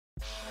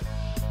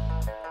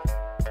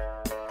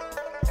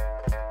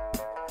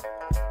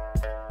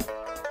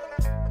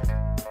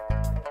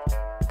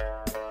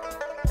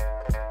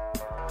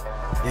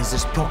There's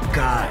this punk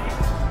guy.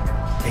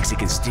 Thinks he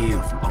can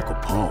steal from Uncle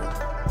Po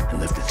and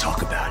live to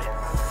talk about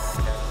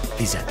it.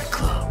 He's at the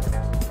club.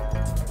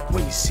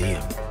 When you see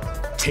him,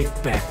 take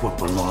back what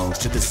belongs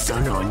to the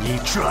Sun On Yi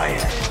Triad.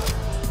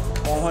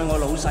 放開我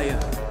老細啊！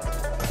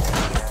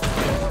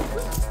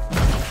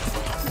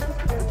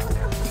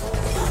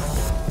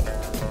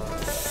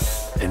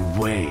 And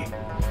Wei,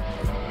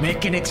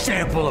 make an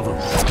example of him.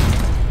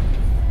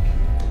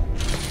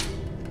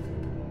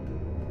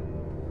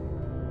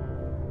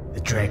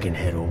 The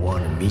Dragonhead will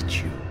want to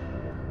meet you.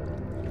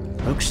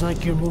 Looks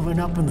like you're moving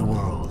up in the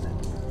world.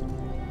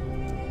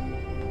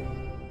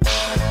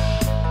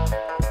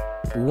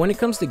 When it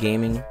comes to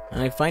gaming,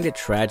 I find it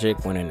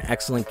tragic when an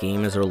excellent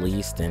game is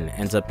released and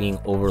ends up being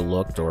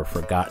overlooked or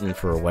forgotten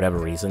for whatever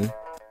reason.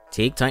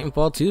 Take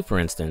Titanfall 2 for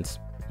instance,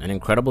 an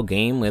incredible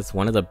game with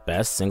one of the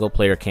best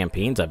single-player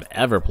campaigns I've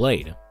ever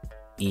played.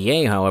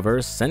 EA,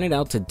 however, sent it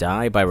out to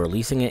die by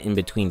releasing it in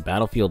between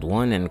Battlefield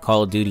 1 and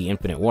Call of Duty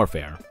Infinite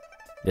Warfare.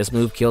 This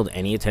move killed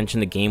any attention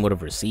the game would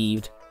have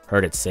received,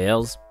 hurt its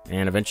sales,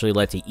 and eventually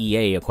led to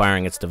EA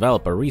acquiring its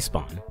developer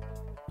Respawn,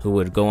 who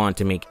would go on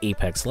to make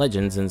Apex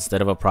Legends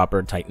instead of a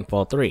proper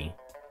Titanfall 3.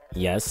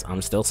 Yes,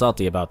 I'm still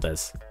salty about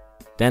this.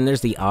 Then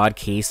there's the odd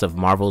case of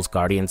Marvel's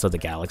Guardians of the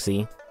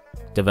Galaxy,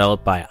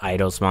 developed by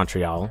Eidos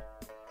Montreal.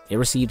 It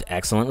received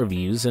excellent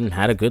reviews and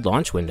had a good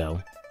launch window,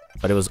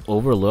 but it was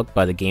overlooked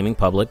by the gaming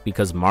public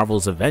because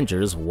Marvel's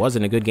Avengers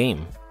wasn't a good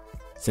game.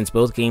 Since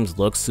both games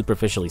looked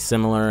superficially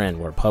similar and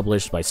were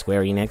published by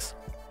Square Enix,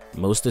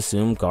 most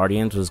assumed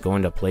Guardians was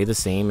going to play the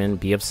same and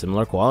be of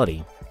similar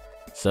quality.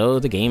 So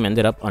the game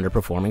ended up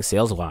underperforming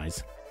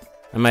sales-wise.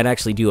 I might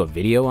actually do a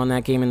video on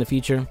that game in the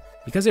future,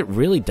 because it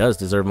really does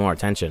deserve more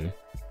attention.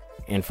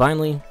 And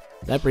finally,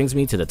 that brings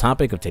me to the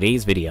topic of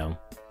today's video,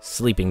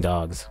 Sleeping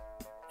Dogs.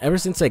 Ever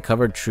since I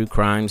covered True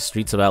Crime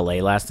Streets of LA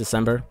last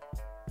December,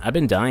 I've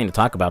been dying to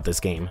talk about this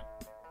game.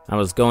 I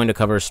was going to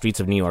cover Streets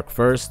of New York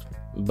first,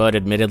 but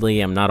admittedly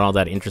I'm not all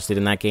that interested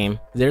in that game.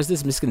 There's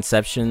this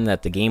misconception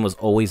that the game was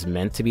always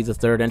meant to be the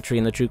third entry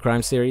in the True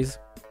Crime series,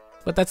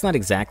 but that's not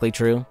exactly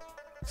true.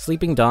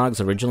 Sleeping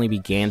Dogs originally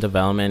began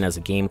development as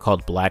a game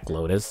called Black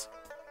Lotus,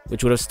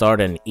 which would have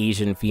starred an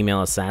Asian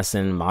female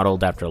assassin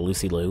modeled after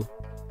Lucy Liu.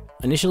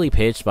 Initially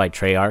pitched by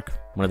Treyarch,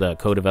 one of the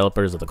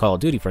co-developers of the Call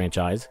of Duty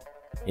franchise,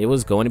 it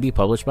was going to be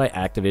published by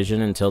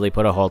Activision until they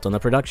put a halt on the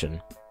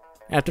production.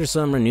 After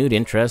some renewed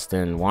interest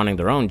in wanting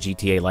their own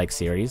GTA-like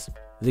series,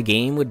 the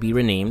game would be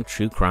renamed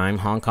True Crime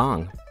Hong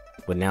Kong,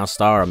 would now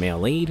star a male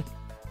lead,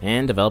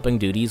 and developing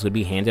duties would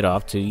be handed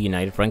off to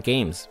United Front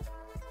Games.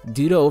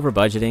 Due to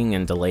over-budgeting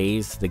and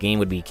delays, the game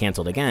would be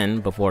cancelled again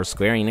before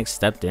Square Enix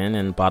stepped in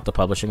and bought the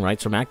publishing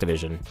rights from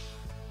Activision.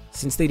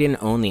 Since they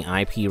didn't own the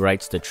IP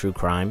rights to True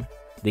Crime,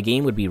 the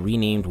game would be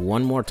renamed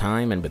one more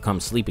time and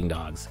become Sleeping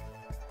Dogs.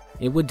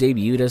 It would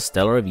debut to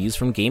stellar reviews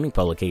from gaming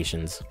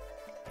publications,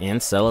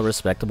 and sell a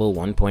respectable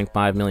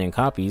 1.5 million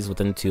copies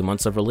within 2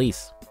 months of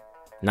release.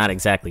 Not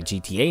exactly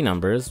GTA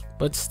numbers,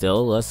 but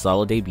still a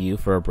solid debut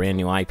for a brand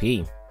new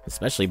IP,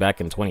 especially back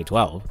in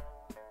 2012.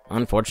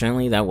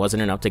 Unfortunately, that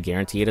wasn't enough to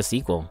guarantee it a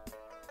sequel.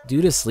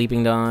 Due to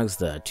Sleeping Dogs,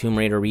 the Tomb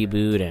Raider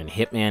reboot, and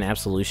Hitman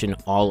Absolution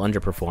all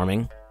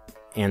underperforming,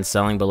 and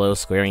selling below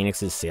Square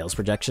Enix's sales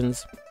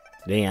projections,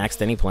 they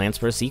axed any plans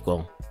for a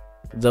sequel.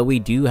 Though we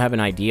do have an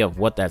idea of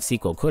what that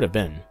sequel could have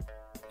been.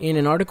 In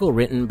an article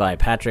written by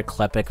Patrick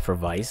Klepek for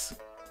Vice,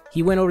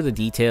 he went over the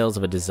details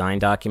of a design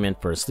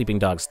document for Sleeping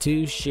Dogs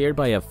 2 shared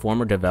by a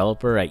former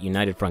developer at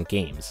United Front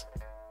Games.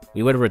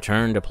 We would have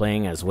returned to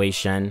playing as Wei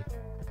Shen.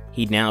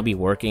 He'd now be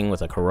working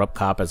with a corrupt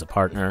cop as a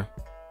partner.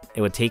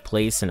 It would take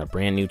place in a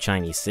brand new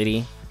Chinese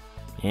city,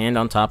 and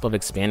on top of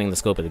expanding the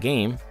scope of the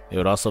game, it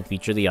would also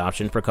feature the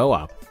option for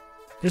co-op.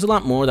 There's a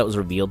lot more that was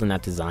revealed in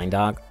that design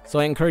doc, so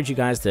I encourage you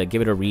guys to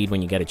give it a read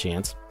when you get a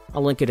chance.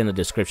 I'll link it in the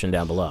description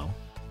down below.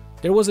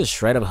 There was a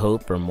shred of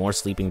hope for more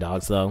Sleeping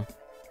Dogs though,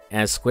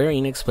 as Square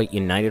Enix put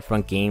United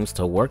Front Games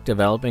to work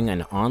developing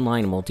an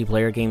online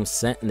multiplayer game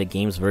set in the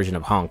game's version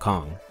of Hong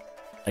Kong,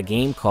 a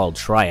game called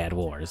Triad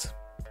Wars.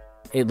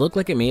 It looked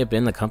like it may have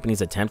been the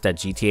company's attempt at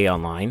GTA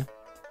Online,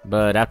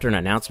 but after an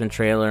announcement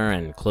trailer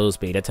and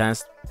closed beta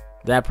test,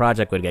 that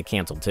project would get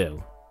cancelled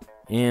too.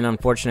 And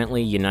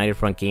unfortunately, United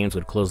Front Games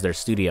would close their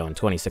studio in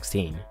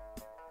 2016.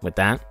 With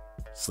that,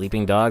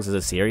 Sleeping Dogs as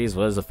a series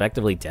was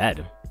effectively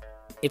dead.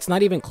 It's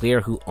not even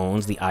clear who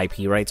owns the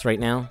IP rights right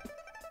now,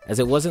 as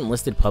it wasn't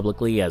listed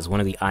publicly as one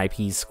of the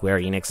IPs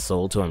Square Enix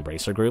sold to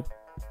Embracer Group,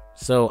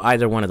 so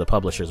either one of the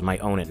publishers might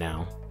own it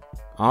now.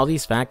 All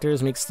these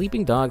factors make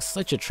Sleeping Dogs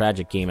such a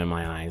tragic game in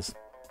my eyes.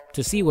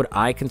 To see what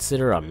I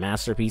consider a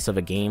masterpiece of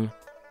a game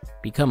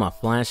become a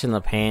flash in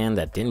the pan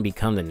that didn't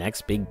become the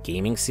next big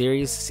gaming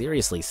series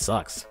seriously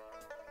sucks.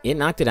 It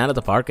knocked it out of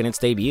the park in its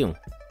debut,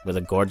 with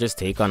a gorgeous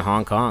take on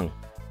Hong Kong,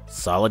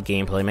 solid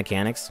gameplay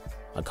mechanics,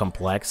 a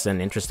complex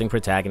and interesting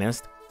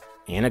protagonist,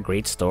 and a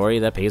great story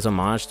that pays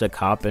homage to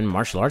cop and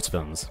martial arts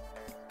films.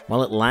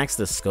 While it lacks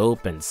the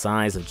scope and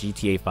size of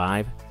GTA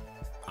 5,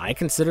 I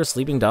consider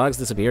Sleeping Dogs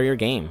the superior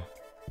game.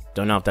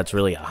 Don't know if that's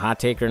really a hot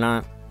take or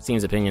not,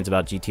 seems opinions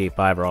about GTA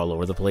 5 are all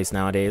over the place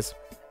nowadays.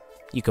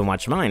 You can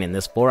watch mine in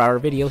this 4-hour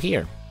video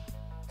here.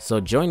 So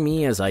join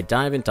me as I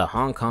dive into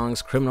Hong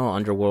Kong's criminal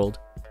underworld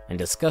and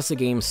discuss a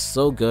game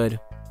so good,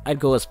 I'd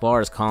go as far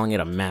as calling it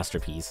a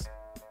masterpiece,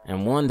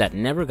 and one that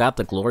never got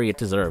the glory it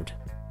deserved.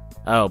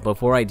 Oh,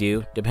 before I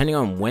do, depending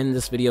on when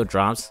this video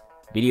drops,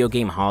 video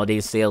game holiday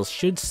sales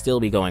should still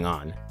be going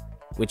on,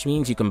 which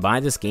means you can buy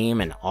this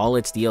game and all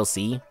its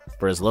DLC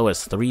for as low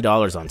as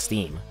 $3 on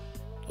Steam,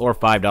 or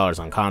 $5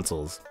 on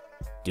consoles.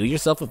 Do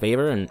yourself a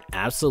favor and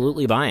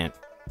absolutely buy it,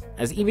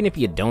 as even if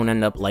you don't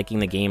end up liking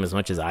the game as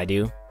much as I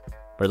do,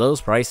 for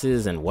those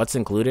prices and what's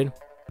included,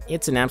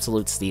 it's an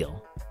absolute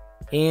steal.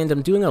 And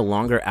I'm doing a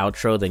longer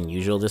outro than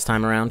usual this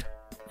time around,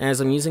 as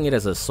I'm using it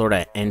as a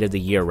sorta end of the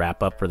year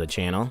wrap up for the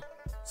channel,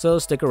 so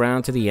stick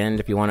around to the end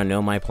if you want to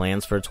know my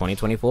plans for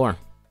 2024.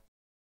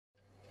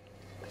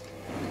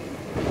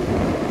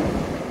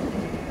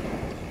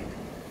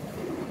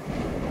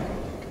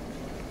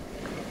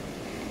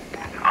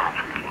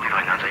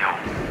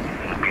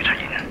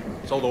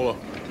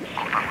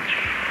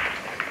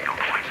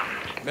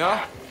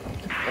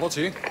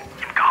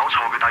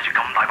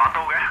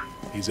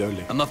 He's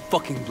only. I'm not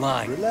fucking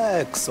blind.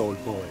 Relax,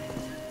 old boy.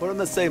 We're on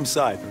the same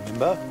side,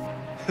 remember?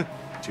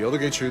 條友都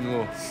幾串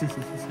喎。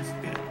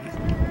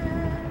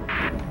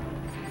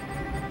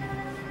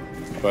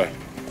喂，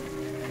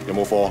有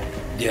冇貨？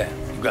 Yeah,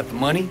 you got the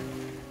money?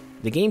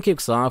 The game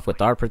kicks off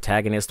with our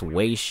protagonist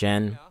Wei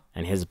Shen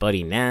and his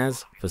buddy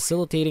Naz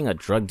facilitating a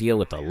drug deal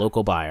with a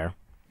local buyer.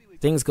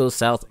 Things go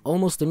south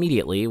almost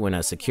immediately when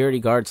a security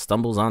guard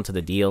stumbles onto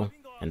the deal,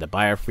 and the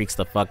buyer freaks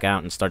the fuck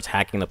out and starts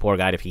hacking the poor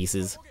guy to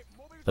pieces.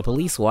 The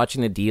police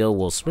watching the deal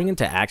will spring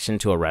into action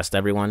to arrest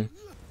everyone,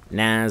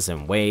 Naz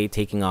and Wei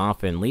taking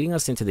off and leading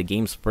us into the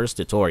game's first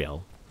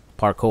tutorial,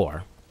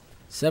 parkour.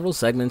 Several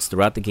segments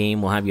throughout the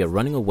game will have you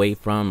running away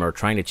from or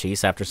trying to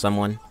chase after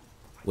someone,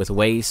 with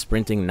Wei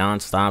sprinting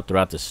non-stop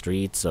throughout the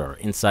streets or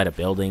inside a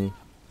building,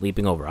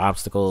 leaping over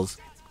obstacles,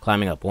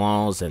 climbing up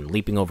walls, and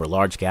leaping over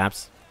large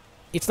gaps.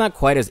 It's not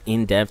quite as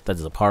in-depth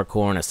as the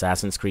parkour in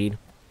Assassin's Creed,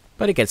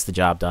 but it gets the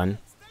job done,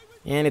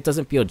 and it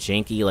doesn't feel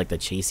janky like the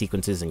chase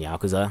sequences in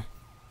Yakuza.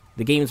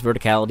 The game's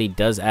verticality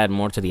does add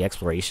more to the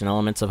exploration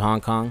elements of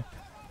Hong Kong,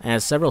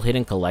 as several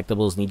hidden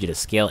collectibles need you to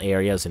scale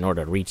areas in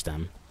order to reach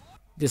them.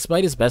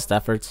 Despite his best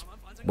efforts,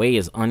 Wei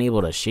is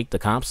unable to shake the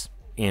cops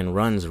and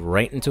runs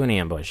right into an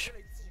ambush.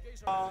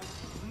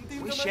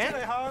 Wei Shen?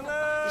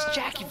 It's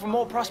Jackie from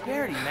Old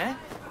Prosperity, man.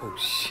 Oh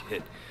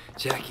shit,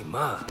 Jackie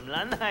Ma.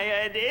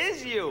 It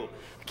is you.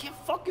 I can't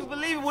fucking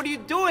believe it. What are you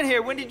doing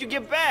here? When did you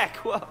get back?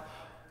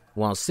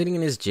 While sitting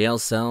in his jail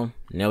cell,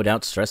 no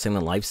doubt stressing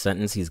the life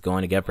sentence he's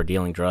going to get for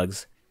dealing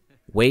drugs,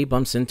 Wei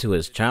bumps into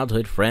his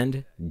childhood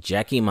friend,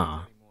 Jackie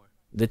Ma.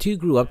 The two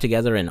grew up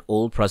together in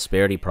Old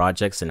Prosperity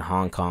projects in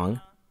Hong Kong,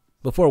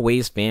 before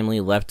Wei's family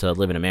left to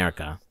live in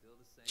America.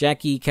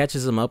 Jackie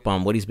catches him up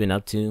on what he's been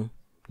up to,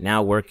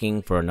 now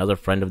working for another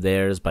friend of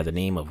theirs by the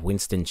name of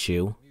Winston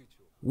Chu.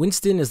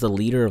 Winston is the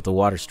leader of the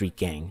Water Street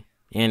Gang,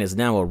 and is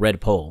now a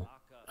Red Pole,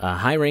 a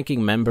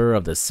high-ranking member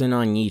of the Sin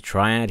On Yi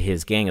triad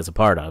his gang is a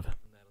part of.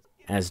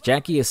 As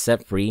Jackie is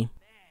set free,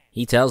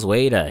 he tells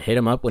Wei to hit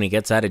him up when he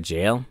gets out of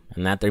jail,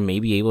 and that they may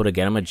be able to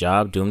get him a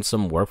job doing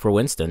some work for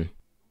Winston.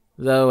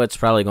 Though it's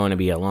probably going to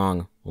be a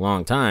long,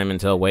 long time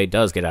until Wei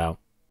does get out.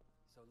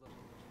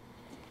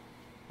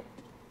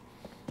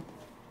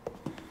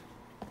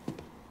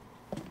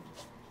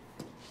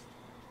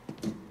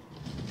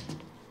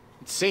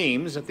 It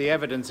seems that the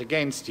evidence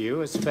against you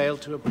has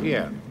failed to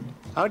appear.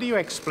 How do you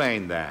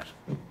explain that?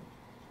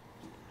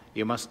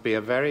 You must be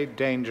a very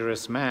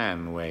dangerous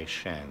man, Wei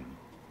Shen.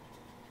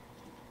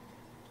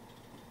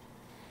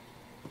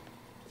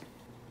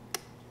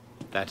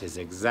 That is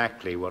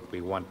exactly what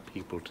we want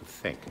people to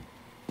think.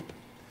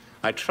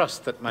 I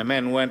trust that my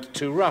men weren't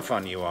too rough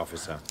on you,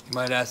 officer. You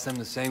might ask them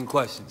the same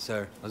question,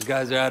 sir. Those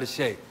guys are out of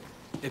shape.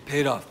 It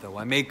paid off, though.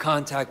 I made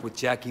contact with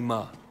Jackie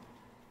Ma.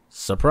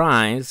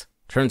 Surprise!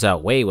 Turns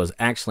out Wei was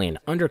actually an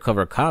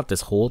undercover cop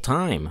this whole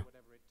time.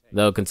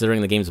 Though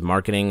considering the game's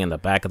marketing and the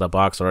back of the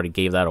box already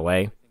gave that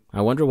away,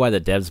 I wonder why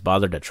the devs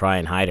bothered to try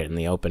and hide it in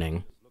the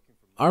opening.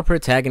 Our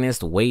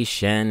protagonist Wei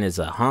Shen is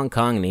a Hong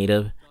Kong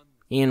native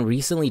and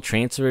recently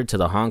transferred to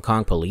the Hong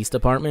Kong Police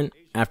Department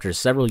after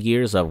several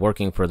years of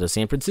working for the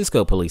San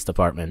Francisco Police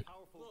Department.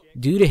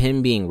 Due to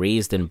him being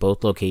raised in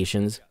both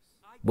locations,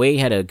 Wei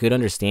had a good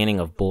understanding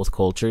of both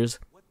cultures,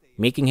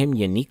 making him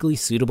uniquely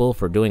suitable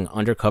for doing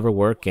undercover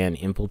work and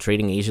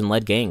infiltrating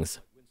Asian-led gangs.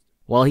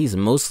 While he's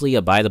mostly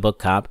a by-the-book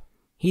cop,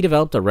 he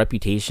developed a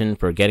reputation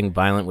for getting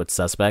violent with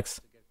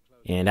suspects,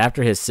 and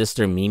after his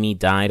sister Mimi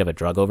died of a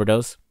drug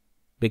overdose,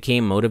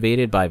 became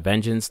motivated by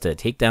vengeance to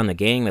take down the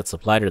gang that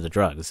supplied her the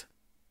drugs.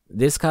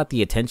 This caught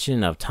the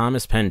attention of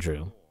Thomas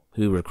Pendrew,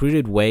 who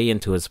recruited Wei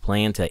into his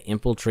plan to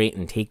infiltrate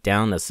and take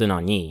down the Sin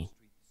On Yi.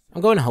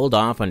 I'm going to hold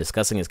off on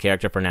discussing his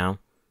character for now,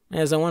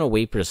 as I want to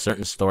wait for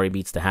certain story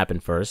beats to happen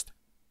first.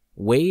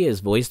 Wei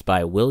is voiced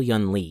by Will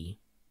Yun Lee,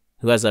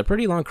 who has a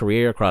pretty long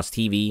career across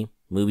TV,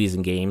 movies,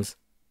 and games.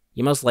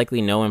 You most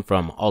likely know him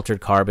from Altered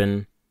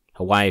Carbon,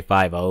 Hawaii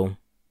 5-0,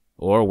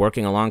 or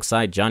working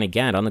alongside Johnny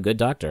Gat on The Good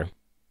Doctor.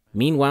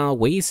 Meanwhile,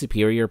 Way's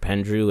superior,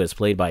 Pendrew, is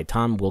played by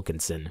Tom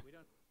Wilkinson,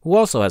 who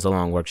also has a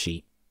long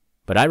worksheet,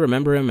 but I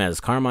remember him as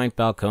Carmine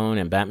Falcone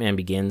in Batman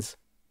Begins,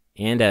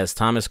 and as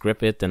Thomas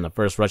Griffith in the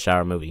first Rush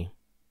Hour movie.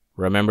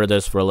 Remember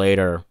this for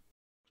later.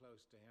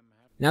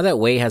 Now that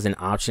Way has an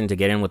option to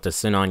get in with the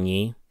Sun On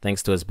Yee,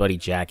 thanks to his buddy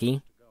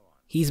Jackie,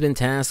 he's been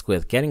tasked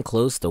with getting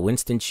close to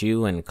Winston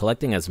Chu and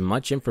collecting as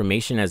much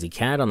information as he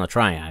can on the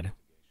Triad.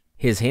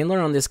 His handler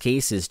on this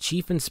case is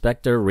Chief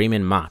Inspector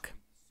Raymond Mach,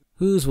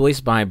 who's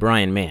voiced by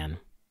Brian Mann.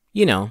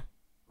 You know,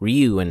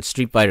 Ryu in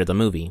Street Fighter the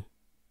movie.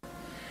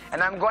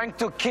 And I'm going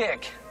to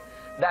kick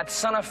that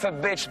son of a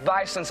bitch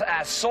Bison's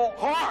ass so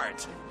hard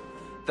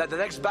that the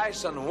next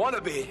Bison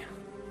wannabe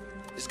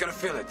is gonna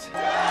feel it.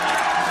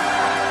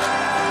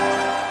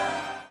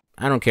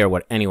 I don't care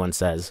what anyone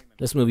says,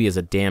 this movie is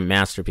a damn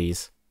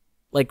masterpiece.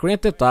 Like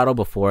Grand Theft Auto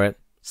before it,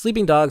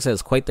 Sleeping Dogs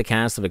has quite the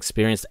cast of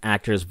experienced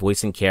actors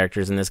voicing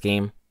characters in this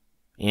game.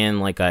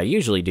 And like I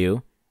usually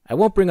do, I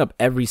won't bring up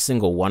every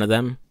single one of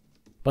them,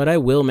 but I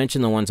will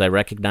mention the ones I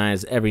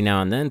recognize every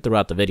now and then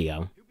throughout the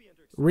video.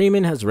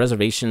 Raymond has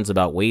reservations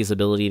about Way's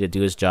ability to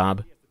do his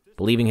job,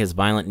 believing his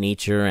violent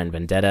nature and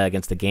vendetta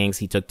against the gangs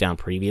he took down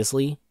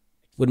previously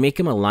would make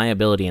him a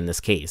liability in this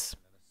case.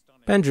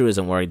 Pendrew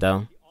isn't worried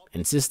though,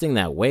 insisting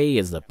that Way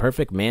is the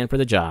perfect man for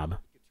the job.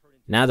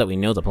 Now that we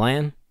know the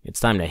plan, it's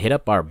time to hit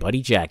up our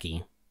buddy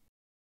Jackie.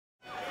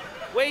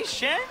 Wait,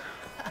 Shen?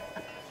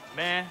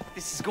 Man,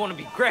 this is gonna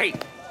be great.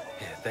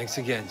 Yeah, thanks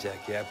again,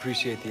 Jackie. I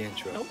appreciate the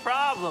intro. No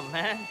problem,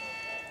 man.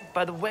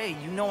 By the way,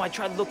 you know I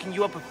tried looking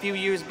you up a few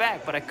years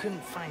back, but I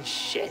couldn't find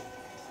shit.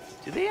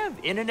 Do they have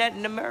internet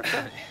in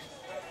America?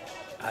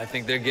 I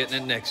think they're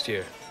getting it next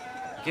year.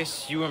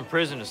 Guess you were in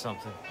prison or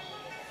something.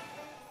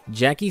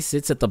 Jackie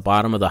sits at the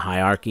bottom of the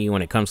hierarchy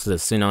when it comes to the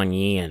Sun On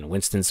Yee and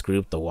Winston's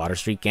group, the Water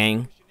Street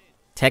Gang.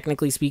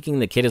 Technically speaking,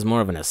 the kid is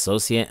more of an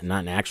associate and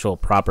not an actual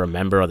proper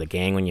member of the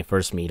gang when you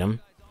first meet him.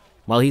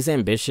 While he's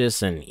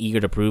ambitious and eager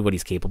to prove what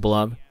he's capable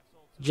of,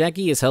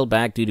 Jackie is held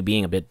back due to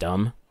being a bit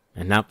dumb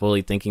and not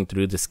fully thinking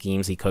through the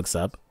schemes he cooks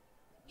up.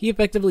 He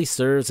effectively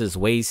serves as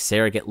Way's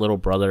surrogate little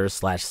brother /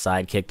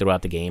 sidekick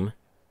throughout the game,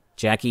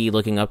 Jackie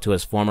looking up to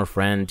his former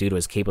friend due to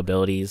his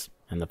capabilities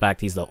and the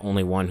fact he's the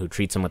only one who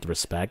treats him with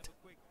respect.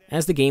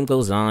 As the game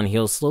goes on,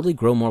 he'll slowly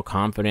grow more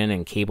confident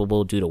and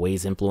capable due to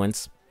Way's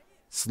influence,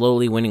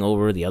 slowly winning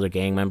over the other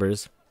gang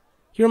members.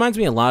 He reminds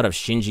me a lot of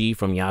Shinji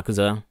from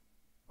Yakuza,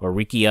 or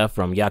Rikiya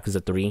from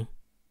Yakuza 3,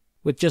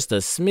 with just a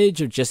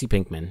smidge of Jesse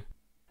Pinkman.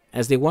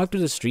 As they walk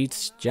through the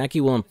streets,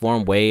 Jackie will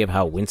inform Way of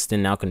how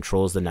Winston now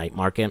controls the night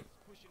market,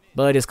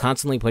 but is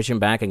constantly pushing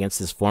back against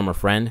his former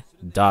friend,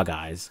 Dog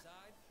Eyes.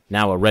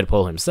 Now a Red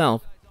Pole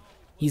himself,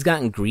 he's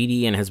gotten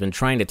greedy and has been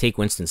trying to take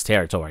Winston's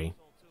territory.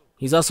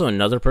 He's also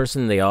another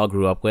person they all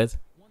grew up with,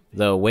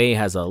 though Way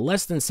has a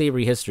less than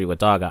savory history with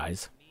Dog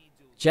Eyes.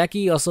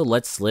 Jackie also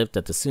lets slip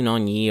that the Sun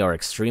On Yee are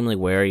extremely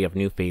wary of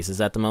new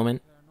faces at the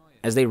moment,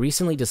 as they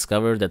recently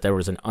discovered that there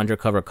was an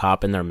undercover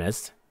cop in their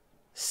midst.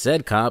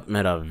 Said cop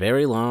met a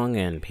very long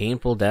and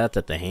painful death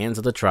at the hands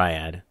of the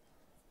Triad,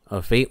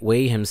 a fate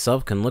Way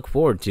himself can look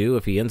forward to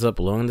if he ends up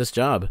blowing this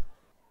job.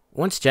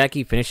 Once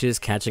Jackie finishes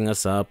catching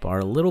us up,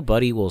 our little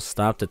buddy will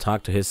stop to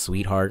talk to his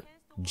sweetheart,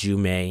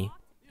 Ju-Mei,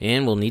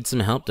 and will need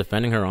some help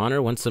defending her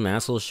honor once some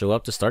assholes show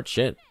up to start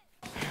shit.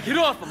 Get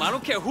off him! I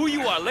don't care who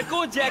you are. Let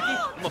go of Jackie.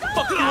 I'm gonna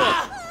fuck you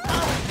up.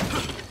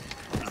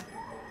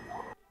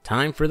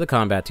 Time for the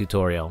combat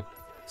tutorial.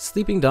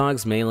 Sleeping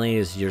Dogs Melee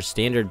is your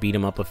standard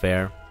beat-em-up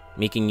affair,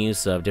 making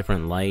use of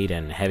different light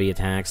and heavy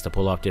attacks to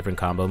pull off different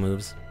combo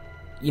moves.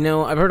 You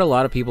know, I've heard a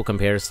lot of people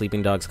compare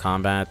Sleeping Dogs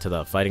combat to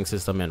the fighting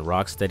system in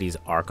Rocksteady's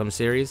Arkham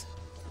series,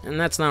 and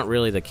that's not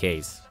really the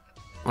case.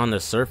 On the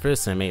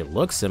surface, it may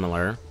look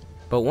similar,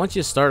 but once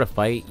you start a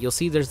fight, you'll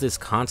see there's this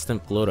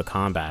constant flow to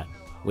combat,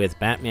 with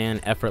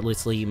Batman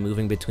effortlessly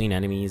moving between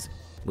enemies,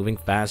 moving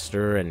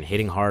faster and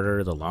hitting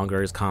harder the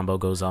longer his combo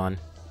goes on.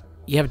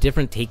 You have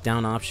different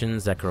takedown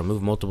options that can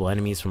remove multiple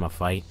enemies from a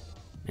fight,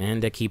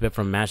 and to keep it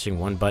from mashing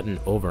one button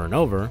over and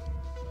over,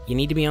 you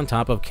need to be on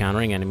top of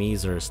countering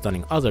enemies or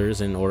stunning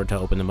others in order to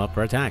open them up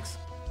for attacks.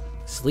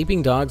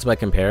 Sleeping Dogs, by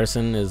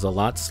comparison, is a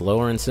lot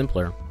slower and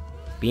simpler,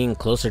 being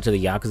closer to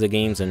the Yakuza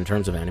games in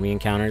terms of enemy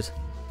encounters.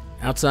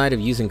 Outside of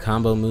using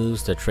combo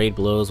moves to trade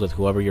blows with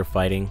whoever you're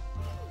fighting,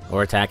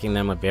 or attacking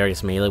them with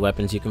various melee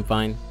weapons you can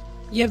find,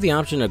 you have the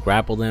option to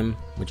grapple them,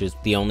 which is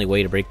the only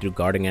way to break through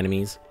guarding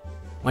enemies.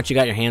 Once you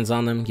got your hands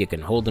on them, you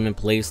can hold them in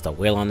place to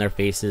wail on their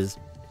faces,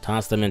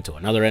 toss them into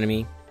another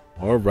enemy,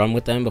 or run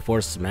with them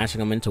before smashing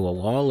them into a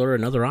wall or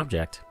another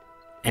object.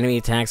 Enemy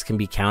attacks can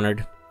be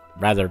countered,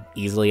 rather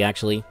easily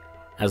actually,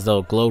 as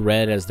they'll glow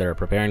red as they're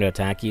preparing to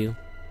attack you,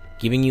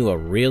 giving you a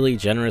really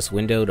generous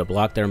window to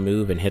block their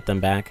move and hit them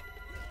back.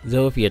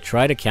 Though if you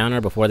try to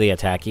counter before they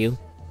attack you,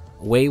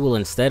 Way will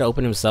instead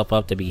open himself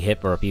up to be hit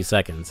for a few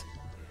seconds.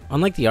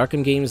 Unlike the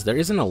Arkham games, there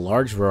isn't a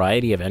large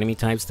variety of enemy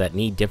types that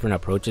need different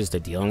approaches to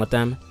dealing with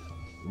them.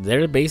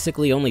 There are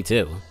basically only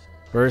two.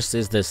 First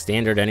is the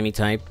standard enemy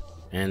type,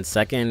 and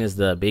second is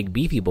the big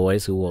beefy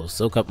boys who will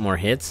soak up more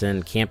hits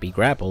and can't be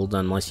grappled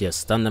unless you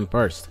stun them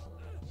first.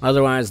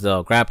 Otherwise,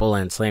 they'll grapple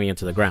and slam you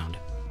into the ground.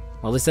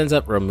 While this ends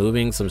up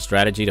removing some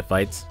strategy to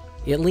fights,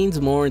 it leans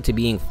more into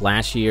being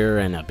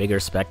flashier and a bigger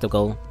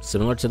spectacle,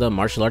 similar to the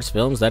martial arts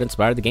films that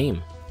inspired the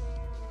game.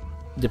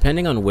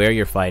 Depending on where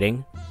you're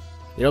fighting,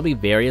 there'll be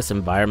various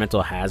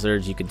environmental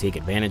hazards you can take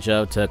advantage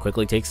of to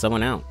quickly take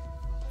someone out.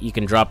 You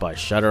can drop a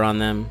shutter on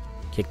them,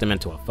 kick them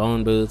into a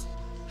phone booth,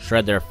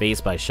 shred their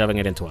face by shoving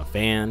it into a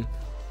fan,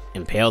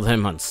 impale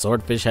them on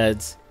swordfish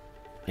heads,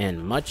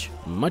 and much,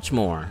 much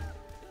more.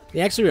 They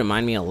actually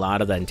remind me a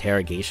lot of the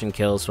interrogation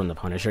kills from the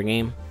Punisher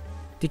game.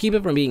 To keep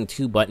it from being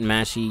too button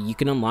mashy, you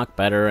can unlock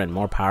better and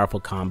more powerful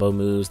combo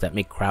moves that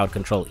make crowd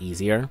control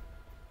easier,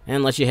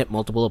 and let you hit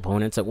multiple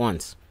opponents at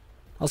once.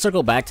 I'll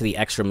circle back to the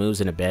extra moves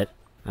in a bit,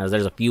 as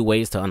there's a few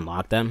ways to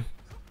unlock them.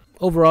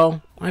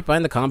 Overall, I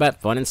find the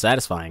combat fun and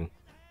satisfying.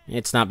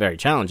 It's not very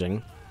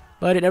challenging,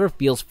 but it never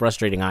feels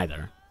frustrating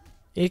either.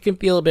 It can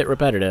feel a bit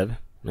repetitive,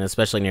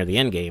 especially near the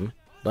endgame,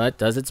 but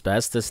does its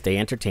best to stay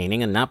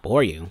entertaining and not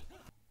bore you.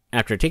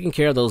 After taking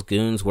care of those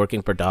goons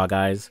working for Dog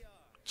Eyes,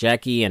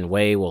 Jackie and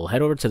Wei will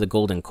head over to the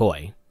Golden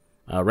Koi,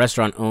 a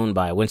restaurant owned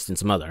by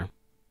Winston's mother,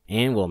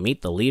 and will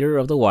meet the leader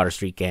of the Water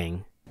Street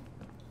gang.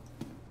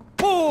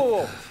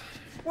 Whoa!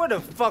 Where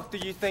the fuck do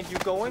you think you're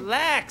going?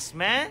 Relax,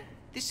 man.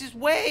 This is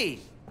Wei.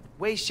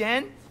 Wei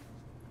Shen.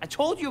 I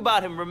told you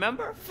about him,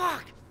 remember?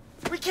 Fuck!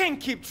 We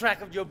can't keep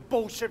track of your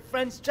bullshit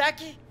friends,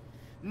 Jackie.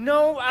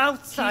 No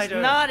outsider.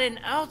 He's not an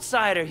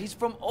outsider. He's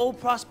from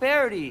old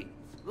prosperity.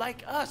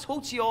 Like us.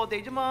 Hochi all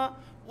day.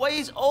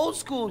 Wei's old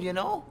school, you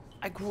know?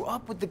 I grew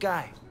up with the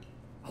guy.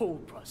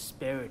 Old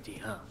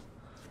prosperity, huh?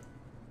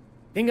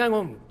 點解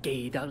我唔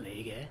記得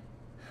你嘅?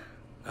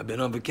 I've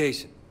been on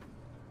vacation.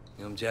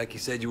 Jackie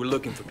said you were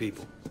looking for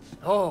people.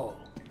 Oh,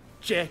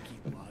 Jackie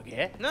話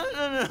嘅?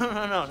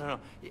 No.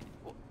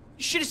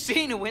 You should have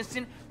seen it,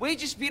 Winston. Wei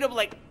just beat up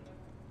like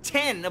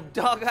 10 of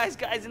Dog Eyes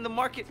guys in the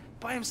market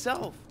by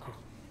himself.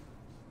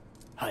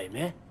係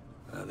咩?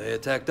 They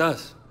attacked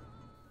us.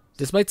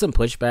 Despite some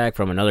pushback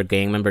from another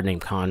gang member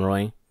named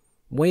Conroy,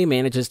 Wei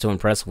manages to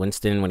impress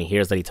Winston when he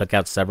hears that he took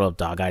out several of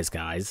Dog Eyes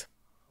guys.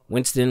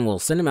 Winston will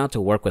send him out to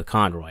work with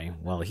Conroy,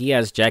 while he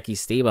has Jackie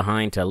stay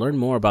behind to learn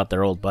more about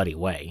their old buddy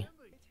Wei.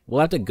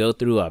 We'll have to go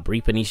through a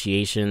brief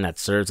initiation that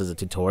serves as a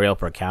tutorial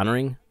for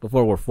countering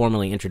before we're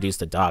formally introduced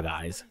to Dog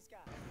Eyes.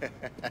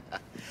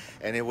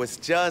 And it was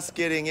just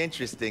getting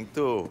interesting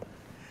too.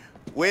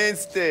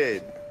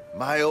 Winston,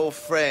 my old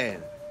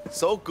friend,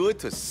 so good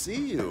to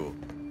see you.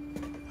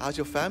 How's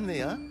your family,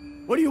 huh?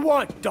 What do you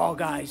want,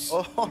 Dog Eyes?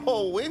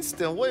 Oh,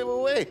 Winston,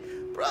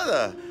 wait.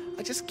 Brother,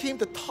 I just came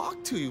to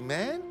talk to you,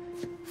 man.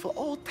 For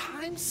old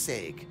time's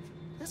sake.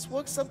 Let's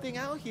work something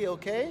out here,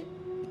 okay?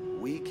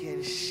 We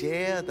can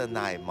share the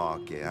night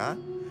market, huh?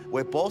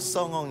 We're both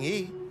Song Ong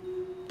Yi,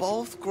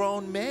 both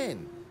grown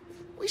men.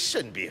 We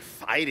shouldn't be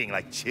fighting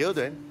like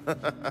children.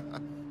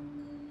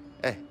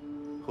 Hey,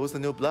 who's the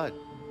new blood?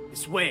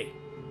 It's Wei.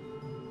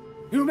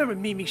 You remember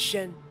Mimi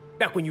Shen?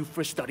 Back when you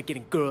first started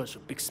getting girls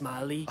with Big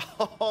Smiley?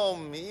 Oh,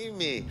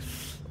 Mimi.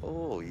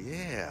 Oh,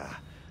 yeah.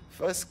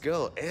 First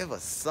girl ever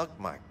sucked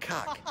my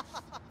cock.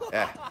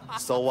 Yeah,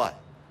 so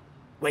what?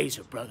 Wei's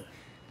her brother.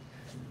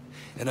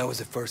 And I was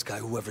the first guy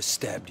who ever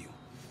stabbed you.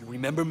 You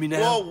remember me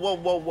now?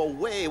 Whoa,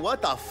 Wei,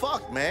 what the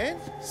fuck, man?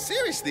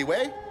 Seriously,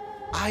 Wei?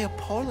 I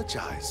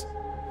apologize.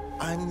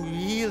 I'm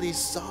really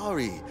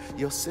sorry.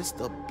 Your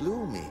sister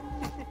blew me.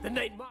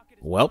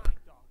 Welp,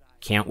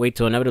 can't wait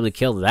to inevitably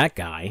kill that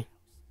guy.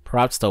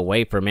 Props to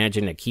Wei for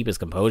managing to keep his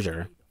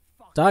composure.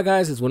 Dog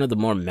Eyes is one of the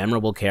more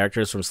memorable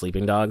characters from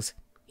Sleeping Dogs.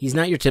 He's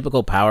not your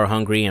typical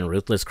power-hungry and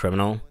ruthless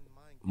criminal,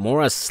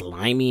 more a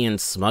slimy and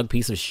smug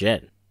piece of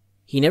shit.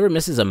 He never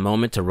misses a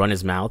moment to run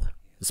his mouth,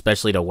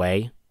 especially to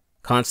Wei,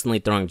 constantly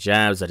throwing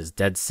jabs at his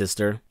dead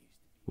sister,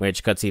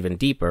 which cuts even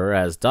deeper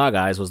as Dog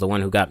Eyes was the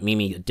one who got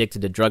Mimi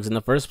addicted to drugs in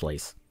the first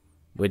place,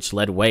 which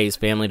led Wei's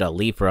family to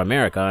leave for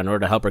America in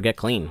order to help her get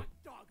clean.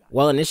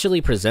 While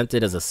initially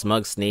presented as a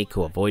smug snake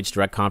who avoids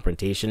direct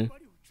confrontation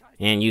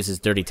and uses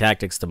dirty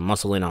tactics to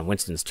muscle in on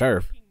Winston's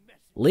turf,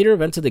 later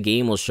events of the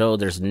game will show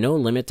there's no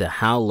limit to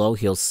how low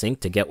he'll sink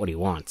to get what he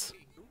wants.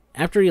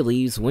 After he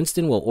leaves,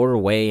 Winston will order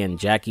Wei and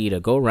Jackie to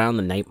go around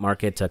the night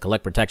market to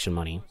collect protection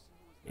money,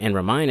 and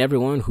remind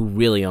everyone who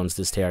really owns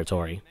this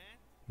territory.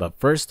 But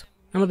first,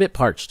 I'm a bit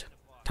parched.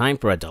 Time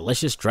for a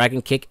delicious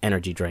Dragon Kick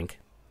energy drink.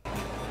 Now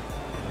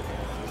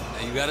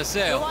you got a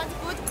sale. You want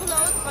good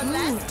clothes for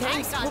less?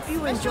 Thanks. Hope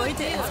you enjoyed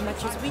it as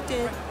much as we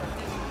did.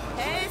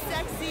 Hey,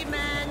 sexy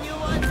man, you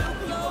want new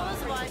clothes?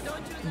 Why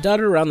don't you...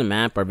 Dotted around the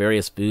map are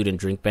various food and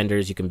drink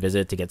vendors you can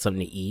visit to get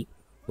something to eat,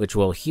 which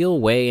will heal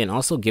Wei and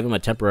also give him a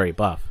temporary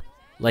buff,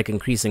 like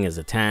increasing his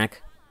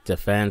attack,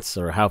 defense,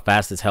 or how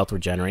fast his health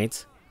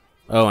regenerates.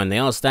 Oh, and they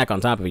all stack on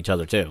top of each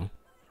other too.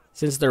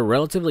 Since they're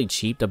relatively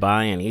cheap to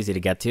buy and easy to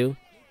get to,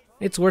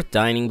 it's worth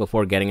dining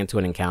before getting into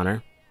an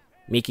encounter,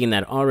 making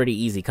that already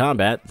easy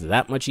combat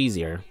that much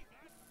easier.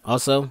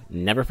 Also,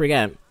 never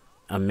forget,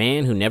 a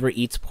man who never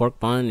eats pork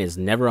bun is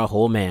never a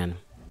whole man.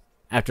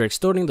 After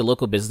extorting the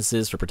local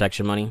businesses for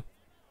protection money,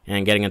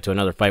 and getting into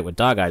another fight with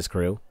Dog Eye's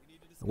crew,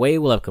 Wei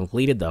will have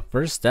completed the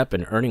first step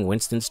in earning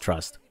Winston's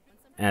trust.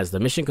 As the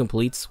mission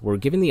completes, we're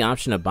given the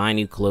option of buying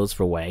new clothes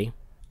for Wei.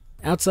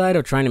 Outside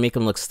of trying to make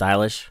him look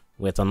stylish,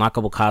 with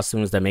unlockable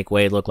costumes that make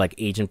Wei look like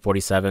Agent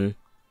 47,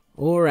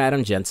 or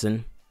Adam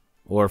Jensen,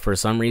 or for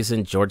some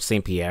reason George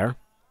St. Pierre,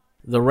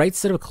 the right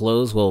set of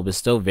clothes will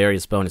bestow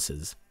various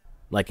bonuses,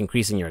 like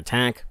increasing your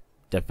attack,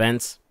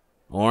 defense,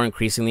 or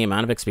increasing the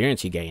amount of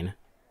experience you gain.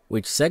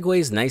 Which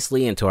segues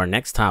nicely into our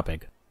next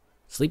topic,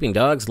 Sleeping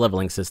Dog's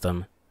leveling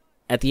system.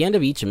 At the end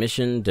of each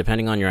mission,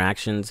 depending on your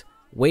actions,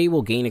 Wei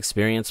will gain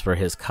experience for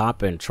his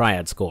cop and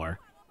triad score.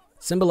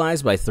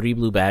 Symbolized by 3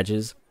 blue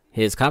badges,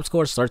 his cop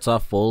score starts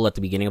off full at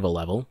the beginning of a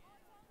level,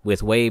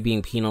 with Wei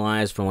being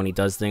penalized for when he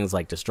does things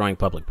like destroying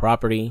public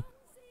property,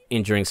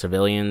 injuring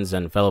civilians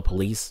and fellow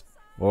police,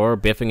 or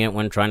biffing it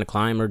when trying to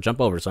climb or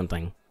jump over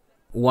something.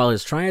 While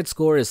his triad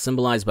score is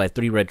symbolized by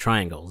 3 red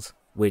triangles,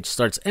 which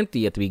starts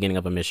empty at the beginning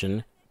of a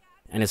mission,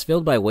 and is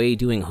filled by Wei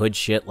doing hood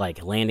shit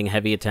like landing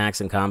heavy attacks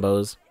and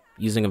combos,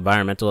 using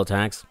environmental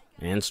attacks,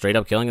 and straight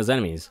up killing his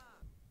enemies.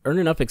 Earn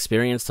enough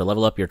experience to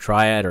level up your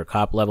triad or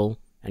cop level,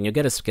 and you'll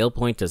get a skill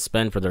point to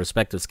spend for the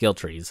respective skill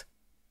trees.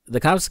 The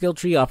cop skill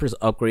tree offers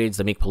upgrades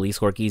that make police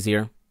work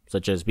easier,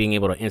 such as being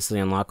able to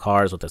instantly unlock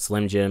cars with a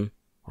Slim Jim,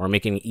 or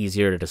making it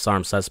easier to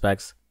disarm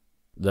suspects.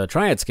 The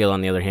triad skill,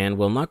 on the other hand,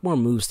 will unlock more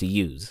moves to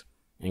use,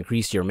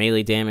 increase your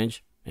melee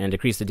damage, and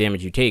decrease the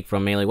damage you take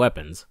from melee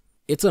weapons.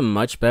 It's a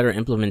much better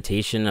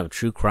implementation of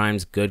True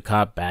Crime's good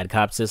cop, bad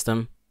cop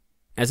system,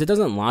 as it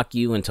doesn't lock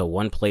you into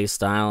one play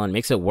style and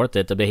makes it worth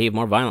it to behave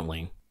more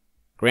violently.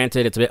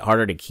 Granted, it's a bit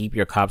harder to keep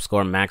your cop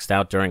score maxed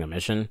out during a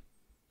mission,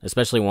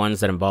 especially ones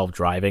that involve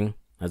driving,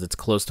 as it's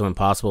close to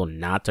impossible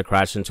not to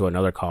crash into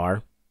another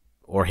car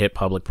or hit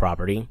public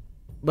property.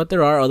 But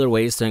there are other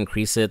ways to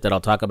increase it that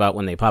I'll talk about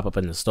when they pop up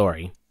in the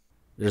story.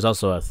 There's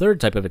also a third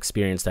type of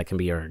experience that can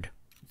be earned,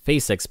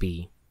 Face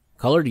XP.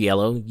 Colored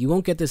yellow, you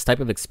won't get this type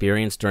of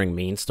experience during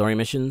main story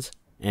missions,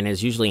 and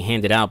is usually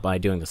handed out by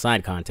doing the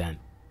side content,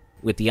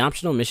 with the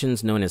optional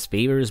missions known as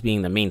favors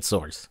being the main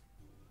source.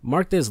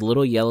 Marked as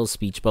little yellow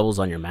speech bubbles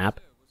on your map,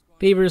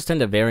 favors tend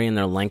to vary in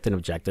their length and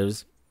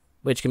objectives,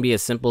 which can be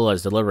as simple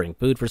as delivering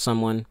food for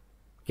someone,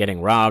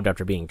 getting robbed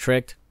after being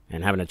tricked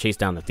and having to chase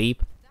down the thief,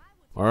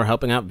 or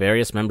helping out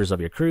various members of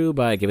your crew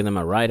by giving them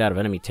a ride out of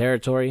enemy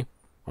territory,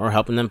 or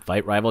helping them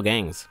fight rival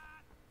gangs.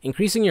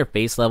 Increasing your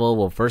face level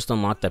will first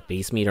unlock the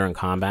face meter in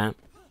combat,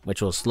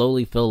 which will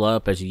slowly fill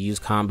up as you use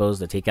combos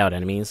to take out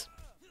enemies.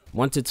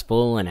 Once it's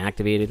full and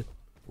activated,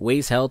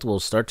 Wei's health will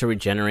start to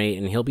regenerate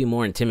and he'll be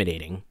more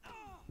intimidating,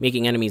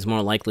 making enemies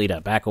more likely to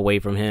back away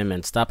from him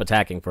and stop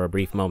attacking for a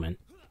brief moment.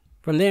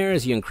 From there,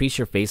 as you increase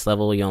your face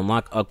level, you'll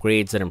unlock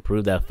upgrades that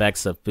improve the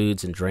effects of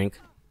foods and drink,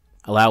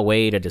 allow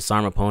Wei to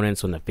disarm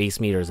opponents when the face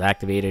meter is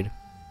activated,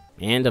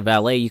 and a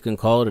valet you can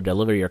call to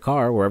deliver your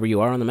car wherever you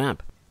are on the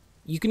map.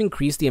 You can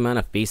increase the amount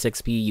of face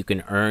XP you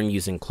can earn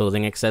using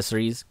clothing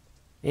accessories,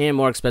 and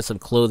more expensive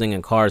clothing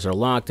and cars are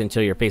locked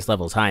until your face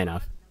level is high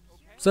enough.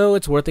 So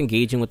it's worth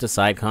engaging with the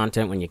side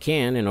content when you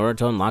can in order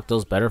to unlock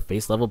those better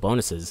face level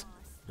bonuses,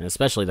 and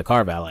especially the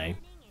car valet.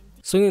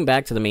 Swinging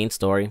back to the main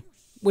story,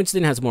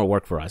 Winston has more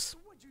work for us.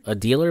 A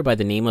dealer by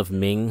the name of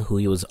Ming, who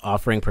he was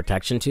offering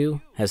protection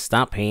to, has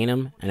stopped paying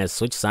him and has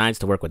switched sides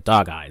to work with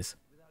Dog Eyes.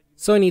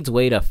 So he needs a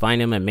way to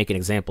find him and make an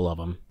example of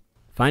him.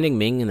 Finding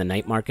Ming in the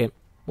night market,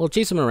 we'll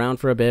chase him around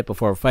for a bit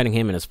before fighting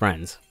him and his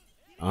friends.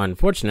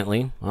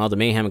 Unfortunately, all the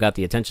mayhem got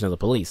the attention of the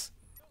police,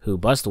 who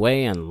bust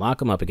away and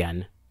lock him up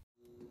again.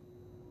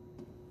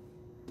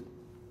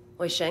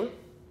 Wei Sheng,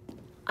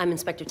 I'm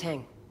Inspector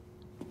Tang.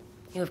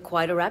 You have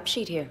quite a rap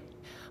sheet here.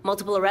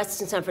 Multiple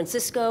arrests in San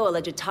Francisco,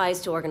 alleged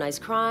ties to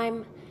organized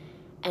crime,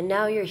 and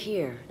now you're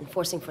here,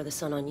 enforcing for the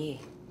Sun On Yi.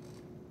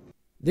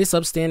 This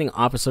upstanding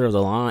officer of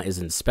the law is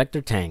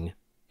Inspector Tang,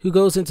 who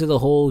goes into the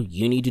whole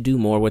 "you need to do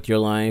more with your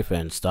life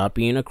and stop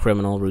being a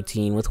criminal"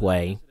 routine with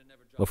Wei,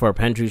 before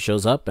Pendrew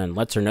shows up and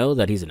lets her know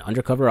that he's an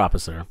undercover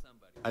officer.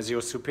 As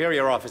your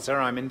superior officer,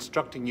 I'm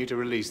instructing you to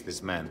release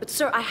this man. But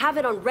sir, I have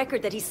it on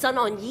record that he's Sun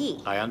On Yi.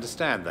 I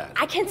understand that.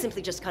 I can't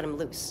simply just cut him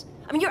loose.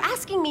 I mean, you're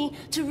asking me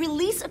to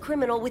release a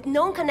criminal with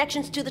known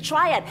connections to the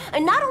Triad,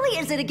 and not only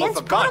is it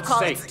against protocol...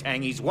 For God's sake,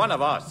 Tang, he's one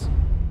of us.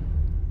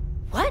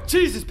 What?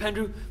 Jesus,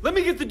 Pendrew, let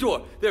me get the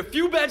door. There are a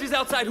few badges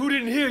outside who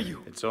didn't hear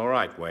you. It's all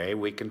right, Wei.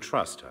 We can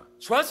trust her.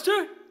 Trust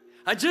her?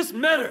 I just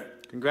met her.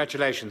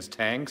 Congratulations,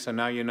 Tang, so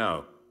now you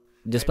know.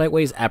 Despite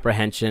Wei's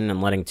apprehension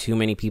and letting too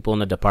many people in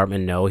the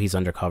department know he's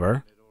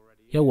undercover,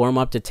 he'll warm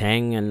up to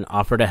Tang and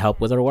offer to help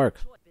with her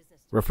work.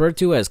 Referred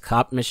to as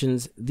cop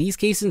missions, these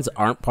cases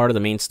aren't part of the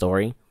main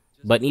story,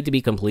 but need to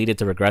be completed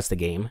to progress the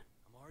game.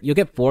 You'll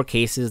get 4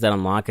 cases that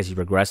unlock as you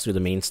progress through the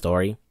main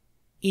story,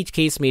 each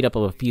case made up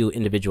of a few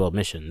individual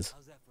missions.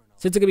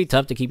 Since it can be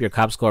tough to keep your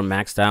cop score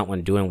maxed out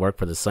when doing work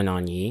for the Sun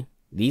On Yi,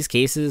 these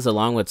cases,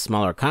 along with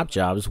smaller cop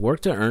jobs, work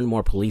to earn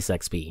more police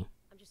XP,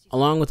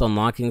 along with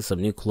unlocking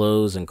some new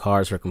clothes and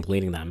cars for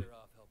completing them.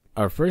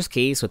 Our first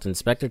case with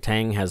Inspector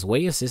Tang has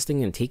Wei assisting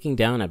in taking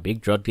down a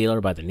big drug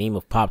dealer by the name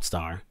of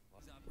Popstar.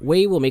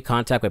 Wei will make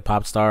contact with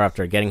Popstar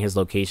after getting his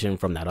location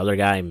from that other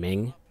guy,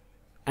 Ming.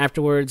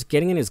 Afterwards,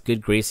 getting in his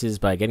good graces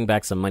by getting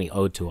back some money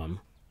owed to him.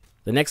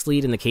 The next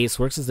lead in the case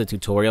works as the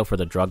tutorial for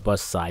the drug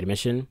bust side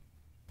mission,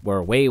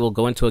 where Wei will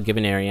go into a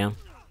given area,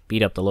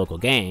 beat up the local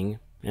gang,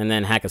 and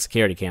then hack a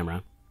security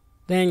camera.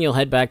 Then you'll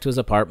head back to his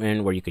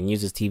apartment where you can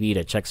use his TV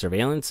to check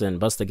surveillance and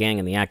bust the gang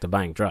in the act of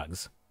buying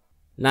drugs.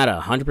 Not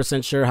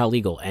 100% sure how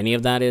legal any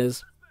of that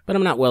is, but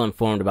I'm not well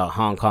informed about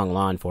Hong Kong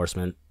law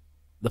enforcement.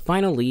 The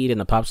final lead in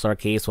the Popstar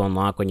case will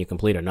unlock when you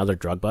complete another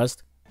drug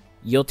bust.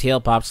 You'll tail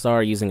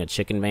Popstar using a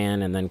chicken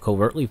van and then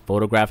covertly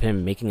photograph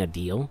him making a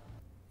deal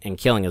and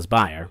killing his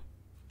buyer.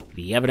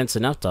 Be evidence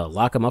enough to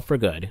lock him up for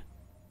good.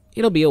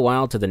 It'll be a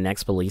while to the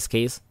next police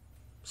case,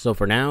 so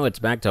for now it's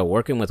back to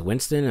working with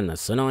Winston and the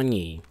Sun On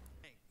Yi.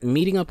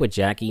 Meeting up with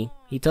Jackie,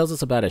 he tells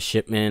us about a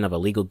shipment of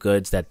illegal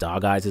goods that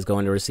Dog Eyes is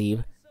going to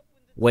receive.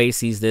 Wei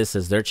sees this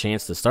as their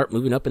chance to start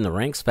moving up in the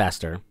ranks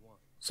faster,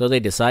 so they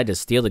decide to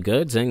steal the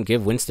goods and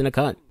give Winston a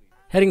cut.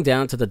 Heading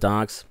down to the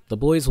docks, the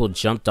boys will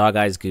jump Dog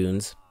Eyes'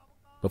 goons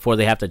before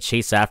they have to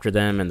chase after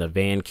them in the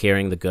van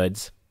carrying the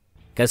goods.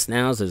 Guess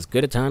now's as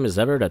good a time as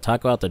ever to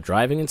talk about the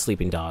driving and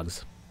sleeping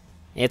dogs.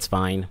 It's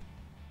fine.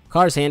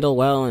 Cars handle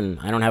well and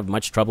I don't have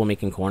much trouble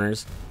making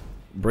corners.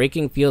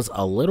 Braking feels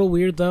a little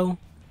weird though,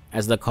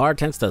 as the car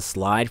tends to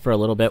slide for a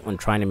little bit when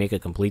trying to make a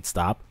complete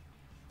stop.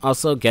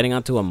 Also, getting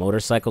onto a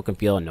motorcycle can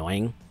feel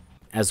annoying,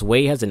 as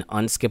Wei has an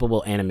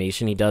unskippable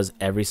animation he does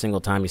every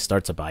single time he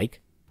starts a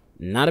bike.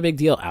 Not a big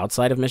deal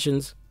outside of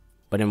missions,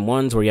 but in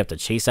ones where you have to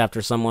chase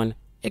after someone,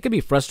 it can be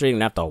frustrating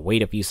to have to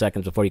wait a few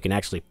seconds before you can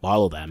actually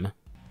follow them.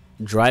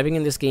 Driving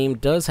in this game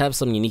does have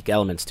some unique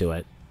elements to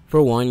it.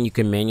 For one, you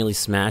can manually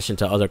smash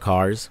into other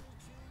cars,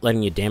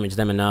 letting you damage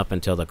them enough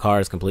until the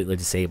car is completely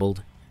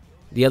disabled.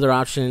 The other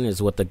option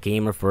is what the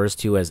game refers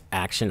to as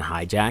action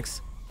hijacks,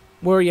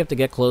 where you have to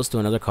get close to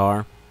another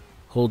car,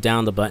 hold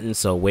down the button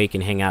so Wei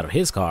can hang out of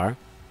his car,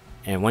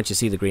 and once you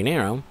see the green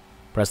arrow,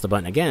 press the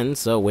button again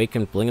so Wei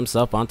can fling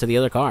himself onto the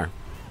other car.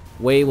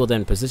 Wei will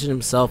then position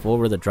himself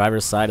over the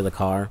driver's side of the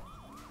car,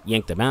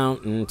 yank them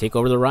out, and take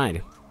over the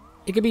ride.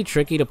 It can be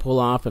tricky to pull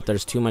off if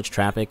there's too much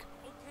traffic,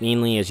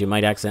 mainly as you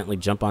might accidentally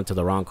jump onto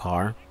the wrong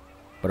car,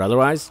 but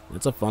otherwise,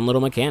 it's a fun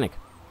little mechanic.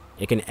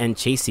 It can end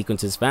chase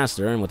sequences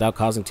faster and without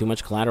causing too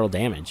much collateral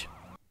damage.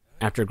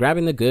 After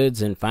grabbing the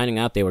goods and finding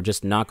out they were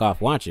just knockoff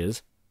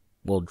watches,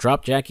 we'll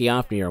drop Jackie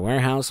off near a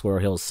warehouse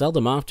where he'll sell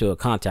them off to a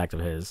contact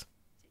of his.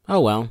 Oh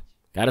well,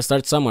 gotta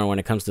start somewhere when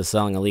it comes to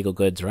selling illegal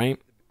goods, right?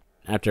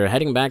 After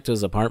heading back to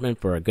his apartment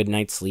for a good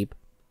night's sleep,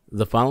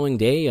 the following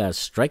day a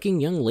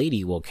striking young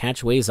lady will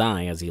catch Wei's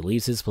eye as he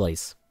leaves his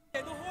place.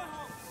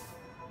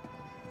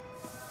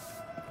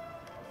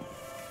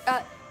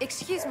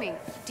 Excuse me,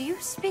 do you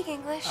speak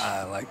English?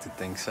 I like to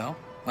think so.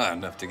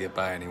 Enough to get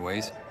by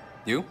anyways.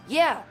 You?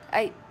 Yeah,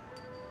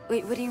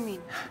 Wait, what do you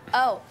mean?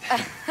 Oh,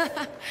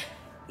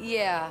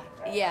 yeah,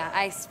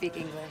 I speak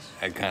English.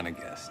 I kinda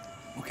guessed.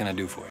 What can I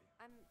do for you?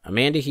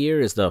 Amanda here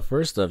is the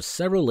first of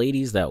several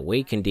ladies that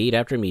Wei can date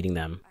after meeting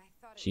them.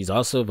 She's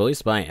also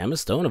voiced by Emma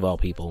Stone of all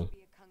people.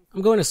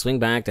 I'm going to swing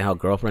back to how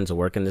girlfriends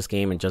work in this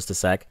game in just a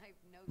sec,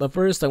 but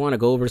first I want to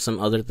go over some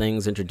other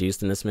things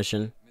introduced in this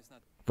mission.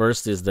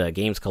 First is the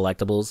game's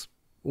collectibles,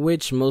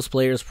 which most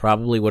players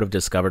probably would have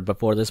discovered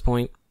before this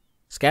point.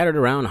 Scattered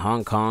around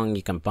Hong Kong,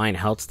 you can find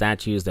health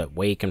statues that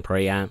Wei can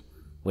pray at,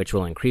 which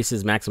will increase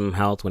his maximum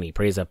health when he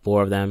prays at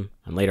 4 of them,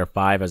 and later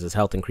 5 as his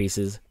health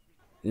increases.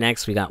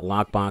 Next, we got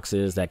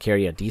lockboxes that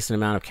carry a decent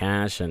amount of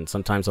cash and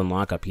sometimes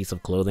unlock a piece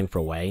of clothing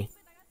for Wei.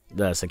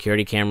 The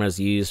security cameras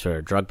used for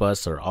drug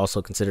busts are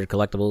also considered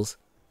collectibles.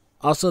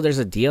 Also, there's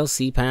a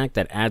DLC pack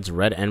that adds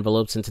red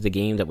envelopes into the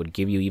game that would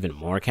give you even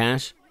more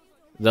cash,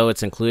 though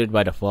it's included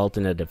by default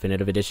in the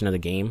definitive edition of the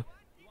game.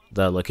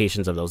 The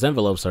locations of those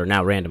envelopes are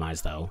now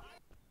randomized though.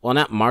 While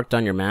not marked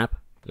on your map,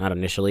 not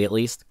initially at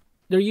least,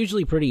 they're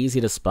usually pretty easy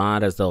to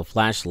spot as they'll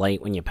flash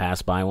light when you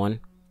pass by one.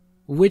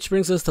 Which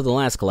brings us to the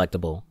last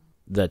collectible,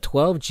 the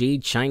 12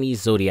 Jade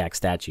Chinese Zodiac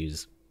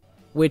statues,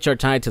 which are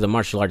tied to the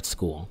martial arts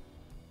school,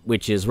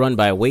 which is run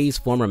by Wei's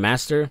former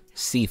master,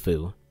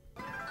 Sifu.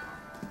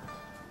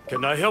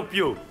 Can I help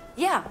you?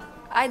 Yeah,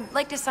 I'd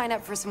like to sign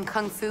up for some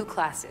kung fu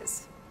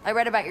classes. I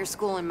read about your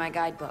school in my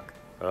guidebook.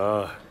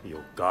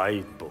 Your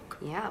guidebook.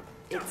 Yeah,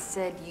 it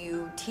said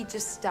you teach a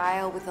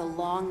style with a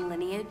long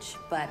lineage,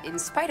 but in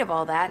spite of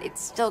all that,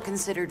 it's still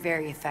considered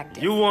very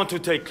effective. You want to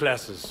take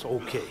classes,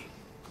 okay.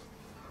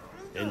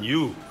 And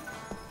you?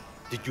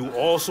 Did you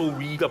also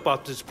read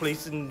about this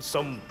place in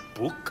some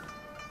book?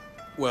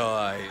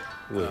 Well,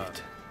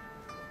 Wait.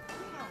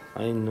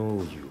 I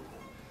know you.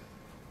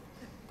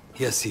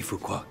 Yes, Sifu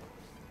Kwok.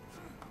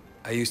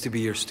 I used to be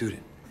your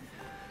student.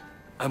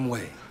 I'm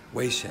Wei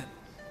Shen.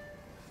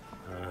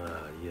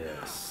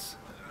 Yes.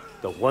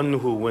 The one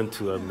who went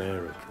to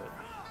America.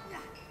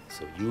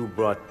 So you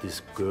brought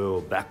this girl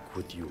back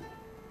with you.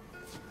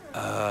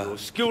 Your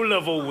skill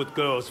level with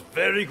girls,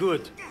 very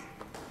good.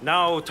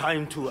 Now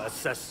time to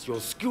assess your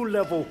skill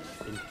level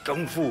in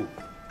Kung Fu.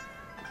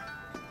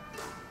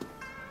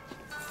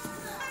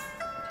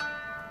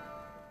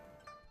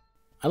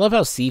 I love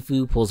how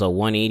Sifu pulls a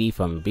 180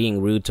 from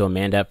being rude to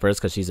Amanda at first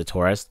because she's a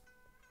tourist,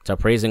 to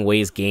praising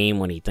Wei's game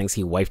when he thinks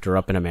he wifed her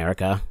up in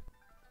America.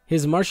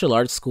 His martial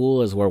arts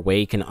school is where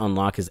Wei can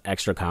unlock his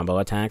extra combo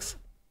attacks,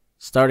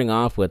 starting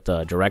off with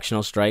the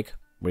directional strike,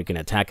 where he can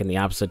attack in the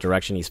opposite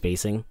direction he's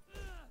facing.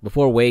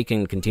 Before Wei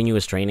can continue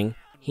his training,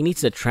 he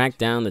needs to track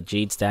down the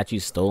jade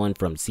statues stolen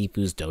from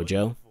Sifu's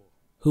dojo,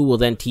 who will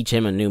then teach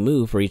him a new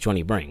move for each one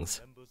he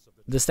brings.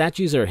 The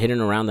statues are hidden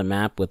around the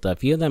map, with a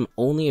few of them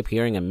only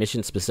appearing in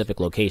mission-specific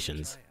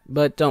locations.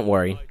 But don't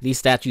worry, these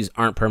statues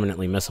aren't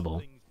permanently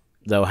missable.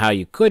 Though how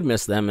you could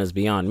miss them is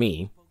beyond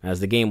me, as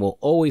the game will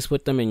always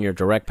put them in your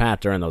direct path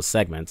during those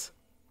segments.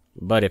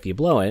 But if you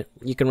blow it,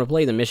 you can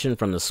replay the mission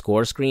from the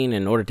score screen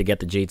in order to get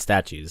the jade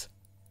statues.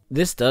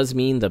 This does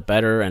mean the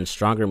better and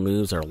stronger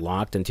moves are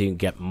locked until you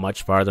get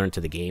much farther into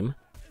the game.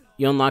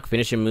 You unlock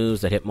finishing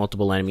moves that hit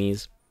multiple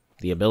enemies,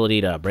 the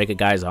ability to break a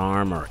guy's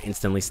arm or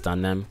instantly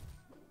stun them,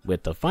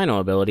 with the final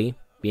ability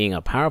being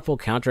a powerful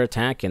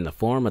counterattack in the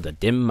form of the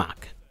Dim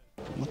Mak.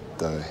 What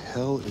the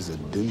hell is a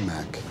Dim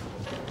Mak?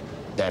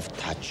 Death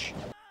touch.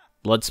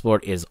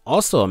 Bloodsport is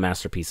also a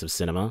masterpiece of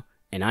cinema,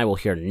 and I will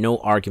hear no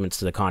arguments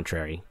to the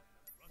contrary.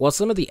 While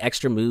some of the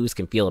extra moves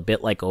can feel a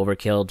bit like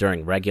overkill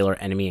during regular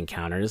enemy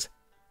encounters,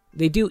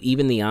 they do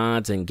even the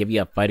odds and give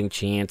you a fighting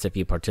chance if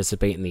you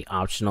participate in the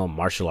optional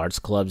martial arts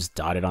clubs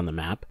dotted on the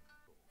map.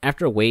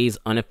 After Wei's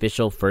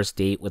unofficial first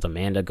date with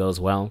Amanda goes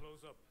well,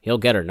 he'll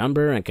get her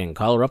number and can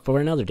call her up for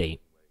another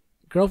date.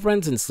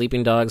 Girlfriends and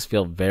sleeping dogs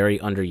feel very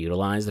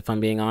underutilized, if I'm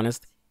being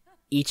honest.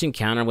 Each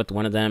encounter with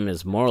one of them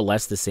is more or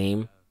less the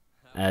same,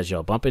 as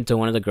you'll bump into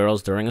one of the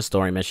girls during a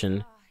story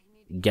mission,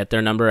 get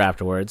their number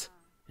afterwards,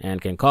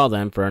 and can call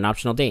them for an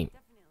optional date.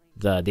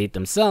 The date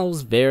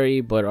themselves vary,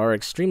 but are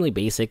extremely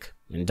basic,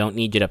 and don't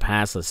need you to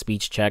pass a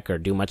speech check or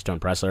do much to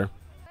impress her.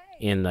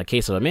 In the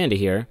case of Amanda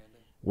here,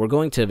 we're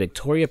going to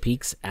Victoria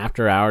Peaks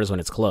after hours when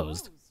it's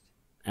closed.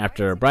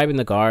 After bribing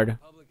the guard,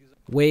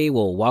 Wei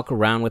will walk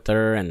around with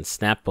her and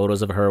snap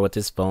photos of her with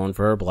his phone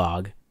for her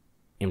blog.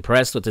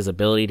 Impressed with his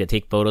ability to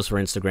take photos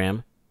for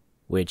Instagram,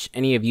 which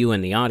any of you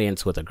in the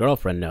audience with a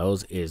girlfriend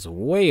knows is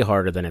way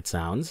harder than it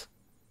sounds,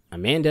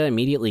 Amanda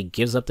immediately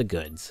gives up the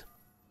goods.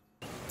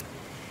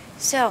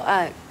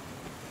 So,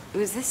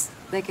 was this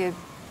like a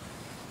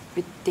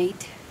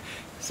date?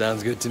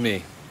 Sounds good to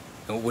me.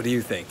 What do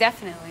you think?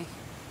 Definitely.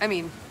 I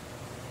mean,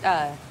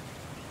 yeah,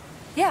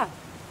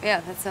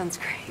 that sounds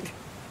great.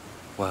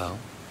 Well,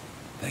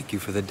 thank you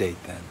for the date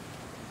then.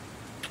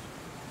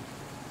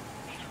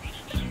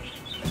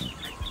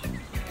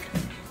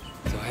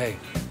 So hey,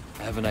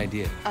 I have an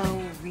idea.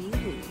 Oh,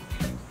 really?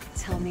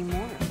 Tell me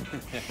more.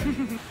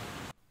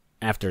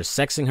 After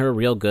sexing her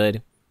real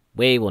good,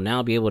 Wei will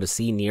now be able to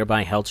see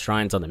nearby health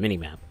shrines on the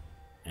minimap,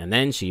 and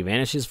then she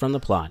vanishes from the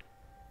plot,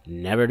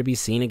 never to be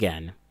seen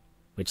again,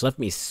 which left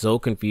me so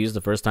confused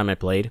the first time I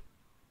played,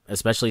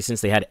 especially since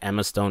they had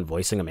Emma Stone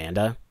voicing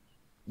Amanda.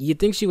 You'd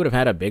think she would have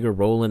had a bigger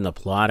role in the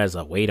plot as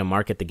a way to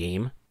market the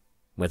game,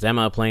 with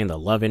Emma playing the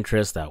love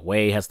interest that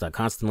Wei has to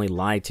constantly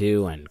lie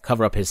to and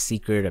cover up his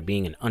secret of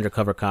being an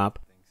undercover cop,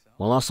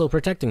 while also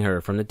protecting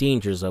her from the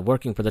dangers of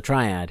working for the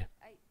Triad.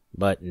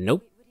 But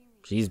nope,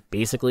 she's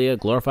basically a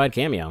glorified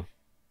cameo.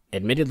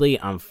 Admittedly,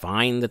 I'm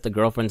fine that the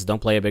girlfriends don't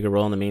play a bigger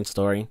role in the main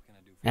story.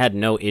 I had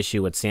no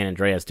issue with San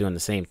Andreas doing the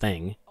same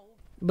thing.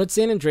 But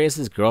San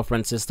Andreas'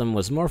 girlfriend system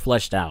was more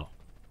fleshed out,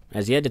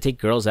 as you had to take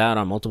girls out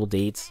on multiple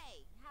dates,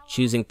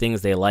 choosing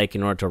things they like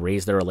in order to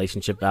raise their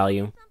relationship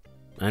value,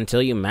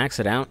 until you max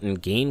it out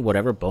and gain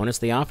whatever bonus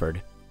they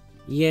offered.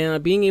 Yeah,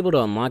 being able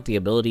to unlock the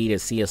ability to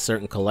see a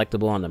certain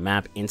collectible on the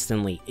map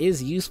instantly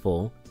is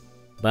useful,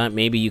 but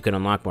maybe you can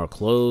unlock more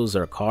clothes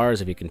or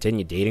cars if you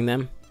continue dating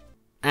them?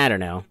 I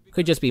don't know,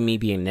 could just be me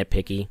being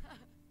nitpicky.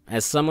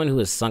 As someone who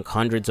has sunk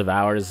hundreds of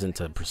hours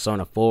into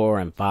Persona 4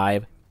 and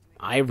 5,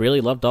 I really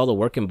loved all the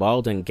work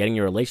involved in getting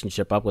your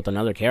relationship up with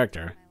another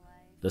character.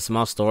 The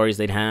small stories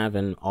they'd have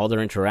and all their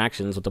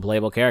interactions with the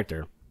playable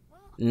character.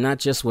 Not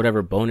just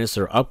whatever bonus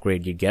or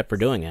upgrade you'd get for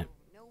doing it.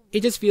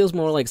 It just feels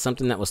more like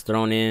something that was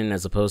thrown in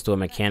as opposed to a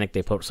mechanic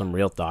they put some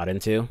real thought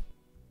into.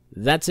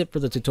 That's it for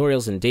the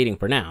tutorials and dating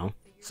for now,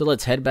 so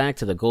let's head back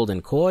to the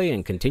Golden Koi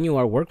and continue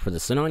our work for the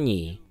Sun On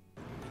Yi.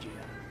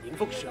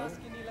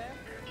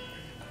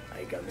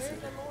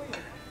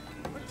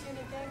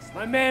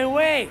 My man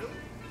Wei!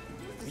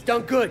 You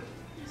done good.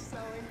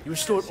 You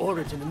restored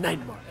order to the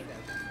night market.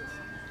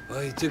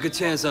 Well, you took a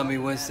chance on me,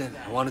 Winston.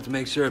 I wanted to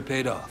make sure it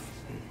paid off.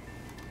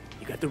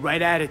 You got the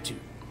right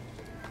attitude.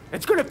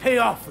 It's gonna pay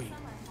off for you.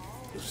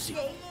 You'll see.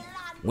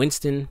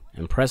 Winston,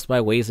 impressed by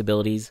Wei's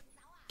abilities,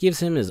 gives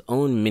him his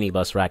own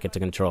minibus racket to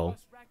control.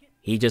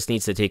 He just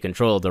needs to take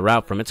control of the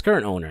route from its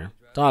current owner,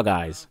 Dog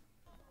Eyes.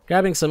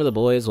 Grabbing some of the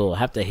boys will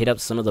have to hit up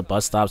some of the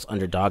bus stops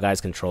under Dog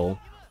Eyes' control,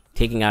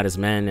 taking out his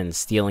men and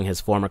stealing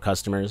his former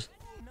customers.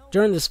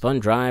 During this fun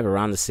drive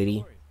around the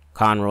city,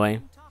 Conroy,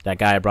 that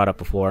guy I brought up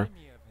before,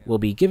 will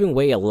be giving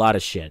Wei a lot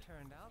of shit.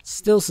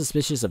 Still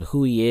suspicious of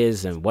who he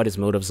is and what his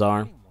motives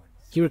are,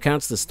 he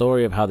recounts the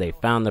story of how they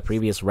found the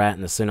previous rat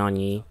in the Sun On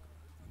Yi,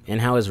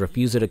 and how his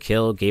refusal to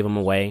kill gave him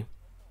away,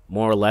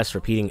 more or less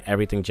repeating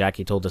everything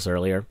Jackie told us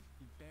earlier.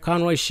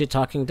 Conroy's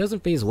shit-talking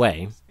doesn't faze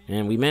Wei,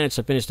 and we managed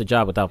to finish the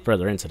job without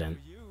further incident.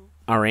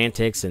 Our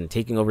antics in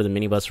taking over the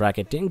minibus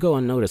racket didn't go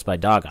unnoticed by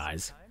Dog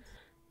Eyes.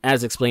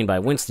 As explained by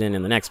Winston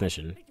in the next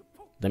mission,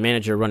 the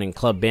manager running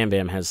Club Bam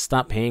Bam has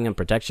stopped paying him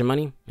protection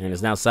money and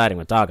is now siding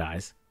with Dog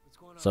Eyes.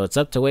 So it's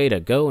up to Wei to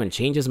go and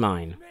change his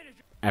mind.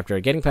 After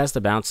getting past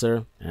the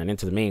bouncer and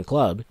into the main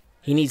club,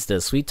 he needs to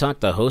sweet-talk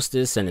the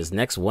hostess and his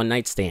next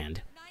one-night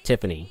stand,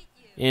 Tiffany,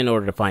 in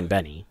order to find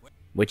Benny,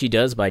 which he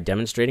does by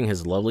demonstrating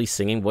his lovely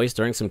singing voice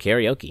during some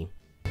karaoke.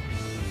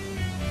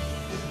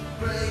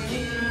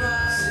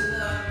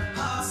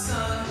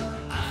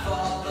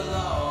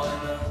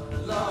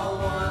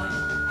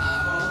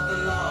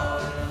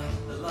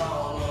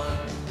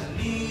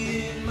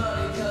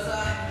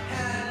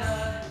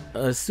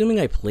 Assuming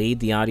I played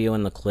the audio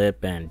in the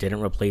clip and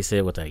didn't replace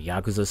it with a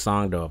Yakuza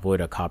song to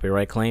avoid a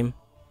copyright claim,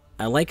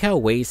 I like how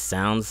Wei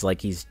sounds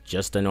like he's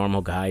just a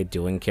normal guy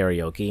doing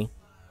karaoke.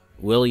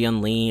 Will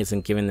Yun Lee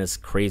isn't giving this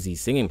crazy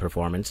singing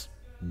performance,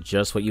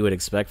 just what you would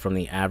expect from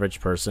the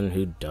average person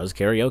who does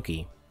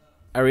karaoke.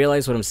 I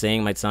realize what I'm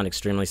saying might sound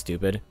extremely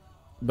stupid,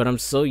 but I'm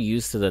so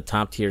used to the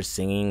top tier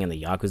singing in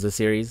the Yakuza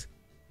series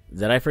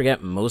that I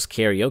forget most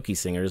karaoke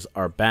singers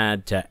are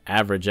bad to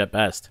average at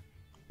best.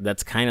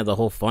 That's kind of the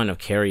whole fun of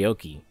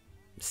karaoke,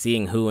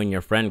 seeing who in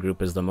your friend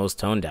group is the most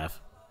tone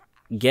deaf.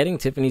 Getting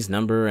Tiffany's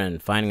number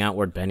and finding out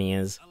where Benny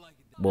is,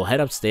 we'll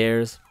head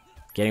upstairs,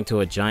 getting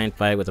to a giant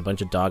fight with a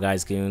bunch of Dog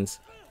Eyes goons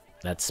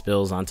that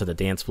spills onto the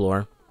dance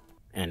floor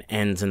and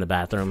ends in the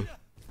bathroom,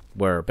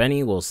 where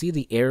Benny will see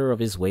the error of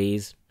his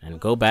ways and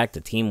go back to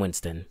Team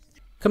Winston.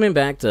 Coming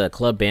back to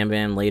Club Bam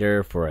Bam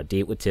later for a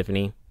date with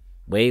Tiffany,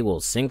 Wei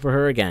will sing for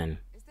her again,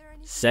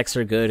 sex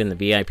her good in the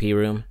VIP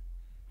room,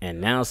 and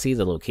now see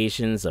the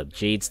locations of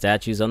jade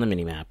statues on the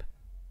minimap.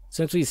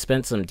 Since we've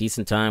spent some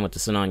decent time with the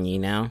Sun On Yi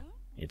now,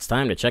 it's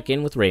time to check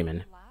in with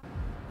Raymond.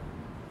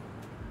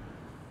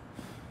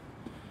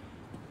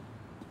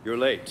 You're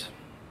late.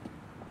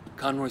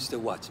 Conroy's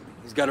still watching me.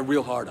 He's got a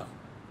real hard on.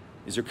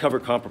 Is your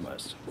cover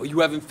compromised? Well, you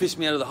haven't fished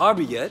me out of the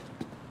harbor yet.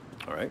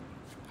 All right.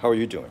 How are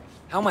you doing?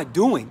 How am I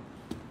doing?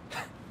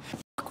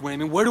 Fuck,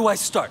 Raymond, where do I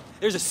start?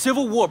 There's a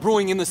civil war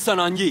brewing in the Sun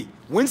On Yi.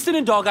 Winston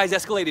and Dog Eyes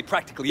escalated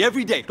practically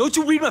every day. Don't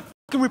you read my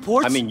fucking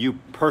reports? I mean, you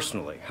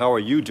personally. How are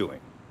you doing?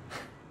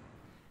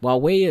 While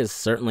Wei is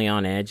certainly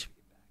on edge,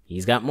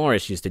 he's got more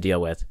issues to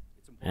deal with,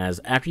 as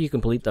after you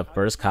complete the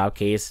first cop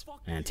case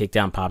and take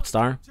down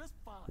Popstar,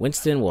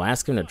 Winston will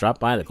ask him to drop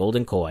by the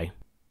Golden Koi.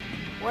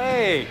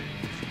 Wait,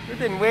 we've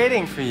been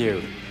waiting for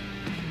you.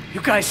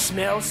 You guys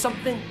smell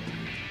something?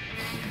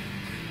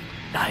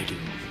 I do.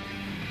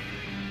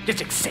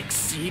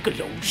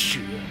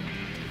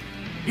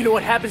 You know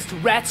what happens to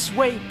rats,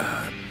 Wei?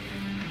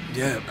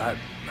 Yeah, I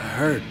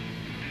heard.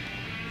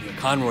 Yeah,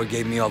 Conroy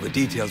gave me all the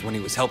details when he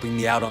was helping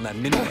me out on that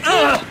minute.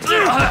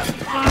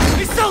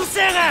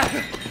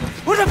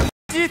 Who the f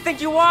do you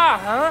think you are,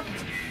 huh?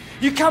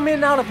 You come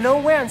in out of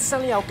nowhere and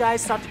suddenly our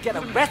guys start to get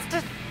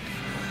arrested?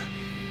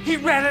 He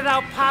ratted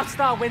out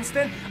Popstar,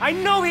 Winston. I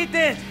know he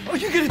did. Oh,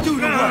 you gonna do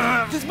it or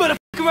what? This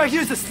motherfucker right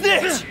here's a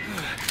snitch.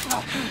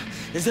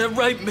 Is that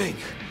right, Ming?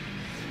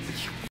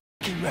 You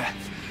fucking rat.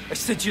 I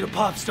sent you to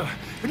Popstar,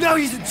 but now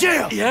he's in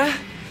jail. Yeah?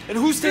 And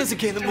who stands to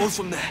gain the most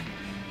from that?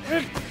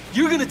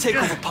 You're gonna take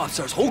over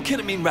Popstar's whole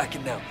ketamine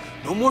racket now.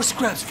 No more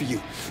scraps for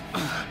you.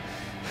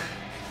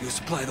 You'll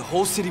supply the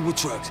whole city with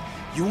drugs.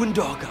 You and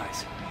Dog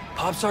Eyes.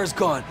 Popstar's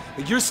gone,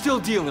 but you're still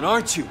dealing,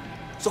 aren't you?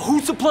 So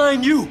who's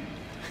supplying you?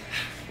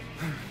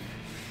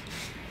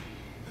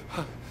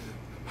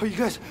 Are you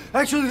guys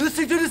actually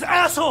listening to this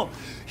asshole?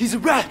 He's a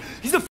rat.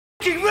 He's a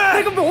fucking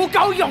rat.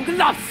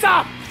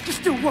 You're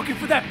still working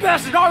for that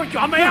bastard, aren't you?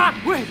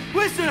 Wait,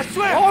 Winston, I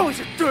swear. Always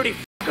a dirty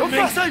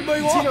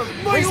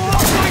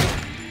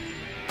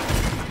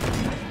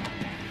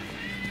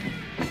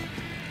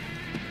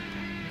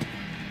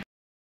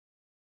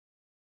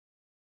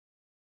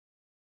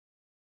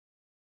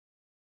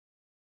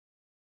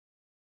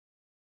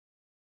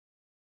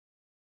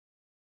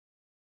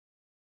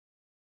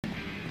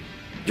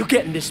You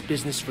get in this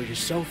business for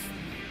yourself,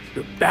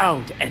 you're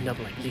bound to end up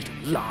like little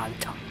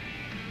Lanta.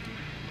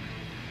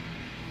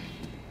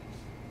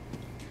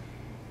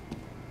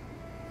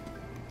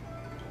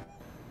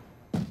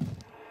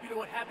 You know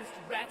what happens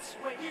to rats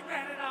when he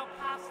ratted out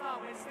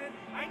Popstar, Winston?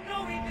 I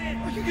know he did!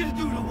 Are you gonna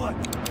do it or what?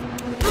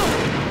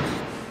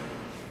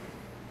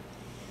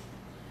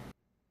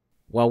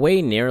 While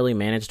Wei narrowly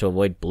managed to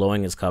avoid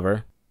blowing his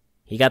cover,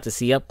 he got to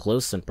see up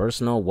close and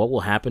personal what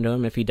will happen to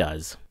him if he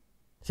does.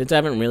 Since I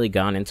haven't really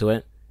gone into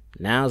it,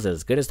 now's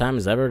as good a time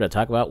as ever to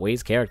talk about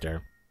Wei's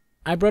character.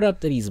 I brought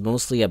up that he's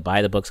mostly a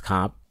by-the-books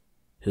cop,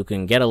 who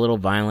can get a little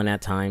violent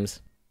at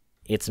times.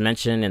 It's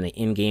mentioned in the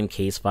in-game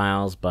case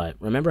files, but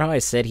remember how I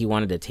said he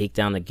wanted to take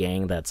down the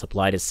gang that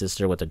supplied his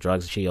sister with the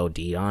drugs she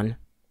OD'd on?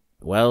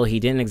 Well, he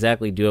didn't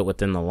exactly do it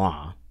within the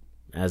law,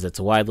 as it's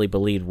widely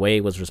believed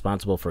Wei was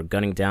responsible for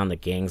gunning down the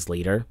gang's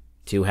leader,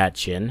 Two Hat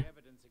Chin,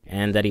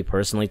 and that he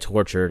personally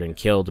tortured and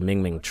killed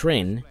Ming Ming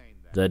Trin,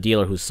 the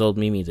dealer who sold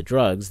Mimi the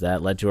drugs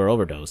that led to her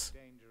overdose.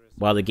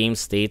 While the game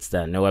states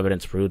that no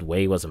evidence proved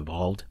Wei was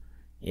involved,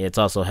 It's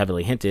also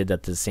heavily hinted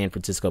that the San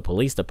Francisco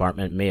Police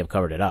Department may have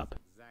covered it up.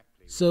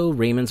 So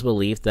Raymond's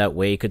belief that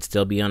Wei could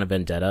still be on a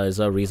vendetta is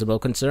a reasonable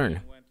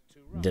concern.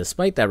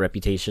 Despite that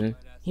reputation,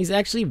 he's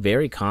actually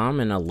very calm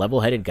and a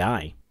level-headed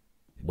guy.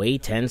 Wei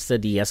tends to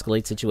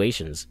de-escalate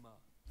situations,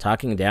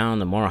 talking down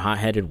the more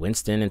hot-headed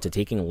Winston into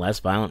taking less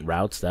violent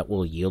routes that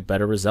will yield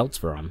better results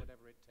for him.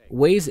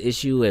 Wei's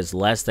issue is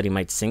less that he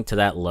might sink to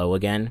that low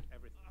again,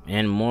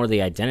 and more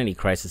the identity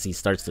crisis he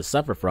starts to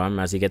suffer from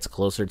as he gets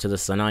closer to the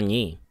Sun On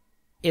Yee.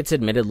 It's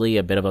admittedly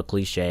a bit of a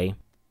cliche,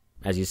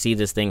 as you see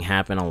this thing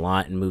happen a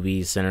lot in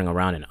movies centering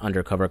around an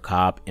undercover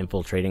cop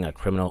infiltrating a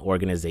criminal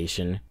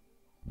organization,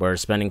 where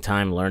spending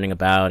time learning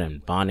about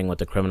and bonding with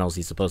the criminals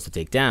he's supposed to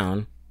take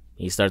down,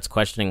 he starts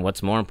questioning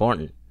what's more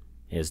important,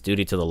 his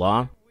duty to the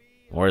law,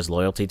 or his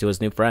loyalty to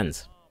his new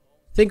friends.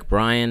 Think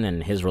Brian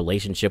and his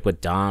relationship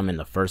with Dom in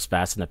the first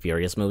Fast and the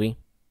Furious movie.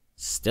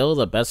 Still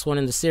the best one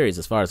in the series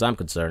as far as I'm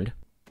concerned.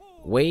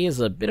 Wei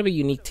is a bit of a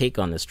unique take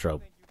on this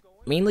trope,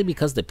 mainly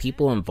because the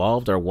people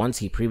involved are ones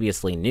he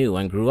previously knew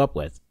and grew up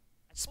with.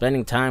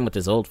 Spending time with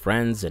his old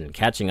friends and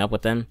catching up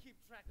with them,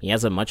 he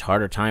has a much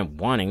harder time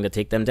wanting to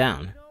take them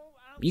down.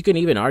 You can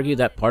even argue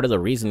that part of the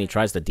reason he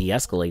tries to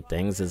de-escalate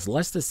things is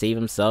less to save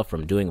himself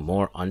from doing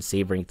more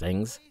unsavory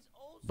things,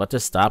 but to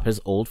stop his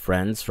old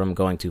friends from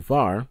going too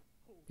far,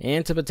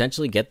 and to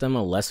potentially get them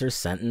a lesser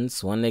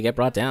sentence when they get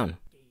brought down.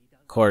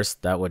 Of course,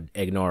 that would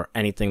ignore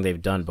anything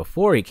they've done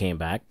before he came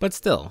back, but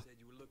still.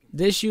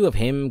 The issue of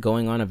him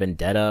going on a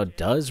vendetta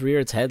does rear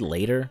its head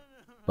later,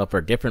 but for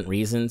different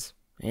reasons,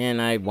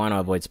 and I want to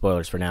avoid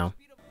spoilers for now.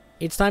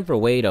 It's time for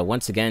Wei to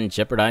once again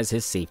jeopardize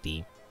his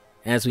safety,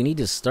 as we need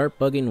to start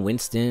bugging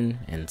Winston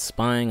and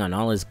spying on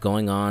all his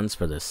going-ons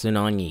for the Sun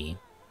On Yee.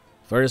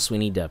 First, we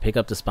need to pick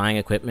up the spying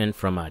equipment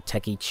from a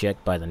techie chick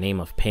by the name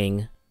of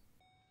Ping.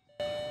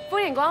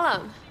 欢迎光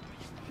临.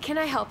 Can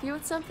I help you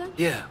with something?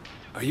 Yeah.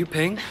 Are you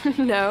Ping?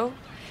 No.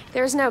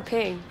 There's no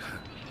Ping.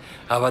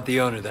 How about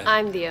the owner then?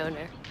 I'm the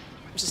owner.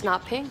 I'm just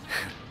not Ping.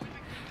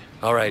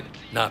 All right,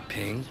 not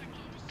Ping.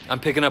 I'm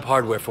picking up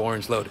hardware for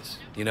Orange Lotus.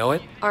 You know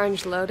it?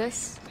 Orange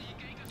Lotus?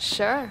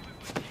 Sure.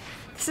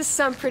 This is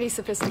some pretty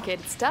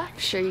sophisticated stuff.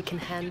 Sure you can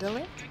handle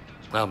it?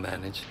 I'll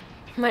manage.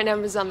 My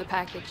number's on the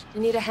package.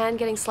 You need a hand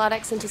getting slot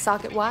X into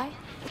socket Y?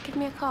 Give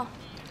me a call.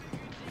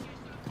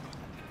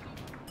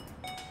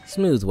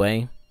 Smooth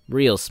Wei.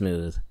 Real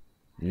smooth.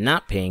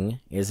 Not Ping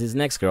is his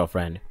next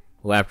girlfriend,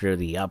 who after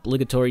the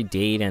obligatory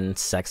date and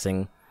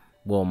sexing,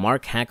 will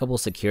mark hackable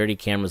security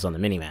cameras on the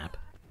minimap.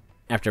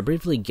 After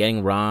briefly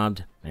getting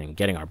robbed and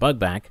getting our bug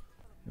back,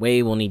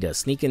 Wei will need to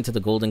sneak into the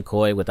Golden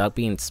Koi without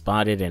being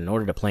spotted in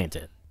order to plant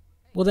it.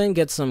 We'll then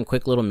get some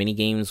quick little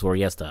minigames where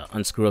he has to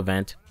unscrew a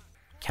vent,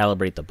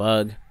 calibrate the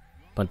bug,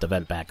 put the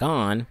vent back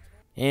on,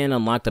 and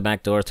unlock the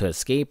back door to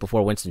escape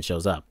before Winston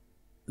shows up.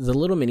 The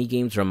little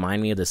minigames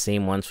remind me of the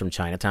same ones from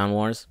Chinatown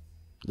Wars,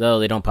 though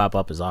they don't pop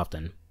up as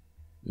often.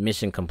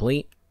 Mission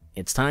complete,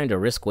 it's time to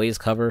risk Wei's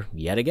cover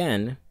yet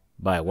again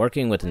by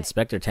working with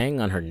Inspector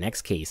Tang on her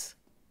next case.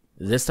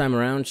 This time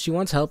around, she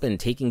wants help in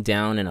taking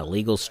down an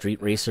illegal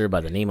street racer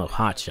by the name of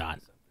Hotshot.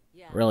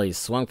 Really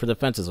swung for the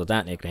fences with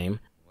that nickname.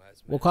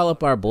 We'll call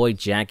up our boy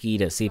Jackie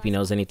to see if he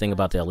knows anything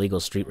about the illegal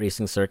street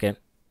racing circuit,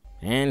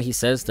 and he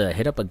says to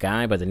hit up a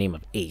guy by the name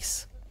of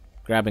Ace.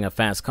 Grabbing a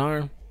fast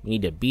car, we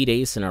need to beat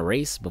Ace in a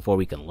race before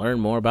we can learn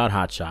more about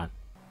Hotshot.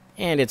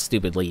 And it's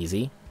stupidly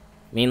easy,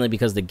 mainly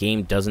because the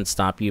game doesn't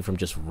stop you from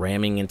just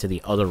ramming into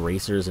the other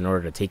racers in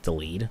order to take the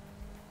lead.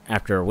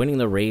 After winning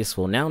the race,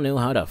 we'll now know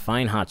how to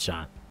find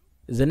Hotshot.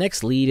 The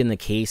next lead in the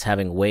case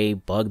having Wei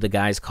bug the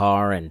guy's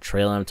car and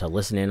trail him to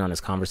listen in on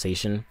his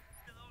conversation.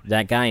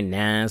 That guy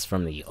Naz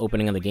from the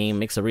opening of the game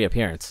makes a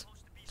reappearance,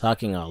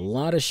 talking a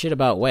lot of shit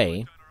about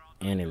Wei,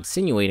 and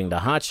insinuating to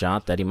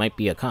Hotshot that he might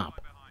be a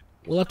cop.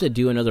 We'll have to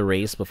do another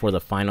race before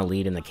the final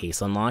lead in the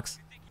case unlocks.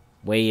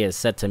 Wei is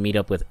set to meet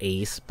up with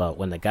Ace, but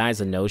when the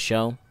guy's a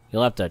no-show,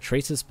 he'll have to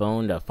trace his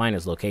phone to find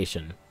his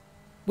location,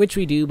 which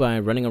we do by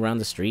running around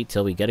the street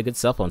till we get a good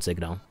cell phone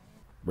signal.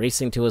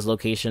 Racing to his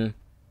location,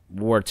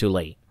 we're too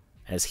late,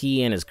 as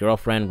he and his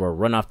girlfriend were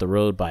run off the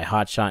road by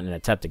Hotshot in an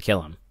attempt to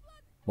kill him.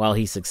 While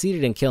he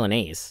succeeded in killing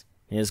Ace,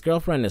 his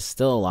girlfriend is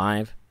still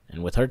alive,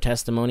 and with her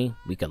testimony,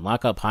 we can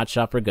lock up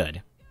Hotshot for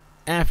good.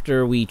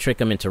 After we trick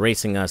him into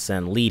racing us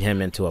and lead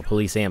him into a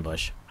police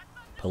ambush.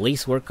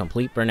 Police work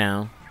complete for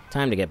now,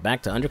 time to get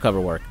back to undercover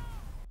work.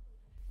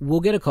 We'll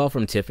get a call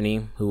from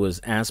Tiffany, who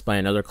was asked by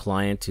another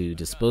client to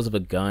dispose of a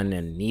gun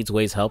and needs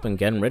Wei's help in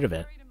getting rid of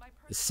it.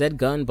 Said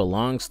gun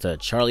belongs to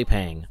Charlie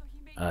Pang,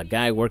 a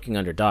guy working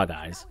under Dog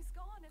Eyes.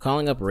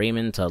 Calling up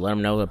Raymond to let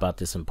him know about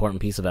this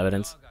important piece of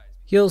evidence.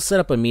 He'll set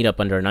up a meetup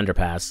under an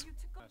underpass,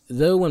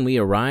 though when we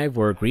arrive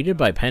we're greeted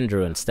by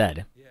Pendrew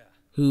instead,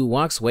 who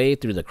walks Wei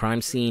through the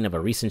crime scene of a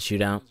recent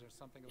shootout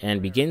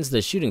and begins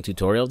the shooting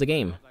tutorial of the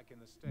game.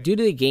 Due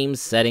to the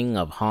game's setting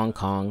of Hong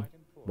Kong,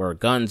 where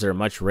guns are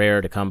much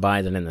rarer to come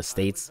by than in the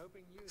States,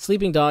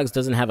 Sleeping Dogs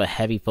doesn't have a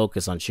heavy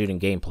focus on shooting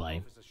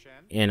gameplay.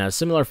 In a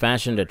similar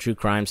fashion to True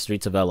Crime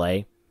Streets of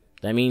LA,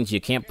 that means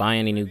you can't buy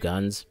any new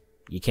guns,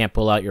 you can't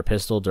pull out your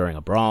pistol during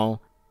a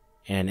brawl,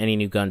 and any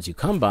new guns you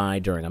come by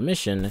during a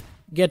mission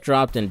get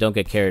dropped and don't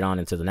get carried on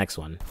into the next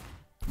one,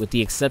 with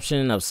the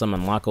exception of some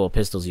unlockable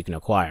pistols you can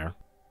acquire,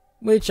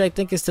 which I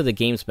think is to the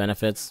game's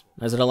benefits,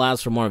 as it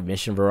allows for more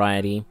mission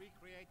variety,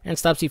 and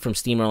stops you from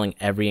steamrolling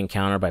every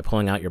encounter by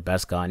pulling out your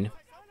best gun.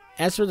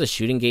 As for the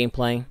shooting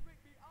gameplay,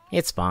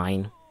 it's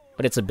fine,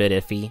 but it's a bit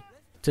iffy.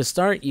 To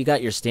start, you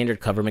got your standard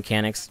cover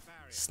mechanics: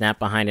 snap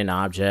behind an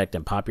object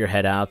and pop your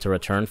head out to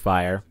return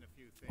fire,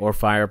 or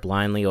fire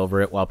blindly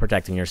over it while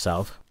protecting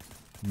yourself.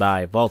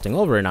 By vaulting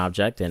over an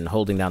object and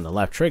holding down the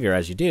left trigger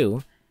as you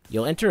do,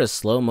 you'll enter a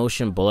slow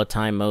motion bullet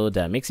time mode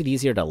that makes it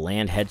easier to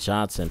land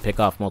headshots and pick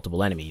off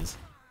multiple enemies.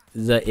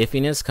 The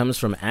iffiness comes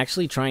from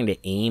actually trying to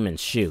aim and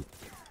shoot.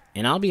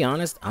 And I'll be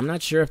honest, I'm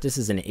not sure if this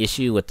is an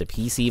issue with the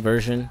PC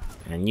version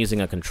and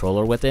using a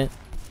controller with it,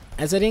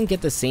 as I didn't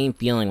get the same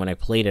feeling when I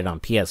played it on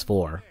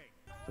PS4.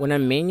 When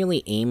I'm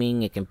manually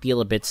aiming, it can feel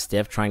a bit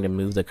stiff trying to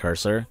move the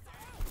cursor,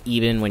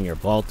 even when you're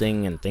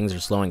vaulting and things are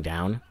slowing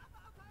down.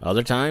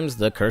 Other times,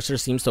 the cursor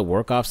seems to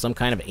work off some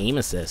kind of aim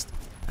assist,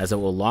 as it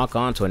will lock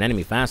on to an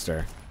enemy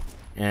faster.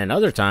 And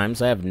other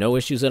times, I have no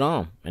issues at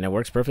all, and it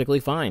works perfectly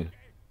fine.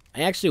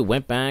 I actually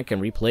went back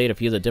and replayed a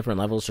few of the different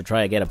levels to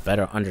try to get a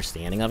better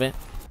understanding of it,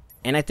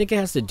 and I think it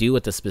has to do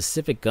with the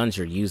specific guns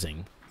you're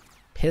using.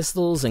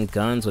 Pistols and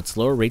guns with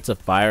slower rates of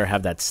fire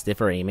have that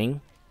stiffer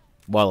aiming,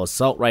 while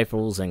assault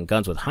rifles and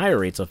guns with higher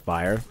rates of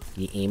fire,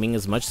 the aiming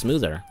is much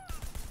smoother.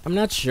 I'm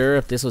not sure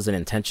if this was an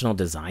intentional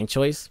design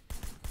choice,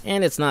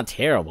 and it's not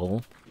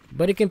terrible,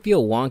 but it can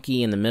feel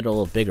wonky in the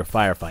middle of bigger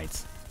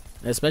firefights,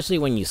 especially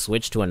when you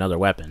switch to another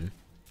weapon.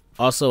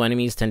 Also,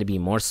 enemies tend to be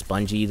more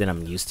spongy than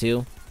I'm used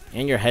to,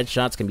 and your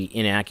headshots can be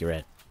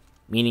inaccurate,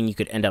 meaning you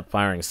could end up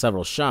firing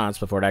several shots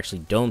before it actually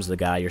domes the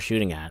guy you're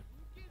shooting at.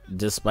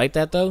 Despite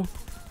that though,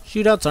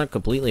 shootouts aren't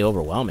completely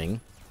overwhelming,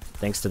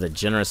 thanks to the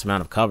generous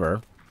amount of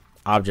cover,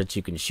 objects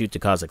you can shoot to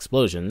cause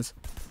explosions,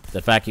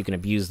 the fact you can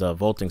abuse the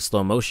vaulting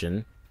slow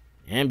motion,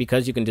 and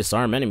because you can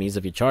disarm enemies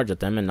if you charge at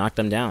them and knock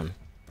them down.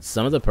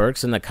 Some of the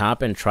perks in the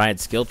cop and triad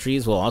skill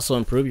trees will also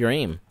improve your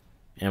aim,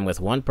 and with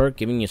one perk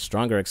giving you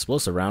stronger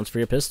explosive rounds for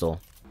your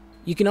pistol.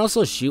 You can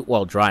also shoot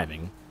while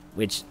driving,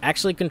 which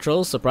actually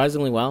controls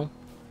surprisingly well.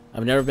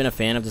 I've never been a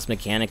fan of this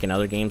mechanic in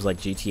other games like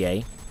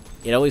GTA.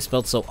 It always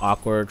felt so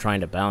awkward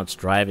trying to balance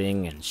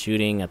driving and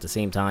shooting at the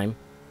same time.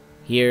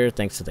 Here,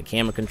 thanks to the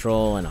camera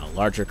control and a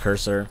larger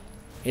cursor,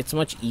 it's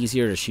much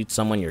easier to shoot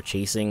someone you're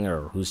chasing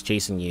or who's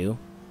chasing you,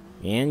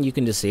 and you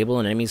can disable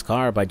an enemy's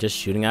car by just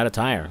shooting out a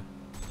tire,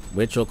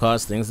 which will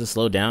cause things to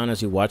slow down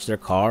as you watch their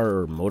car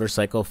or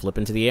motorcycle flip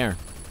into the air,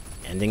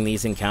 ending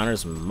these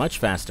encounters much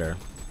faster.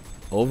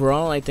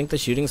 Overall, I think the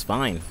shooting's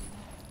fine.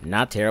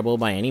 Not terrible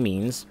by any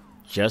means,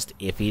 just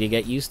iffy to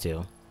get used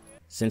to.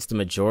 Since the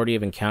majority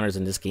of encounters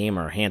in this game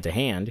are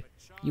hand-to-hand,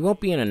 you won't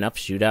be in enough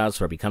shootouts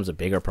where it becomes a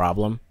bigger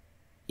problem.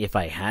 If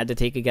I had to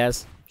take a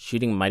guess,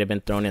 shooting might have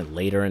been thrown in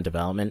later in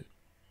development,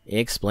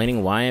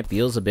 explaining why it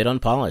feels a bit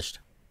unpolished.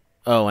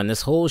 Oh, and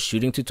this whole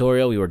shooting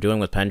tutorial we were doing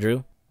with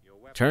Pendrew,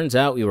 turns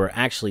out we were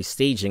actually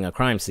staging a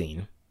crime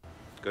scene.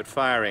 Good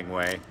firing,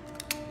 Wei.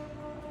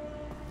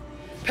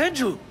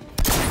 Pendrew!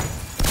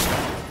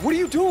 What are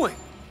you doing?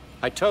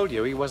 I told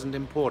you he wasn't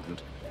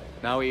important.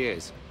 Now he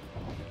is.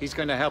 He's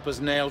going to help us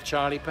nail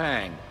Charlie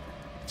Pang.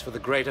 It's for the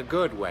greater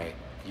good, Wei.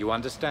 You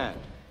understand?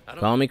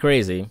 Call me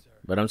crazy,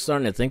 but I'm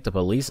starting to think the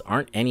police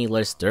aren't any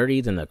less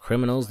dirty than the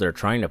criminals they're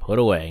trying to put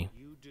away.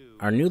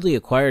 Our newly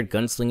acquired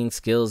gunslinging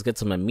skills get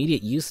some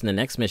immediate use in the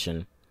next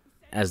mission,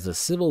 as the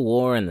civil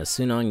war in the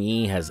Sunan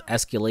Yi has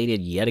escalated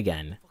yet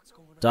again.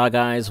 Dog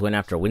Eyes went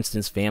after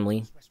Winston's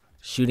family,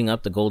 shooting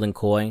up the Golden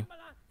Koi,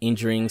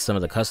 injuring some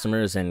of the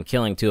customers and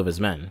killing 2 of his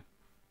men.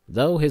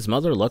 Though his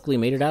mother luckily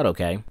made it out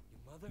okay.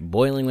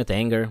 Boiling with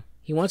anger,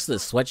 he wants the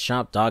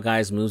sweatshop Dog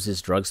Eyes moves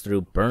his drugs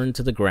through burned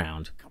to the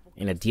ground,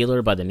 and a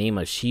dealer by the name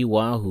of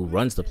Shiwa who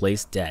runs the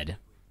place dead.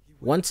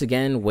 Once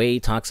again, Wei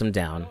talks him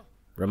down,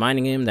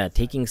 reminding him that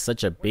taking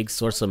such a big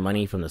source of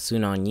money from the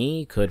Sunan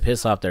Yi could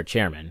piss off their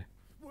chairman.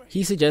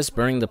 He suggests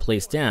burning the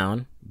place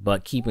down,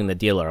 but keeping the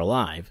dealer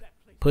alive,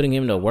 putting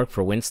him to work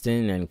for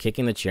Winston and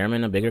kicking the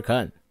chairman a bigger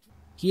cut.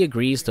 He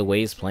agrees to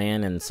Wei's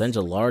plan and sends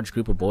a large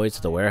group of boys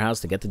to the warehouse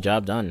to get the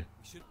job done.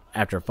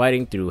 After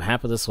fighting through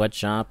half of the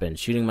sweatshop and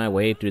shooting my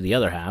way through the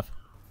other half,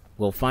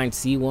 we'll find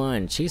Siwa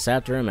and chase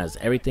after him as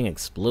everything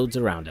explodes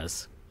around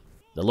us.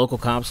 The local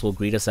cops will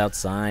greet us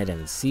outside,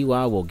 and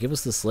Siwa will give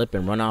us the slip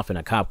and run off in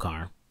a cop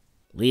car,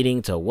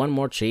 leading to one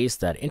more chase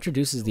that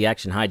introduces the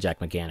action hijack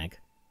mechanic.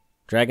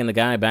 Dragging the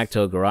guy back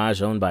to a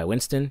garage owned by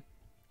Winston,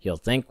 he'll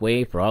thank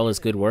Wei for all his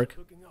good work,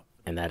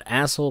 and that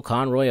asshole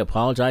Conroy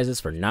apologizes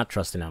for not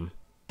trusting him.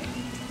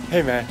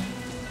 Hey man,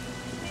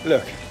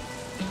 look,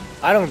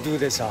 I don't do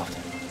this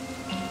often,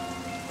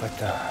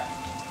 but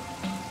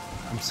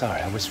I'm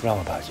sorry, I was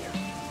wrong about you.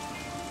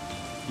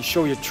 You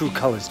show your true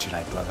colors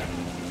tonight, brother.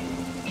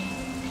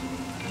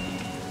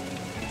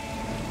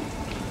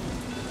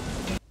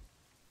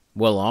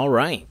 Well,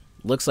 alright.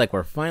 Looks like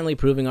we're finally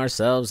proving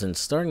ourselves and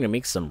starting to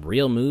make some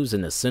real moves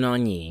in the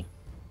Sunan Yi.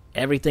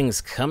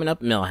 Everything's coming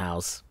up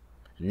Millhouse.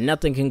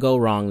 Nothing can go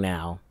wrong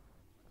now.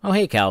 Oh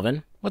hey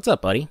Calvin, what's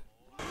up buddy?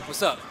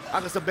 What's up?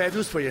 I got some bad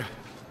news for you.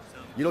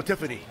 You know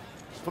Tiffany,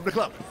 from the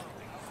club.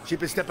 She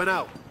been stepping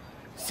out.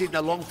 Seen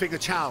that long-finger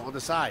chow on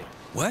the side.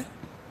 What?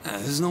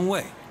 There's no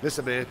way.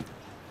 Listen, man.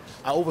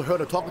 I overheard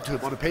her talking to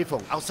him on the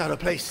payphone outside her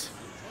place.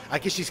 I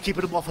guess she's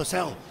keeping him off her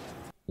cell.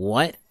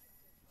 What?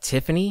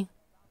 Tiffany?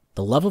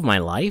 The love of my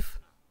life?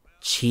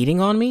 Cheating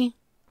on me?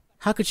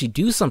 How could she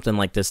do something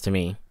like this to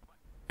me?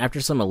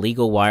 After some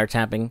illegal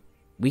wiretapping,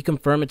 we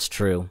confirm it's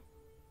true.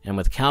 And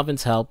with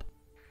Calvin's help,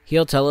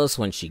 he'll tell us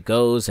when she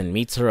goes and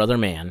meets her other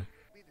man.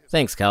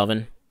 Thanks,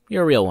 Calvin.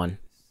 You're a real one.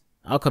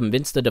 I'll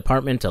convince the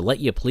department to let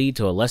you plead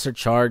to a lesser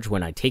charge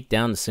when I take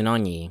down the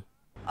Sinanyi.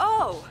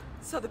 Oh,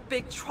 so the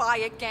big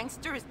triad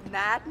gangster is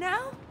mad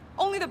now?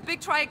 Only the big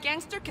triad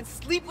gangster can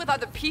sleep with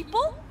other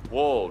people?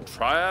 Whoa,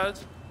 triad?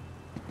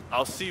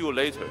 I'll see you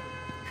later.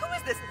 Who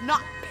is this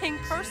not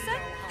pink person?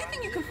 You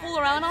think you can fool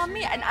around on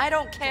me and I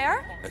don't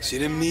care? She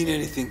didn't mean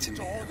anything to me.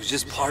 It was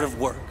just part of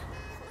work.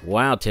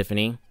 Wow,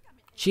 Tiffany.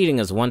 Cheating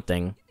is one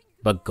thing,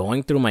 but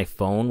going through my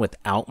phone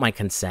without my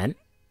consent?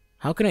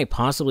 How can I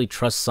possibly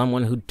trust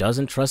someone who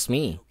doesn't trust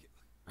me?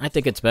 I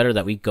think it's better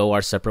that we go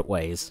our separate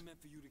ways.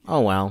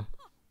 Oh well.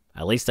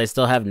 At least I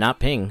still have not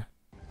ping.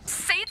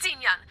 Say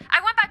Jinyan,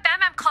 I went by Bam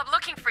Bam Club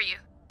looking for you.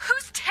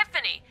 Who's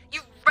Tiffany?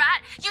 You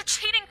rat! You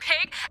cheating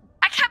pig!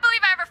 I can't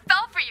believe I ever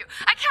fell for you!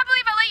 I can't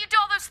believe I let you do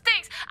all those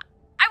things!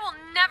 I will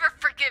never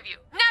forgive you.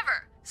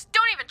 Never! Just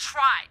don't even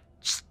try.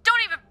 Just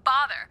don't even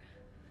bother.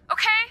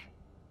 Okay?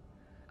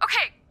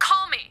 Okay,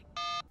 call me.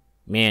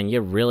 Man,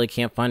 you really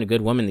can't find a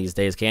good woman these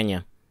days, can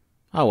you?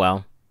 Oh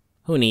well.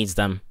 Who needs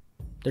them?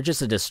 They're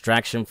just a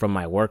distraction from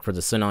my work for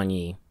the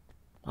Sinanyi.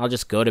 I'll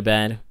just go to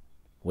bed,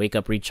 wake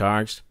up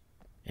recharged,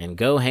 and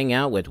go hang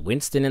out with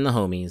Winston and the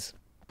homies.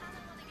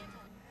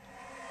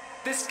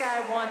 This guy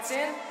wants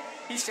in,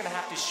 he's gonna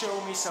have to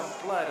show me some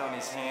blood on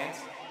his hands.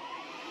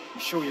 You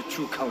show your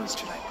true colors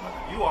tonight,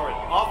 brother. You are an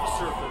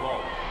officer of the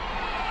law.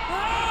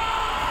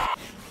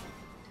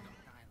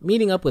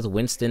 Meeting up with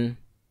Winston,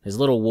 his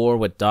little war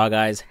with Dog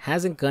Eyes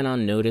hasn't gone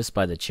unnoticed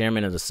by the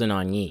chairman of the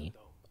Sinanyi,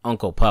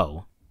 Uncle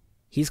Po.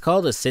 He's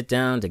called to sit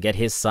down to get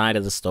his side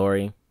of the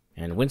story,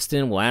 and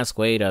Winston will ask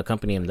Wei to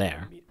accompany him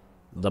there.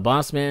 The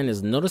boss man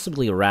is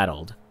noticeably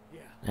rattled,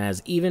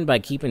 as even by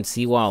keeping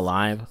Siwa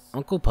alive,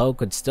 Uncle Po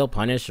could still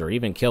punish or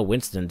even kill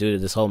Winston due to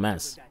this whole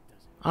mess.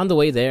 On the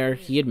way there,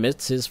 he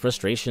admits his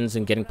frustrations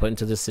in getting put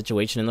into this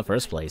situation in the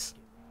first place.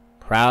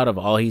 Proud of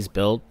all he's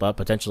built, but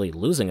potentially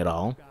losing it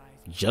all,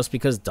 just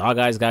because Dog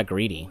Eyes got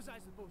greedy,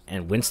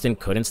 and Winston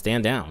couldn't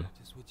stand down.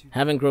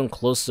 Having grown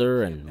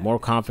closer and more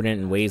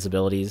confident in Wei's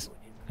abilities,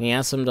 he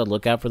asks him to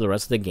look out for the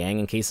rest of the gang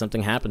in case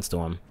something happens to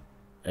him,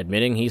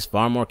 admitting he's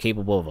far more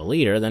capable of a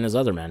leader than his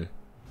other men.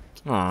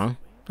 Aw,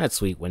 that's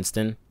sweet,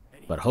 Winston,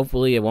 but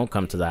hopefully it won't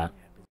come to that.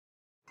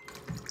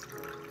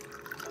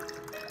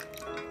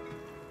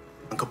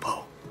 Uncle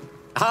Po.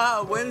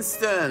 Ah,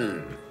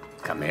 Winston.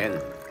 Come in.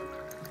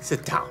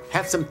 Sit down.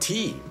 Have some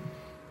tea.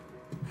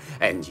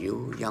 And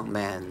you, young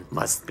man,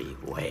 must be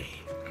Wei.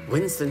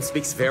 Winston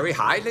speaks very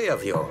highly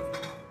of you.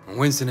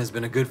 Winston has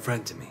been a good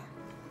friend to me.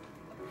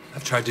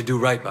 I've tried to do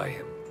right by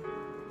him.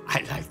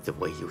 I like the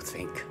way you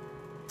think.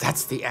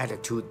 That's the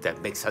attitude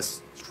that makes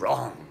us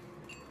strong.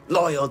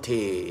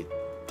 Loyalty,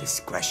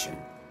 discretion.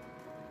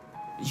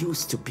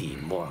 Used to be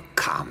more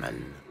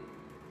common.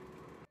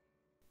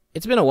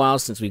 It's been a while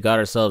since we got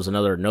ourselves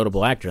another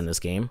notable actor in this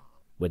game,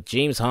 with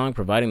James Hong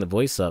providing the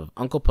voice of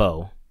Uncle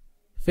Po.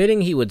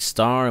 Fitting he would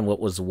star in what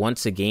was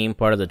once a game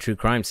part of the True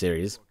Crime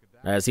series,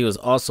 as he was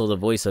also the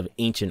voice of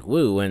Ancient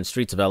Wu in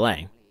Streets of LA.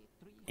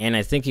 And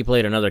I think he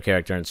played another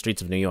character in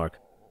Streets of New York.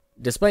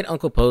 Despite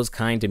Uncle Po's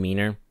kind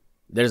demeanor,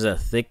 there's a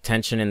thick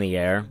tension in the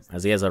air,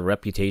 as he has a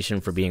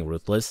reputation for being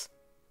ruthless.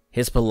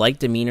 His polite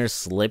demeanor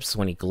slips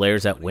when he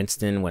glares at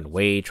Winston when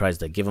Wei tries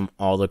to give him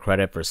all the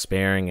credit for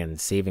sparing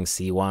and saving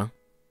Siwa,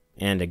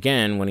 and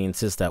again when he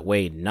insists that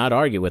Wei not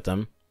argue with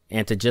him,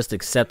 and to just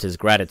accept his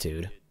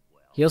gratitude.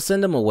 He'll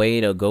send him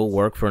away to go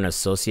work for an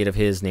associate of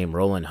his named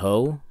Roland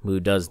Ho, who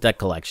does debt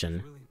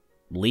collection.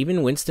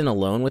 Leaving Winston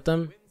alone with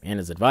him, and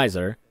his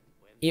advisor,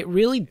 it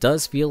really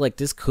does feel like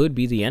this could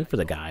be the end for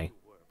the guy.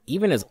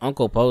 Even as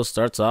Uncle Po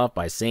starts off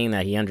by saying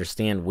that he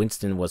understands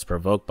Winston was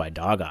provoked by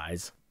Dog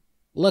Eyes.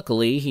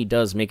 Luckily, he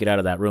does make it out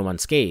of that room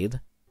unscathed.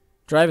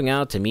 Driving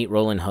out to meet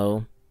Roland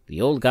Ho,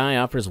 the old guy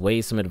offers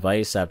Wei some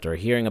advice after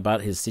hearing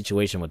about his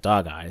situation with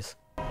Dog Eyes.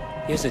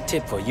 Here's a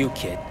tip for you,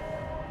 kid.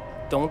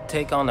 Don't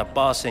take on a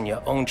boss in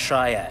your own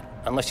triad,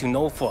 unless you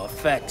know for a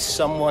fact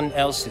someone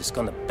else is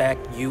gonna back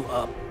you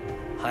up.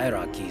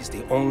 Hierarchy is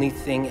the only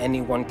thing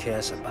anyone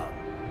cares about.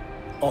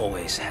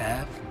 Always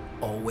have,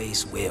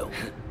 always will.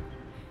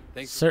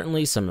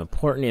 Certainly some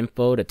important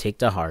info to take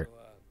to heart.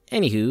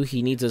 Anywho,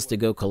 he needs us to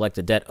go collect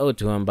a debt owed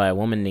to him by a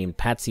woman named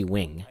Patsy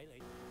Wing.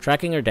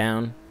 Tracking her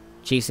down,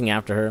 chasing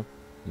after her,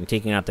 and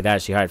taking out the guy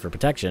she hired for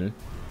protection,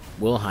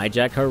 we'll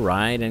hijack her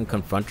ride and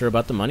confront her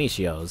about the money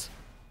she owes.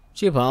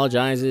 She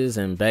apologizes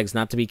and begs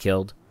not to be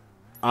killed,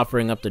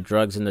 offering up the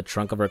drugs in the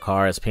trunk of her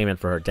car as payment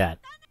for her debt.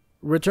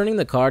 Returning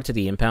the car to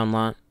the impound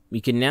lot,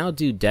 We can now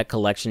do debt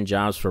collection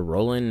jobs for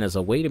Roland as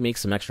a way to make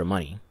some extra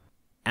money.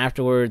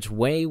 Afterwards,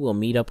 Wei will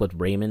meet up with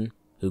Raymond,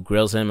 who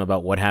grills him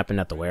about what happened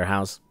at the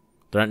warehouse,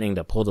 threatening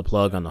to pull the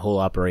plug on the whole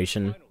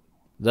operation.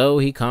 Though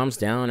he calms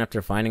down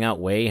after finding out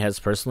Wei has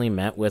personally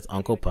met with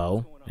Uncle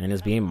Po and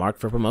is being marked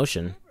for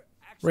promotion.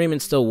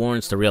 Raymond still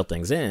warns to reel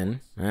things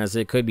in, as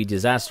it could be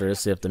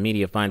disastrous if the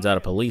media finds out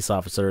a police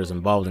officer is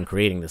involved in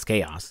creating this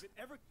chaos.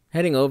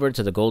 Heading over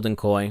to the Golden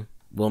Koi,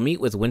 we'll meet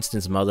with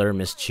Winston's mother,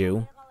 Miss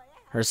Chu.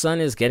 Her son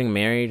is getting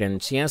married,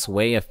 and she asks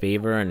Wei a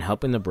favor in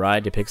helping the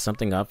bride to pick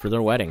something up for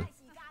their wedding.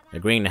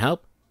 Agreeing to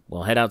help,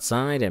 we'll head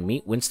outside and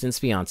meet Winston's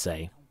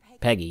fiancée,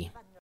 Peggy.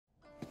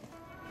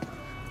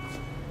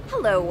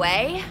 Hello,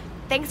 Wei.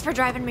 Thanks for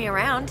driving me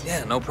around.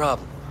 Yeah, no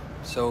problem.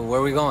 So, where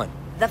are we going?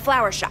 The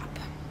flower shop.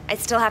 I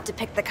still have to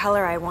pick the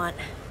color I want.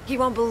 You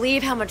won't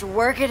believe how much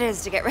work it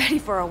is to get ready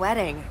for a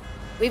wedding.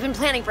 We've been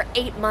planning for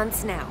 8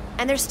 months now,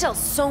 and there's still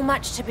so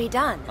much to be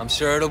done. I'm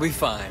sure it'll be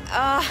fine.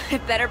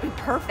 It better be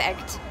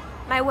perfect.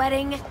 My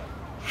wedding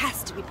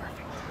has to be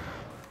perfect.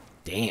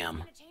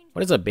 Damn.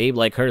 What does a babe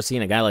like her see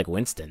in a guy like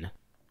Winston?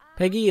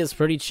 Peggy is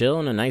pretty chill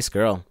and a nice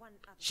girl.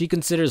 She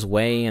considers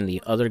Wei and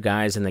the other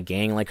guys in the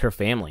gang like her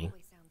family,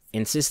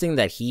 insisting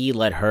that he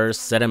let her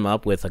set him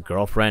up with a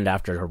girlfriend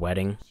after her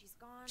wedding.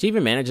 She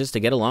even manages to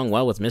get along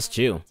well with Miss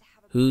Chu,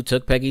 who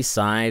took Peggy's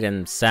side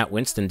and sat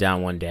Winston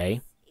down one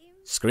day,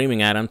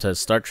 screaming at him to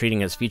start treating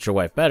his future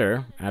wife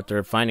better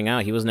after finding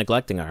out he was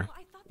neglecting her.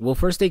 We'll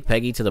first take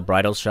Peggy to the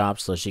bridal shop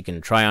so she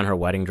can try on her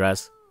wedding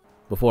dress,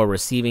 before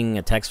receiving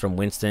a text from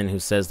Winston who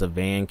says the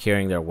van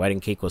carrying their wedding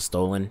cake was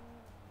stolen,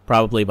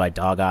 probably by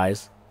Dog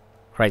Eyes.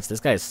 Christ, this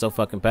guy is so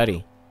fucking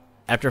petty.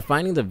 After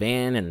finding the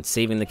van and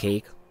saving the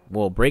cake,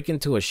 we'll break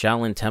into a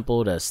Shaolin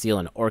temple to steal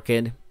an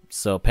orchid,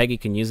 so Peggy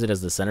can use it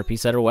as the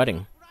centerpiece at her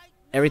wedding.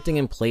 Everything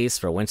in place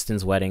for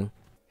Winston's wedding.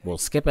 We'll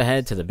skip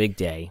ahead to the big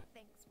day.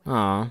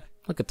 Aw,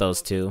 look at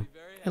those two.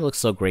 They look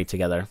so great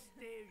together.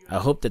 I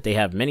hope that they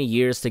have many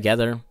years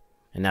together,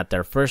 and that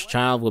their first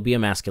child will be a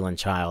masculine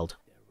child.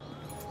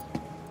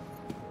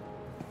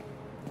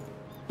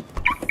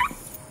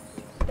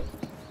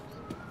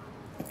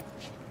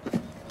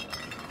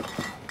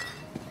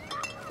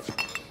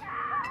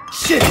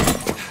 Shit!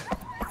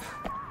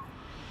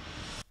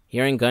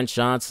 Hearing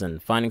gunshots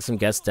and finding some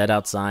guests dead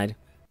outside,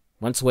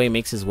 once Wei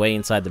makes his way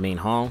inside the main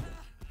hall,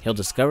 he'll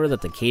discover that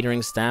the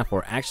catering staff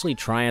were actually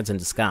triads in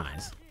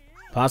disguise,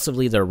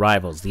 possibly their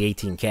rivals, the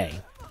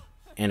 18K,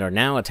 and are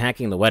now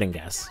attacking the wedding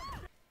guests.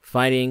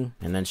 Fighting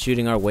and then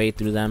shooting our way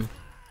through them,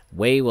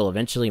 Wei will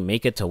eventually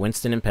make it to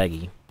Winston and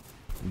Peggy,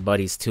 but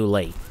he's too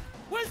late.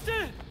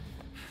 Winston!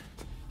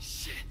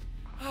 Shit!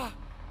 Oh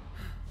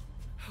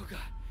God.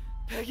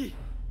 Peggy!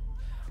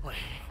 Wait.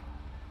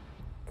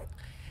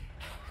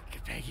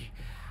 Get Peggy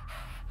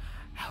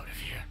out of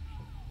here.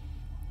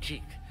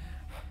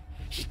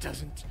 She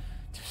doesn't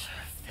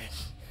deserve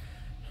this.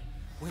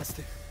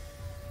 Winston.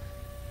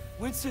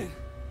 Winston!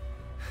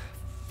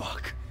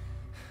 Fuck.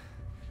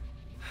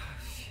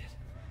 Shit.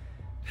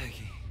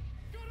 Peggy.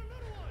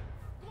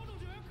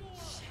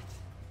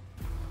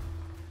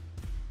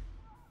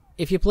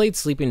 If you played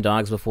Sleeping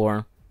Dogs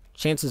before,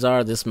 chances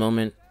are this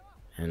moment,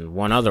 and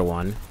one other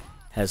one,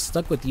 has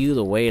stuck with you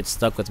the way it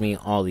stuck with me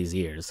all these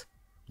years.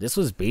 This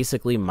was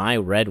basically my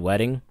Red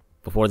Wedding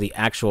before the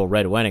actual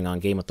Red Wedding on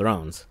Game of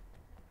Thrones.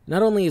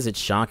 Not only is it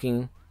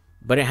shocking,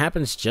 but it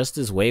happens just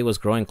as Wei was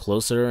growing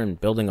closer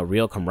and building a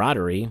real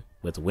camaraderie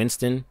with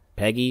Winston,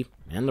 Peggy,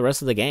 and the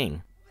rest of the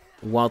gang.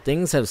 While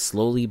things have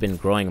slowly been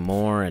growing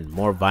more and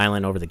more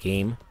violent over the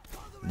game,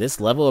 this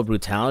level of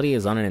brutality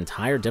is on an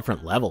entire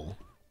different level.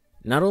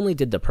 Not only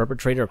did the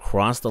perpetrator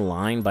cross the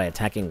line by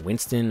attacking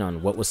Winston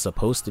on what was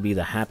supposed to be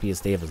the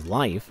happiest day of his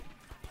life,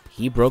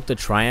 he broke the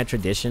triad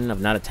tradition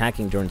of not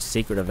attacking during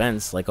sacred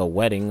events like a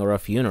wedding or a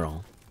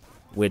funeral,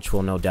 which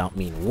will no doubt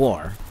mean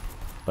war,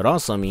 but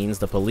also means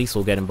the police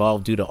will get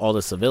involved due to all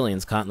the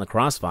civilians caught in the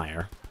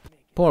crossfire.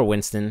 Poor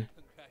Winston.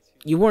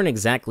 You weren't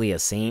exactly a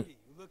saint,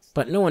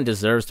 but no one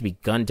deserves to be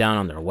gunned down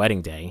on their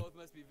wedding day,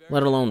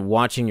 let alone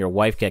watching your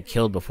wife get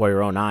killed before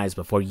your own eyes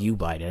before you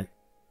bite it.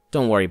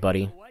 Don't worry,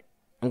 buddy.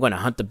 I'm going to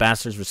hunt the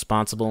bastards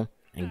responsible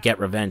and get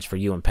revenge for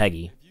you and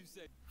Peggy.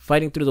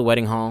 Fighting through the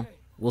wedding hall,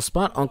 we'll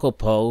spot Uncle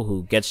Po,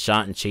 who gets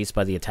shot and chased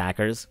by the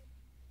attackers.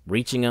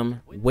 Reaching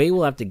him, Wei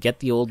will have to get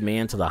the old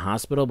man to the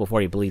hospital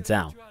before he bleeds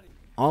out,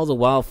 all the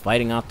while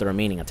fighting off the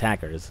remaining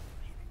attackers.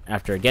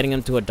 After getting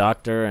him to a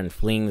doctor and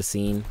fleeing the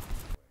scene,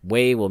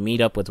 Wei will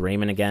meet up with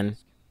Raymond again.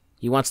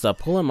 He wants to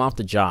pull him off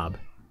the job,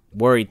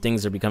 worried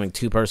things are becoming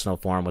too personal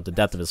for him with the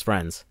death of his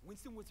friends,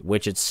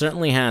 which it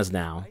certainly has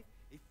now.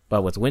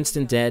 But with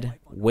Winston dead,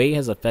 Wei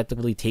has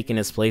effectively taken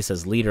his place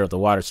as leader of the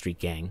Water Street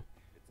Gang,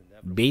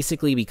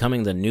 basically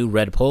becoming the new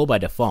Red Pole by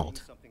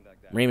default.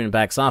 Raymond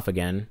backs off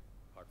again,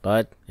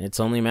 but it's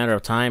only a matter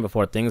of time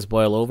before things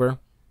boil over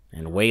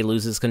and Wei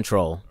loses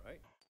control.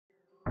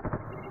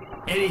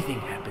 Anything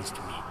happens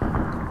to me,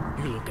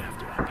 you look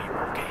after our people,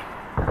 okay?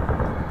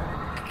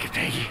 Get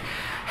Peggy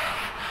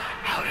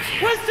out of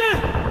here.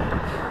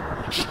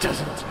 Winston! She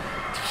doesn't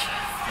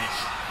deserve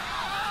this.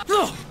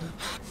 No!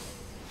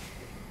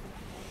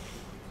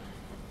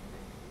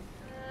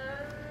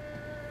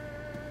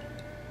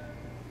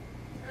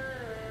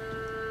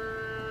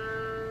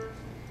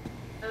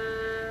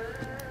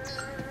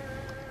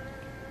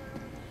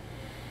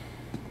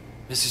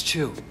 Mrs.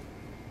 Chu.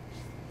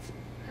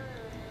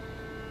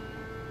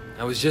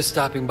 I was just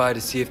stopping by to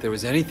see if there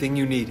was anything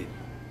you needed.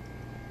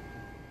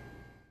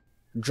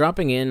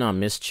 Dropping in on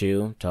Miss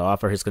Chu to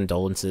offer his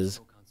condolences,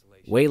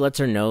 Wei lets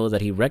her know that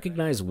he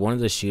recognized one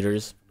of the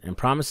shooters and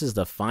promises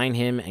to find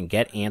him and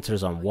get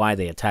answers on why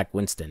they attacked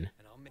Winston.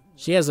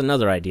 She has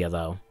another idea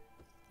though,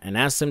 and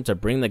asks him to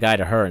bring the guy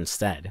to her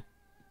instead.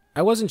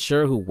 I wasn't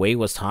sure who Wei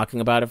was talking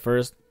about at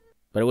first,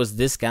 but it was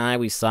this guy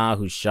we saw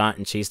who shot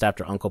and chased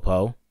after Uncle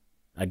Po,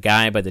 a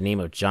guy by the name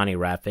of Johnny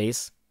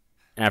Ratface.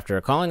 After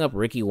calling up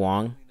Ricky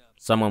Wong,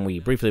 someone we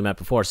briefly met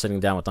before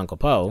sitting down with Uncle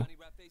Po,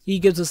 he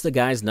gives us the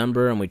guy's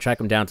number and we track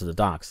him down to the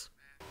docks.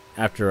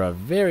 After a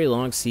very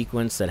long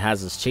sequence that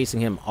has us chasing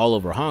him all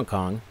over Hong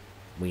Kong,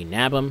 we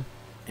nab him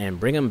and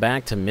bring him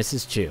back to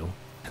Mrs. Chu.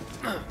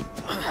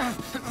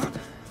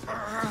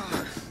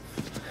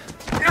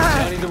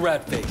 Johnny the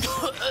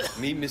Ratface.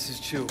 Meet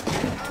Mrs. Chu.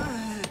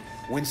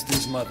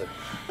 Winston's mother.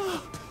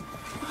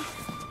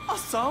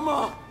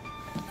 Osama!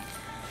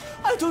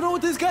 I don't know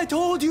what this guy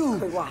told you!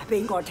 佢話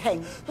俾我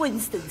聽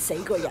 ，Winston 死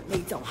嗰日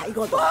你就喺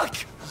嗰度。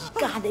 Fuck!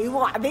 家你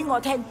話俾我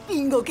聽，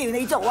邊個叫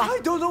你做啊 I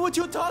don't know what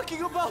you're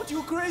talking about,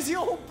 you crazy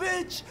old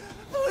bitch!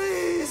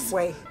 Please!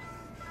 喂，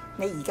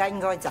你而家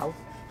應該走，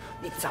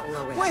你走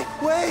啦喂。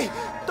Wait!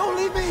 Don't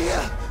leave me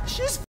here!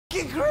 She's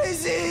fucking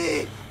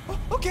crazy!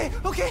 Okay,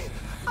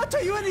 I'll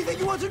tell you anything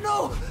you want to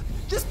know!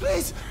 Just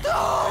please,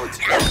 don't!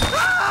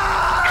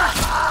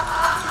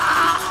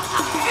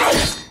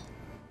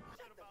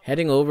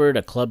 Heading over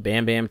to Club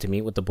Bam Bam to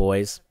meet with the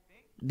boys,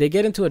 they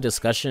get into a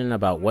discussion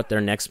about what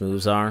their next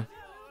moves are,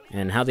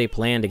 and how they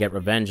plan to get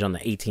revenge on the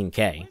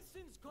 18K,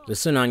 the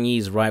Sun On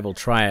Yee's rival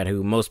triad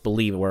who most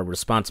believe were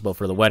responsible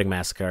for the wedding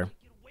massacre.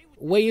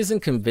 Wei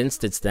isn't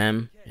convinced it's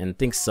them, and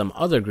thinks some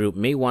other group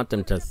may want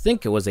them to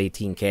think it was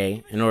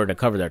 18K in order to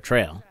cover their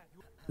trail.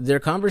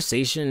 Their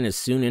conversation is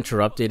soon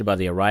interrupted by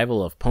the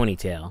arrival of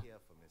Ponytail,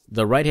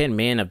 the right-hand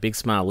man of Big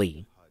Smile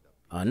Lee,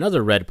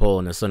 another red pole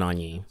in the Sun On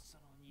Yee.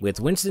 With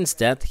Winston's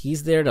death,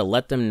 he's there to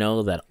let them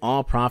know that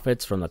all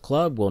profits from the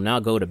club will now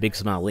go to Big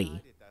Smile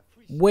Lee.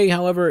 Wei,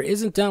 however,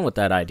 isn't down with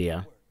that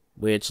idea,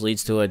 which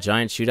leads to a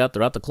giant shootout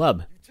throughout the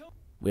club,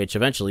 which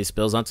eventually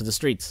spills onto the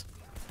streets.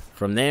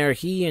 From there,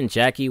 he and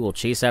Jackie will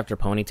chase after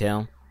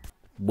Ponytail,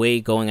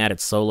 Wei going at it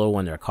solo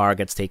when their car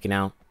gets taken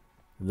out,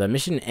 the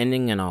mission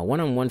ending in a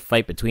one-on-one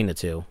fight between the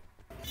two.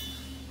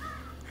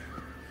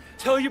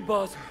 Tell your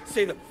boss,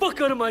 stay the fuck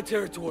out of my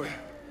territory!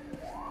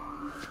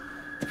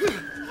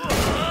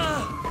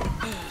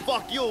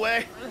 Fuck you,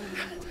 Wei!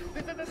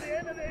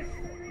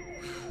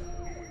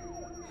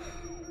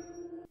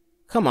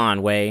 Come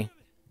on, Wei.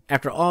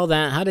 After all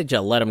that, how did you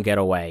let him get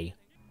away?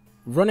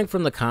 Running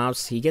from the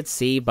cops, he gets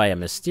saved by a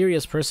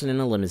mysterious person in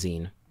a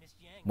limousine.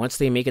 Once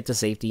they make it to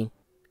safety,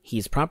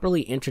 he's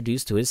properly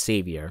introduced to his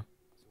savior,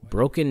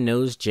 Broken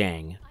Nose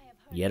Jang,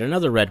 yet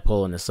another red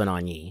pole in the Sun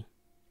On Yee.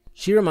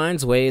 She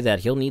reminds Wei that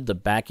he'll need the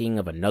backing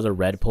of another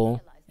red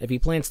pole if he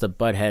plans to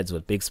butt heads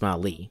with Big Smile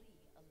Lee.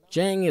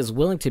 Jang is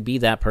willing to be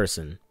that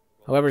person,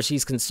 however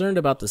she's concerned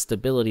about the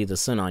stability of the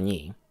Sun On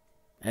Yee,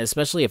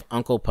 especially if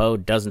Uncle Po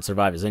doesn't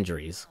survive his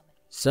injuries.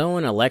 So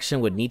an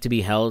election would need to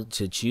be held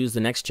to choose the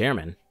next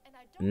chairman,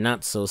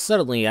 not so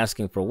subtly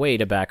asking for Wei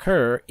to back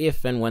her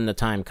if and when the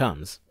time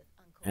comes,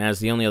 as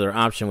the only other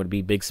option would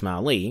be Big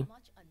Smile Lee,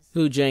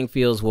 who Jang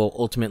feels will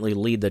ultimately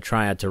lead the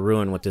triad to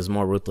ruin with his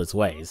more ruthless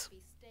ways.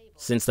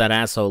 Since that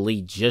asshole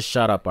Lee just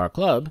shot up our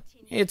club,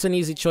 it's an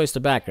easy choice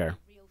to back her.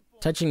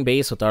 Touching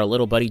base with our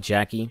little buddy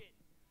Jackie,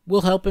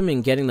 we'll help him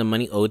in getting the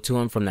money owed to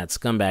him from that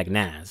scumbag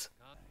Naz,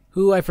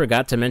 who I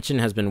forgot to mention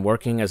has been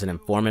working as an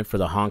informant for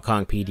the Hong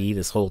Kong PD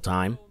this whole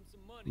time.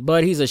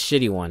 But he's a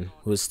shitty one,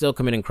 who is still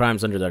committing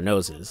crimes under their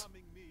noses.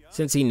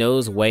 Since he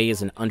knows Wei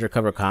is an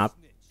undercover cop,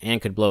 and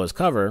could blow his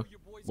cover,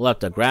 we'll have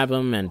to grab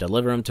him and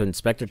deliver him to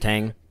Inspector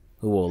Tang,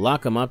 who will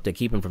lock him up to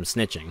keep him from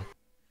snitching.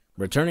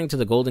 Returning to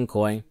the Golden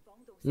Koi,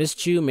 Miss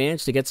Chu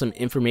managed to get some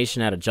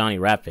information out of Johnny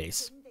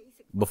Ratface,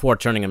 before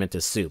turning him into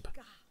soup,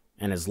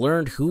 and has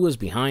learned who was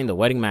behind the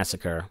wedding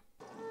massacre.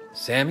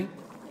 Sammy?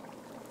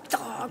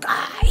 Dog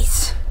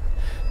Eyes!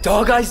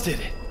 Dog Eyes did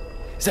it!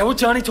 Is that what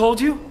Johnny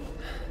told you?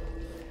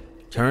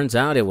 Turns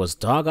out it was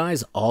Dog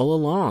Eyes all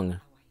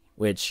along.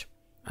 Which,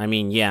 I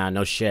mean, yeah,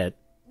 no shit.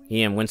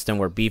 He and Winston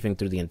were beefing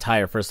through the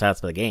entire first half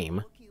of the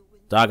game.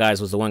 Dog Eyes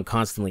was the one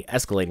constantly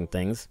escalating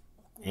things,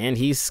 and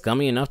he's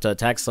scummy enough to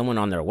attack someone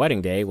on their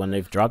wedding day when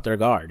they've dropped their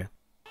guard.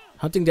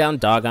 Hunting down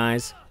Dog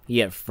Eyes,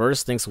 he at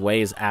first thinks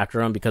Wei is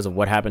after him because of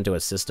what happened to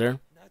his sister,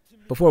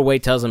 before Wei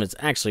tells him it's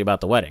actually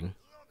about the wedding.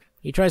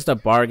 He tries to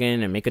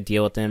bargain and make a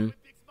deal with him,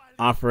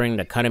 offering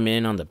to cut him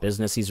in on the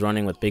business he's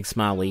running with Big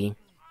Smile Lee.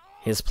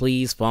 His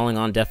pleas falling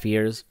on deaf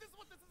ears,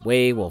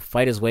 Wei will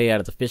fight his way out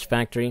of the fish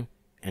factory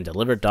and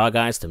deliver Dog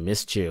Eyes to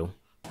Miss Chu.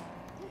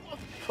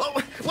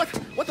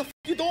 What the f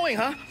you doing,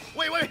 huh?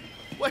 Wait!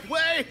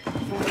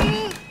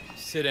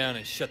 Sit down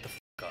and shut the f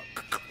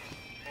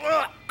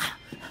up.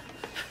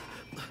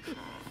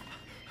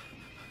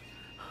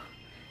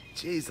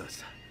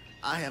 Jesus,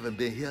 I haven't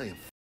been here in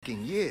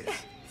f***ing years.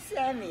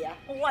 Sammy 啊，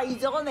我為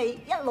咗你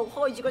一路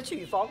開住個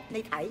廚房，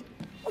你睇，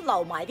我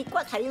留埋啲骨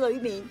喺裏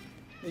面，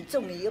你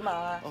中意噶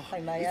嘛？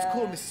係咪啊 It's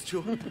cool, Mrs.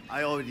 Chu.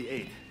 I already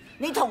ate.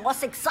 你同我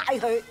食晒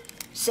佢，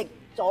食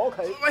咗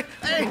佢。Wait,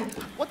 hey,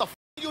 what the f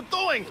are you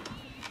doing?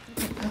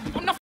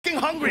 I'm not f***ing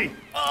hungry.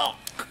 Oh.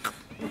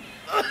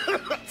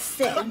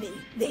 Sammy，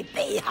你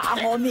避下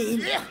我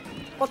面，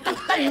我特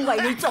登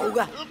為你做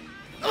噶，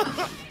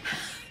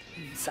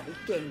唔使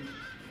驚。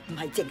 唔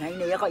係淨係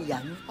你一個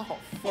人，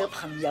你個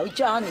朋友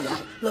Johnny 啊，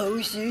老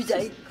鼠仔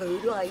佢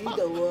都喺呢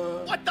度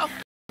喎。What the?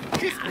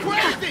 He's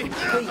crazy!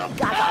 佢而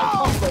家喺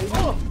湯裏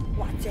面，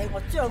或者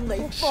我將你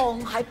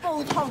放喺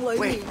煲湯裏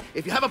面。Wait,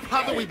 if you have a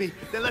problem with me,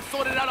 then let's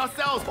sort it out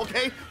ourselves,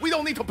 okay? We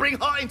don't need to bring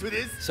her into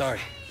this. Sorry,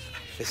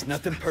 it's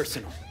nothing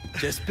personal,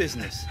 just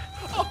business.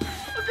 Oh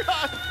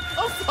God,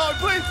 I'm sorry,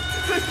 please,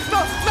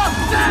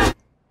 no.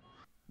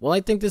 Well,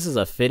 I think this is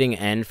a fitting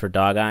end for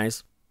Dog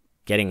Eyes.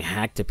 Getting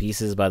hacked to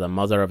pieces by the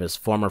mother of his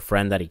former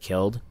friend that he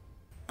killed.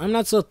 I'm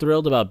not so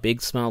thrilled about Big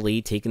Smile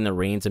Lee taking the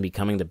reins and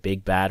becoming the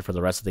big bad for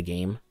the rest of the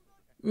game.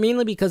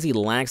 Mainly because he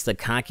lacks the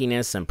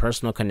cockiness and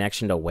personal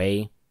connection to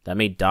Wei that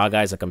made Dog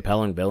Eyes a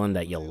compelling villain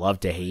that you love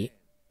to hate.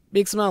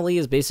 Big Smile Lee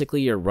is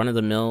basically your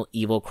run-of-the-mill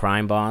evil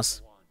crime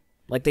boss.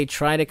 Like, they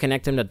try to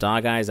connect him to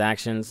Dog Eyes'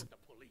 actions,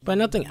 but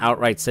nothing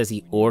outright says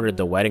he ordered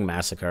the wedding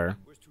massacre.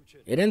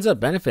 It ends up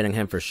benefiting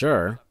him for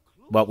sure,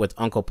 what with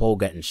Uncle Po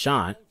getting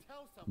shot,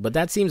 but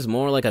that seems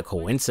more like a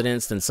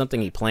coincidence than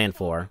something he planned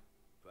for.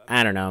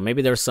 I don't know,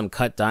 maybe there was some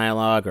cut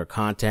dialogue or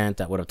content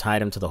that would have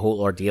tied him to the whole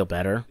ordeal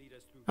better.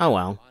 Oh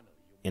well.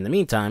 In the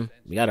meantime,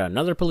 we got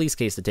another police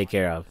case to take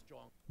care of.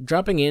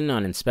 Dropping in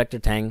on Inspector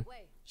Tang,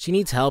 she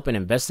needs help in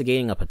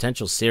investigating a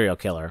potential serial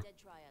killer.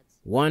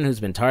 One who's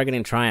been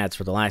targeting triads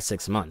for the last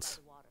 6 months.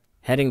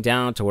 Heading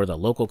down to where the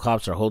local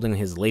cops are holding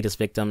his latest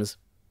victims,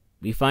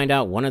 we find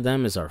out one of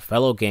them is our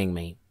fellow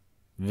gangmate,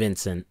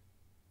 Vincent.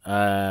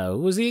 Who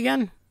was he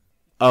again?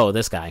 Oh,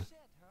 this guy.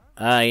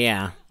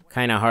 Yeah.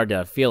 Kinda hard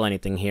to feel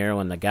anything here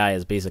when the guy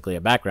is basically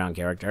a background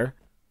character.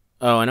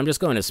 Oh, and I'm just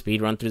going to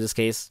speedrun through this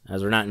case,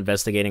 as we're not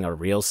investigating a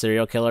real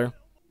serial killer,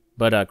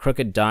 but a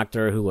crooked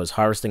doctor who was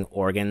harvesting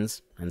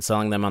organs and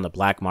selling them on the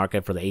black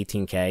market for the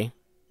 18K.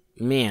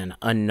 Man,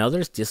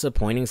 another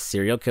disappointing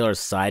serial killer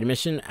side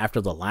mission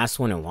after the last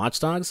one in Watch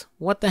Dogs?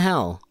 What the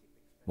hell?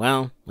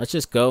 Well, let's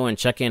just go and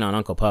check in on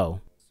Uncle Po.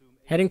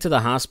 Heading to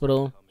the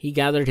hospital, he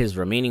gathered his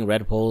remaining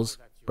Red Poles,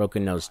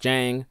 Broken Nose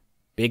Jang,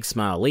 Big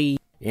Smile Lee,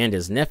 and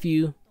his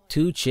nephew,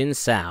 Tu Chin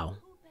Sao.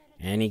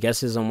 Any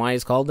guesses on why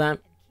he's called that?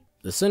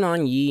 The Sun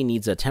On Yi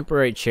needs a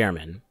temporary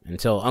chairman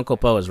until Uncle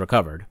Po is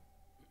recovered.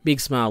 Big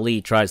Smile Lee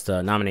tries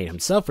to nominate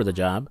himself for the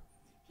job,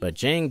 but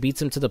Jang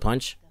beats him to the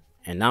punch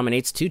and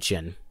nominates Tu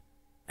Chin,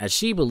 as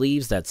she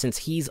believes that since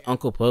he's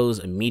Uncle Po's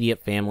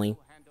immediate family,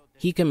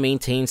 he can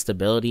maintain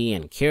stability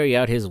and carry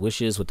out his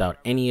wishes without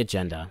any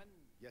agenda.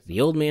 The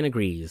old man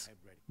agrees,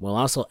 while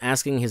also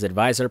asking his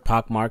advisor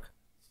Pockmark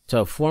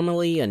to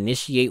formally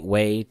initiate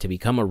Wei to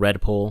become a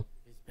Red Pole,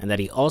 and that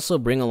he also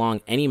bring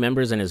along any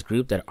members in his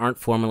group that aren't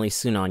formally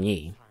Sun On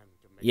Yi.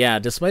 Yeah,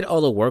 despite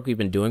all the work we've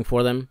been doing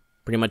for them,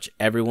 pretty much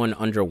everyone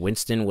under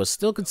Winston was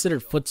still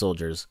considered foot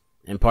soldiers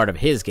and part of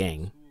his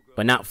gang,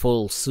 but not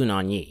full Sun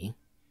On Yi.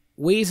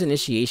 Wei's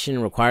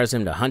initiation requires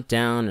him to hunt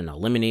down and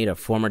eliminate a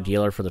former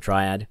dealer for the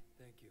Triad,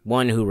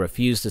 one who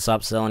refused to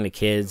stop selling to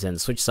kids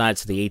and switch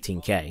sides to the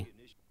 18K.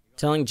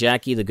 Telling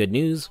Jackie the good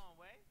news,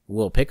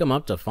 we'll pick him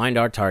up to find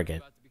our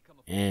target.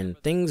 And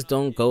things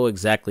don't go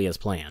exactly as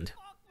planned.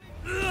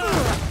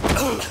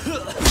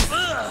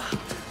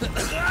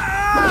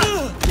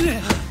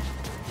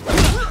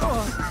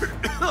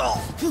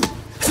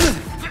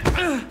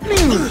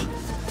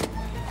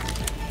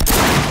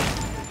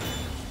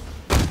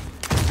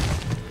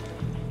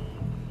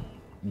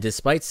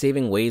 Despite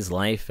saving Wei's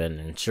life and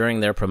ensuring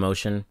their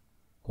promotion,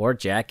 poor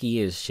Jackie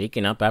is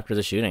shaken up after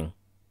the shooting.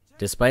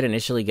 Despite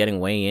initially getting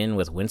Wei in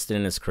with Winston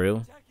and his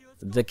crew,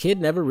 the kid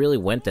never really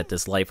went at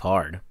this life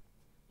hard.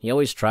 He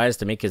always tries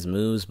to make his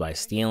moves by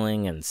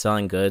stealing and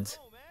selling goods,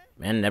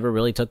 and never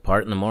really took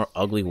part in the more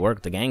ugly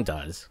work the gang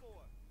does.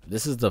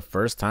 This is the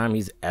first time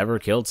he's ever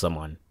killed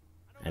someone,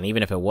 and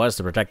even if it was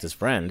to protect his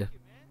friend,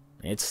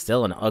 it's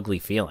still an ugly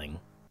feeling.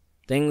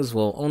 Things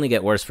will only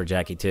get worse for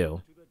Jackie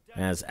too,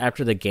 as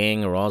after the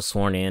gang are all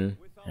sworn in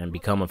and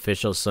become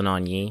official Sun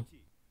On Yi,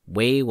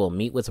 Wei will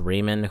meet with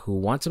Raymond, who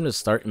wants him to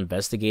start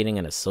investigating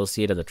an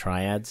associate of the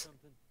Triads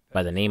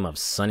by the name of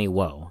Sonny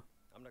Woe.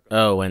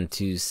 Oh, and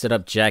to set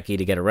up Jackie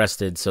to get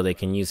arrested so they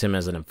can use him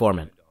as an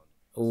informant.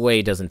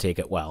 Wei doesn't take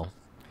it well.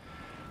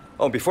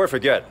 Oh, before I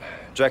forget,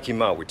 Jackie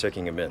Mao, we're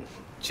taking him in.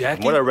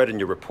 Jackie? From what I read in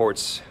your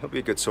reports, he'll be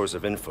a good source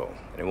of info,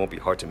 and it won't be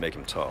hard to make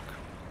him talk.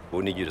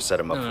 We'll need you to set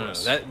him up for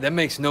us. That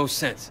makes no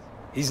sense.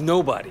 He's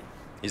nobody.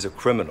 He's a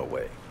criminal,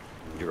 Wei.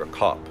 You're a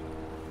cop.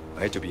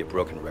 I hate to be a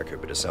broken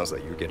record, but it sounds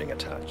like you're getting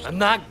attached. I'm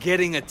not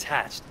getting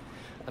attached.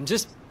 I'm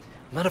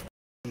not a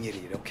f***ing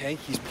idiot, okay?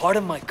 He's part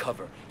of my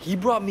cover. He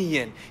brought me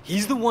in.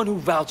 He's the one who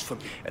vouched for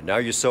me. And now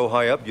you're so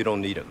high up, you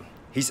don't need him.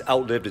 He's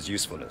outlived his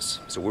usefulness,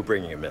 so we're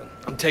bringing him in.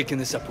 I'm taking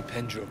this up with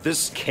Pendrew.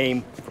 This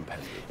came from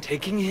Pendrew.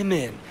 Taking him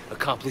in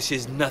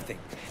accomplishes nothing,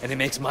 and it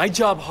makes my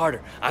job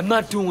harder. I'm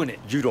not doing it.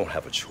 You don't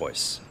have a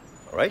choice,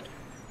 all right?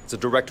 It's a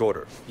direct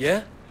order.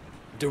 Yeah?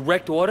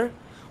 Direct order?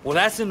 Well,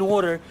 that's an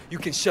order you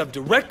can shove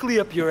directly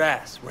up your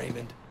ass,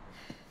 Raymond.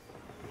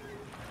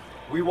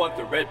 We want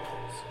the Red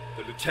Pulls,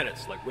 the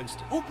lieutenants like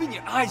Winston. Open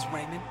your eyes,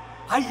 Raymond.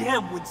 I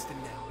am Winston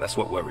now. That's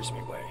what worries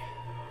me, Wei.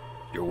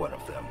 You're one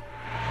of them.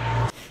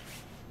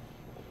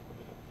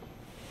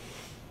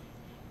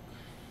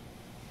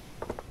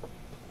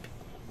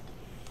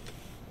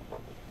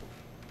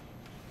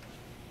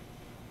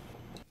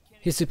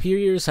 His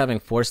superiors having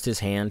forced his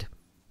hand,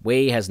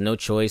 Wei has no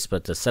choice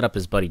but to set up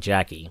his buddy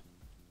Jackie.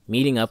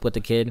 Meeting up with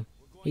the kid,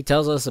 he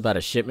tells us about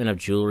a shipment of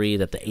jewelry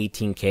that the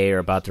 18K are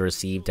about to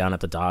receive down at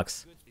the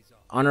docks.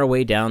 On our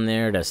way down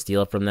there to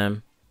steal it from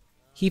them,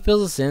 he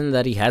fills us in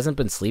that he hasn't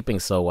been sleeping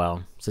so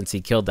well since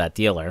he killed that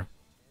dealer.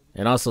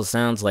 It also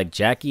sounds like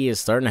Jackie is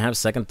starting to have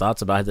second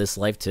thoughts about this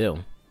life too.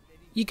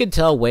 You can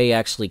tell Wei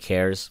actually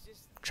cares,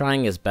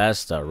 trying his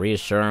best to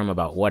reassure him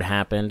about what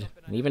happened,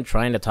 and even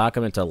trying to talk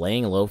him into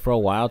laying low for a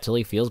while till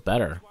he feels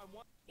better.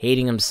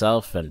 Hating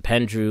himself and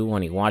Pendrew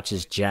when he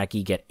watches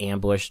Jackie get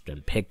ambushed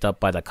and picked up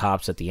by the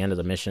cops at the end of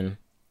the mission.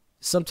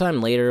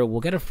 Sometime later, we'll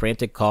get a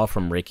frantic call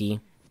from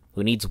Ricky,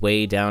 who needs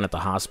Wei down at the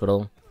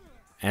hospital,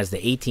 as the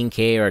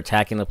 18K are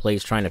attacking the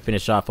place trying to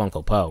finish off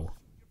Uncle Po.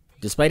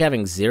 Despite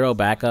having zero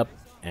backup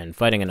and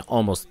fighting an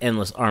almost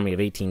endless army of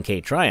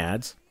 18K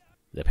triads,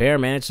 the pair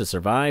managed to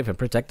survive and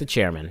protect the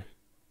chairman.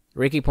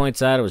 Ricky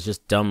points out it was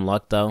just dumb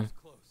luck though,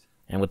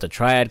 and with the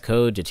triad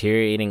code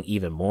deteriorating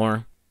even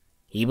more,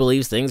 he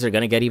believes things are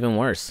going to get even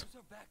worse.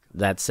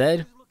 That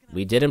said,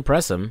 we did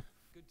impress him,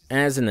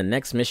 as in the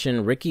next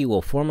mission Ricky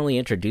will formally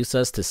introduce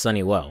us to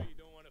Sonny Wo.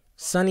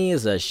 Sonny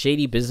is a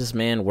shady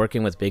businessman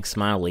working with Big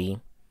Smile Lee,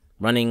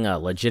 running a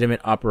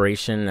legitimate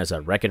operation as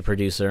a record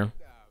producer,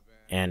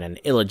 and an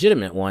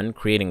illegitimate one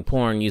creating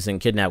porn using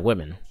kidnapped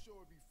women.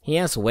 He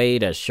asks Wei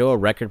to show a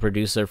record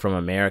producer from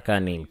America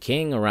named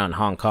King around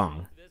Hong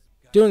Kong.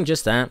 Doing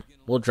just that,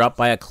 we'll drop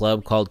by a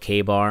club called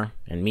K-Bar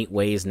and meet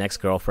Wei's next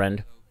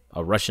girlfriend,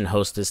 a Russian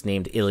hostess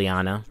named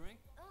Ilyana.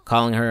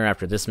 Calling her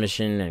after this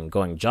mission and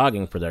going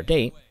jogging for their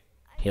date,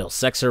 he'll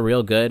sex her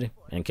real good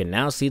and can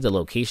now see the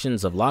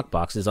locations of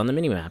lockboxes on the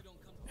minimap.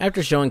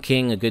 After showing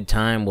King a good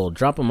time, we'll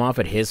drop him off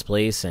at his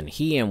place and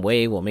he and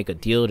Wei will make a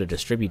deal to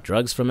distribute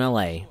drugs from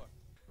LA.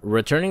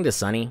 Returning to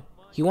Sonny,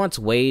 he wants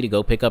Wei to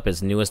go pick up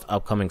his newest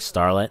upcoming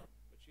starlet,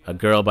 a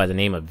girl by the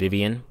name of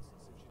Vivian,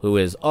 who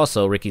is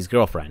also Ricky's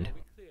girlfriend.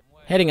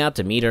 Heading out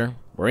to meet her,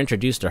 we're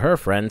introduced to her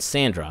friend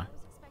Sandra,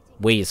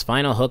 Wei's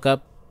final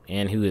hookup,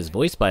 and who is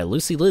voiced by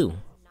Lucy Liu.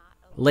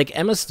 Like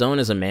Emma Stone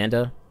as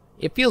Amanda,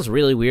 it feels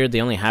really weird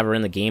they only have her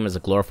in the game as a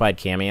glorified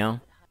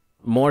cameo.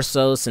 More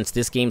so since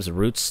this game's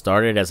roots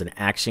started as an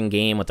action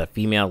game with a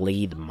female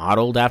lead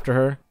modeled after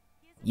her.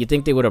 You'd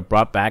think they would have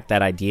brought back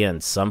that idea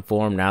in some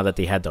form now that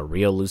they had the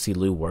real Lucy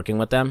Liu working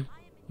with them.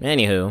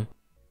 Anywho,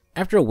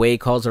 after Wei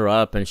calls her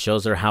up and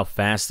shows her how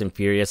fast and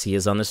furious he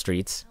is on the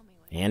streets,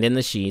 and in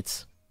the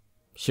sheets,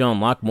 she'll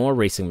unlock more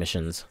racing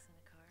missions.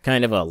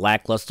 Kind of a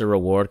lackluster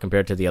reward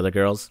compared to the other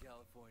girls,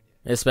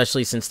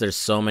 especially since there's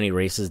so many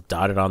races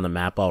dotted on the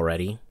map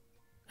already.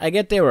 I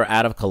get they were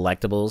out of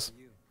collectibles,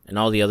 and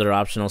all the other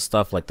optional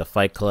stuff like the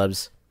fight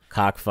clubs,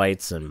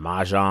 cockfights, and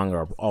mahjong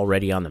are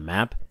already on the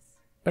map,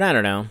 but I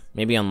don't know,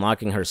 maybe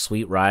unlocking her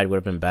sweet ride would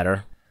have been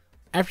better.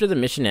 After the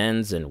mission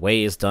ends and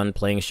Wei is done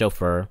playing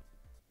chauffeur,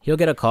 he'll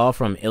get a call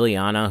from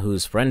Ilyana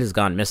whose friend has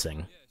gone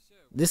missing.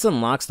 This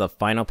unlocks the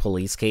final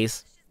police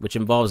case, which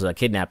involves a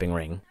kidnapping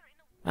ring.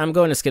 I'm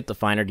going to skip the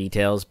finer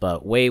details,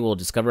 but Wei will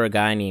discover a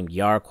guy named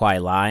Yar Kwai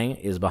Lai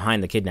is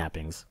behind the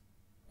kidnappings.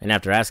 And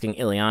after asking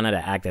Ilyana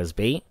to act as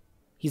bait,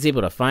 he's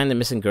able to find the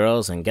missing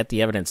girls and get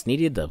the evidence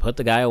needed to put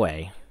the guy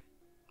away.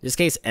 This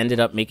case ended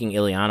up making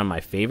Ilyana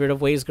my favorite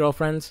of Wei's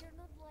girlfriends,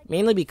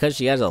 mainly because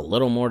she has a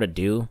little more to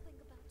do,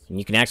 and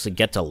you can actually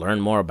get to learn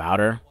more about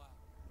her.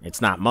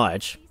 It's not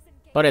much,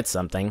 but it's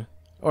something.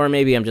 Or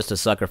maybe I'm just a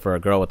sucker for a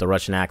girl with a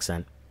Russian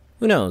accent.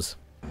 Who knows?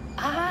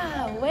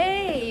 Ah,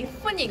 Wei,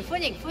 歡迎歡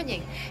迎歡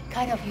迎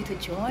Kind of you to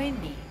join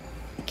me.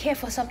 Care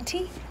for some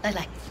tea?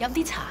 嚟，飲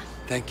啲茶。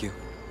 Thank you.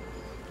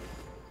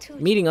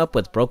 Meeting up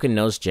with Broken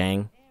Nose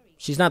Jang,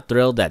 she's not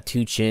thrilled that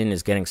Tu Chin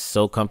is getting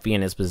so comfy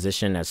in his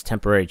position as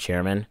temporary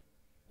chairman,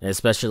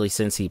 especially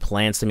since he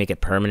plans to make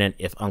it permanent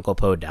if Uncle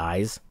Po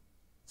dies.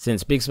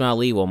 Since Big Smile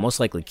Lee will most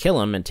likely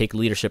kill him and take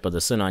leadership of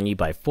the Sun On Yi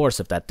by force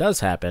if that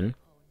does happen,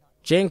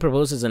 Jang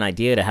proposes an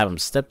idea to have him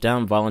step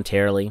down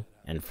voluntarily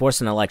and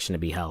force an election to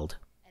be held.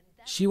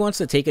 She wants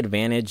to take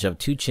advantage of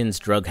Tu Chin's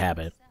drug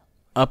habit,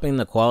 upping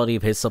the quality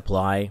of his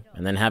supply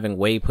and then having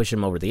Wei push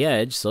him over the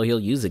edge so he'll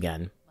use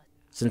again.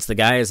 Since the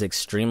guy is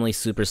extremely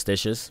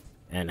superstitious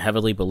and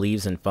heavily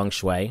believes in feng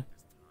shui,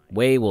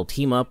 Wei will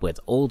team up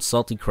with Old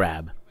Salty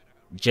Crab,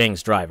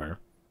 Jang's driver,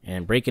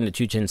 and break into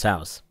Tu Chin's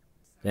house.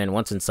 Then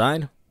once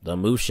inside, they'll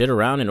move shit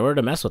around in order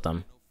to mess with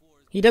him.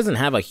 He doesn't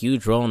have a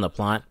huge role in the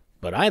plot,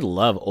 but I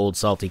love Old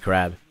Salty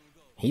Crab.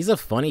 He's a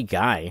funny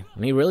guy,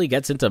 and he really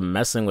gets into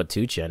messing with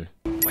Tuchin.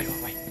 Wait.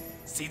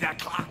 See that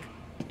clock?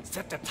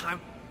 Set the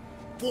time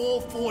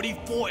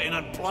 4:44 and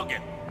unplug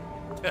it.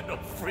 That'll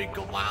freak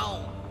him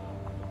out.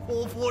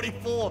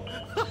 4:44.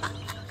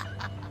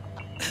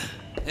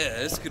 Yeah,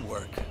 this could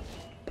work.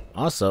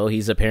 Also,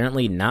 he's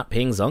apparently not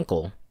Ping's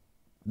uncle.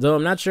 Though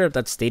I'm not sure if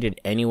that's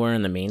stated anywhere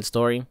in the main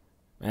story,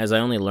 as I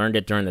only learned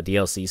it during the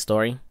DLC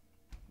story,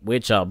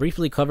 which I'll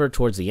briefly cover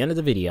towards the end of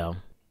the video.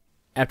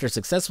 After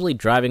successfully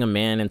driving a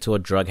man into a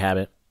drug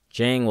habit,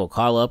 Jang will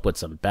call up with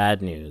some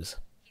bad news.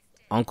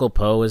 Uncle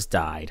Po has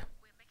died.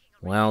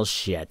 Well,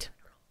 shit.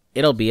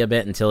 It'll be a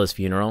bit until his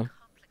funeral,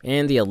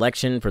 and the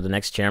election for the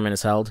next chairman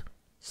is held,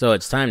 so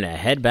it's time to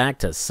head back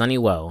to Sunny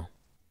Woe.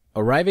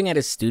 Arriving at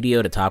his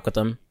studio to talk with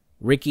him,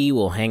 Ricky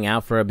will hang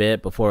out for a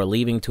bit before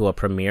leaving to a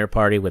premiere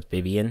party with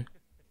Vivian.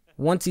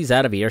 Once he's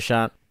out of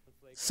earshot,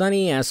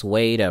 Sunny asks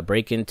Wei to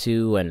break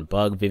into and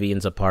bug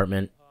Vivian's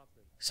apartment,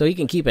 so he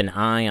can keep an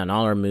eye on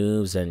all her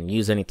moves and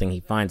use anything he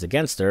finds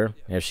against her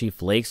if she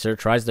flakes or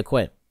tries to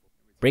quit.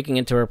 Breaking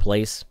into her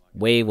place,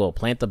 Wei will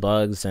plant the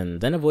bugs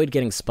and then avoid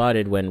getting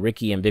spotted when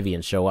Ricky and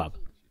Vivian show up.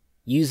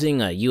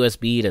 Using a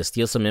USB to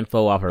steal some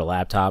info off her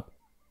laptop,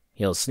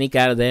 he'll sneak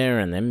out of there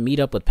and then meet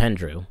up with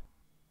Pendrew.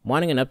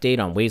 Wanting an update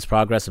on Wei's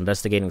progress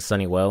investigating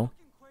Sunny Woe,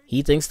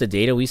 he thinks the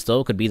data we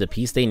stole could be the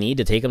piece they need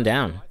to take him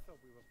down.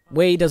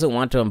 Wei doesn't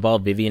want to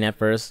involve Vivian at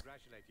first,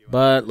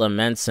 but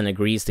laments and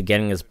agrees to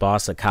getting his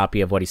boss a copy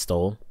of what he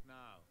stole,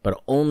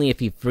 but only if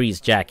he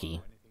frees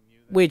Jackie,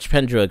 which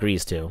Pendrew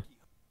agrees to.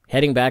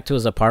 Heading back to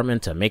his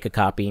apartment to make a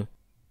copy,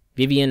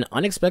 Vivian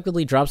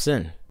unexpectedly drops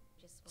in.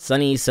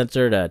 Sunny sent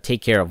her to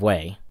take care of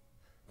Wei,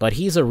 but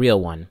he's a real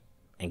one,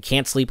 and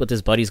can't sleep with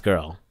his buddy's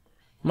girl,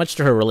 much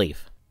to her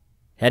relief.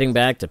 Heading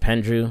back to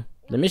Pendrew,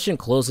 the mission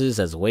closes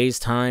as Wei's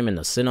time in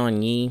the Sin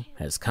on Yi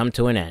has come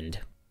to an end.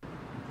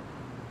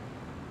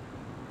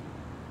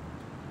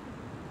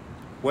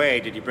 Wei,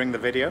 did you bring the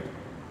video?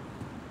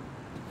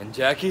 And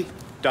Jackie?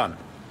 Done.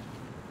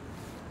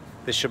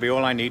 This should be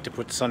all I need to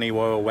put Sunny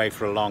Woe away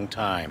for a long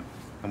time.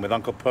 And with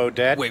Uncle Po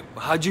dead... Wait,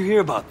 how'd you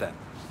hear about that?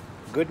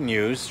 Good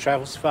news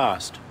travels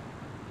fast.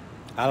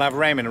 I'll have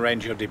Raymond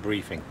arrange your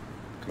debriefing.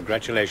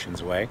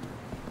 Congratulations, Wei.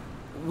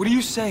 What are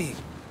you saying?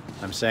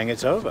 I'm saying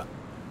it's over.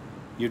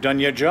 You've done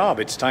your job.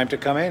 It's time to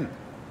come in.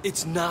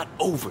 It's not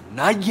over.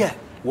 Not yet.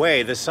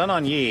 Wei, the Sun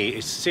on Yi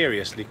is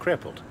seriously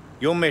crippled.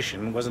 Your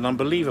mission was an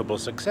unbelievable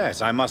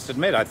success. I must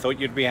admit, I thought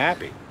you'd be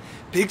happy.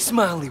 Big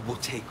Smiley will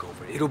take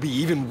over. It'll be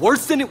even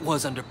worse than it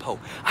was under Poe.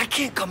 I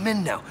can't come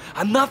in now.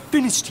 I'm not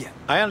finished yet.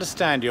 I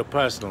understand your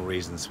personal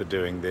reasons for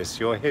doing this,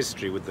 your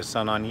history with the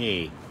Sun on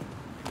Yi.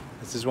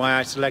 This is why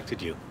I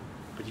selected you.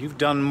 But you've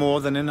done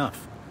more than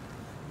enough.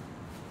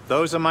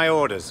 Those are my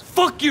orders.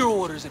 Fuck your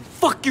orders, and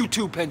fuck you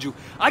too, Pendrew.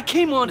 I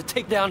came on to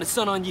take down the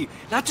Sun on Yi,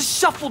 not to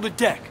shuffle the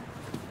deck.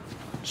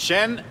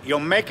 Shen,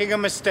 you're making a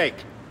mistake.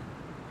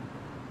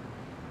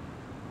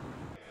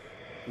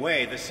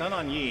 Wei, the Sun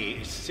on Yi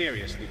is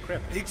seriously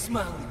crippled. Big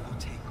Smiley will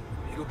take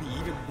over. It'll be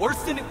even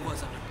worse than it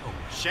was under Poe.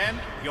 Shen,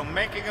 you're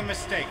making a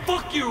mistake.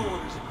 Fuck your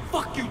orders, and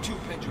fuck you too,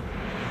 Pendrew.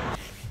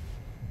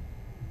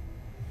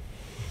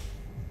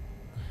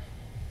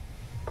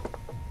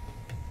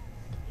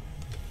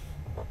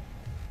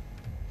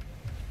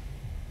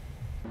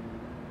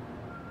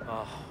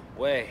 Oh,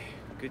 Wei,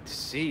 good to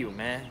see you,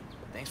 man.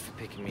 Thanks for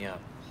picking me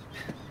up.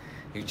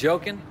 You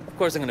joking? Of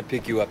course I'm gonna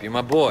pick you up. You're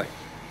my boy.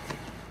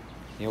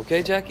 You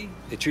okay, Jackie?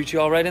 They treat you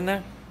all right in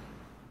there?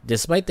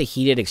 Despite the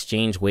heated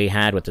exchange Wei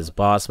had with his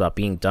boss about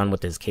being done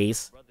with his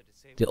case,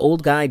 the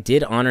old guy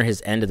did honor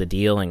his end of the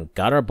deal and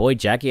got our boy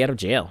Jackie out of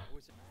jail.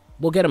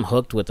 We'll get him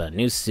hooked with a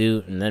new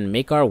suit and then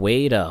make our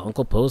way to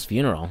Uncle Po's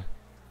funeral.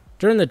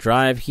 During the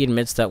drive, he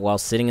admits that while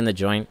sitting in the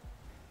joint,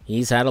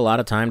 he's had a lot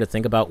of time to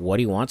think about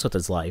what he wants with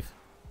his life.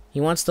 He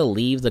wants to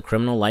leave the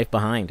criminal life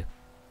behind,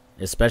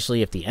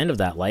 especially if the end of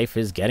that life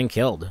is getting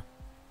killed.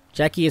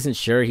 Jackie isn't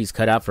sure he's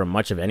cut out for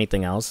much of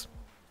anything else,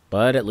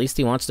 but at least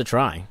he wants to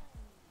try.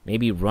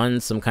 Maybe run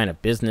some kind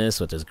of business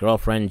with his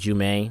girlfriend,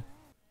 Jumei.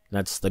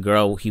 That's the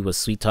girl he was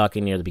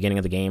sweet-talking near the beginning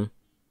of the game,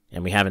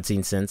 and we haven't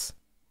seen since.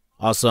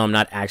 Also, I'm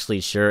not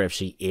actually sure if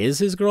she is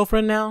his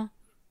girlfriend now,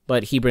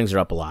 but he brings her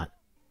up a lot.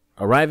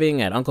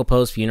 Arriving at Uncle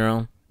Po's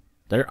funeral,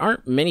 there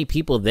aren't many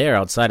people there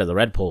outside of the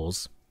Red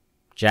Poles.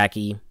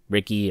 Jackie,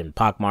 Ricky, and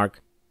Pockmark.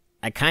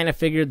 I kinda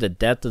figured the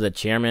death of the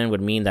chairman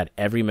would mean that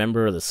every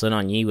member of the Sun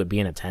on Yi would be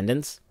in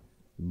attendance,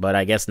 but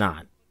I guess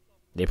not.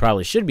 They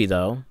probably should be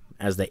though,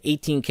 as the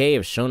 18K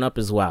have shown up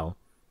as well,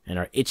 and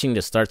are itching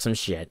to start some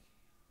shit.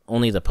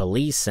 Only the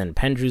police and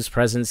Pendrew's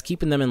presence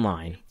keeping them in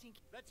line.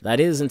 That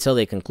is until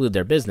they conclude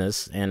their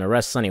business and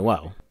arrest Sunny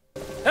Woe.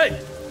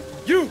 Hey!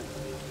 You!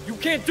 You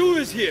can't do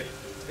this here!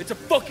 It's a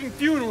fucking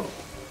funeral!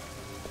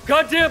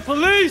 Goddamn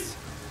police!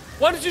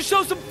 Why don't you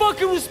show some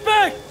fucking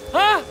respect,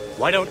 huh?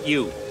 Why don't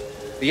you?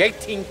 The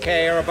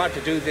 18K are about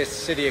to do this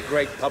city a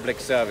great public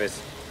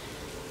service.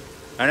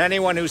 And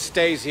anyone who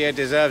stays here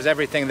deserves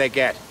everything they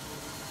get.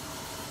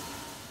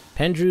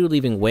 Pendrew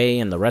leaving Wei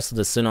and the rest of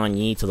the Sun on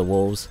Yi to the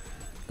wolves.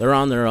 They're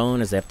on their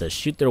own as they have to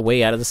shoot their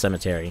way out of the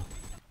cemetery.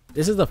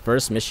 This is the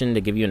first mission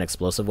to give you an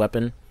explosive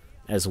weapon,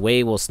 as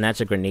Wei will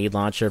snatch a grenade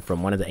launcher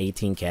from one of the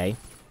 18K.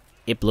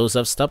 It blows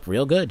up stuff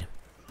real good.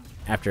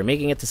 After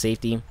making it to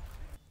safety,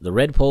 the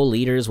Red Pole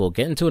leaders will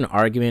get into an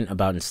argument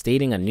about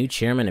instating a new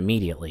chairman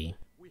immediately.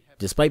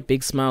 Despite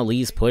Big Smile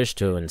Lee's push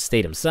to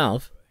instate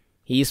himself,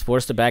 he's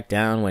forced to back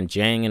down when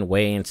Jiang and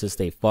Wei insist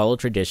they follow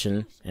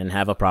tradition and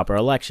have a proper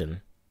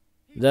election.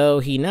 Though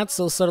he not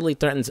so subtly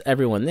threatens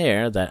everyone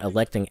there that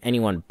electing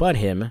anyone but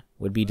him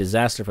would be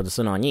disaster for the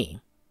Sun On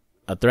Yee,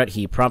 a threat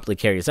he promptly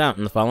carries out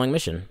in the following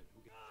mission.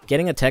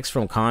 Getting a text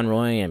from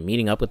Conroy and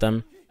meeting up with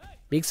them,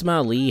 Big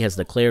Smile Lee has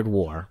declared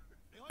war,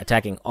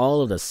 attacking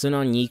all of the Sun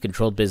On Yee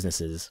controlled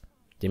businesses,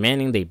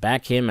 demanding they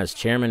back him as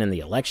chairman in the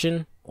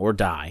election or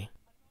die.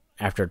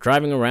 After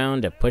driving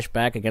around to push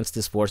back against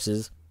his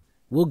forces,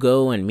 we'll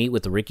go and meet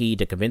with Ricky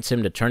to convince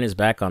him to turn his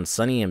back on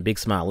Sunny and Big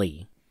Smile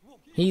Lee.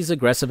 He's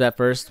aggressive at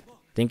first,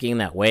 thinking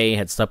that Wei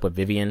had slept with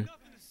Vivian,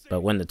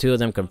 but when the two of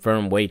them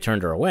confirm Wei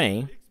turned her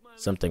away,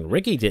 something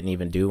Ricky didn't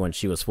even do when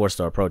she was forced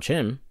to approach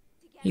him,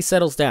 he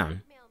settles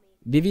down.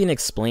 Vivian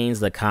explains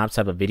the cops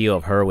have a video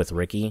of her with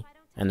Ricky,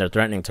 and they're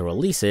threatening to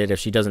release it if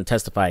she doesn't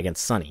testify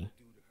against Sunny.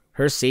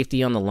 Her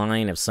safety on the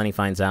line if Sunny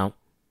finds out,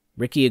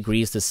 Ricky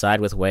agrees to side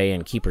with Wei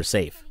and keep her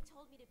safe.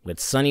 With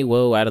Sunny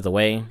Woe out of the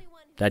way,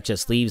 that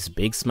just leaves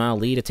Big Smile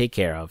Lee to take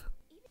care of.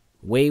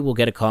 Wei will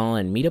get a call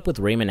and meet up with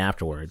Raymond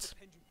afterwards.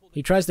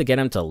 He tries to get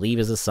him to leave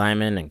his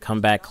assignment and come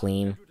back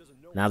clean.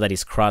 Now that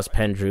he's crossed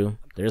Pendrew,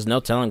 there's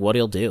no telling what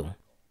he'll do.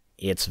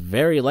 It's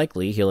very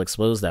likely he'll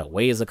expose that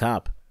Wei is a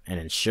cop and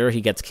ensure he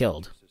gets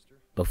killed.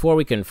 Before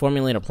we can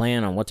formulate a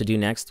plan on what to do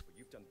next,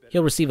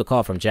 he'll receive a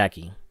call from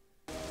Jackie.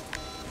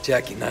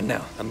 Jackie, not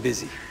now. I'm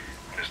busy.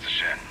 Mr.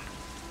 Shen,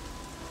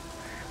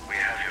 we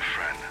have your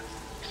friend,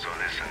 so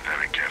listen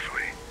very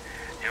carefully.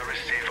 You'll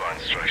receive our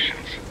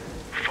instructions.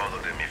 Follow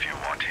them if you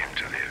want him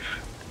to live.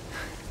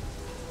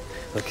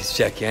 Look, it's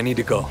Jackie. I need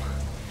to go.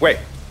 Wait!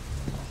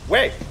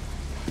 Wait!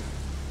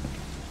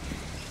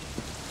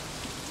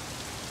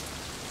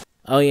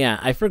 Oh yeah,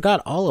 I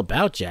forgot all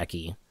about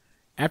Jackie.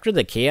 After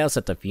the chaos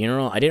at the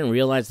funeral, I didn't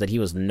realize that he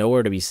was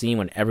nowhere to be seen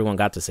when everyone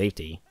got to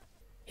safety.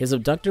 His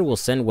abductor will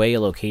send Wei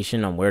a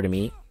location on where to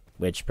meet,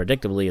 which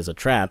predictably is a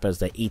trap as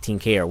the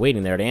 18K are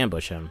waiting there to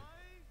ambush him.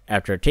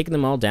 After taking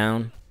them all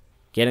down,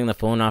 getting the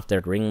phone off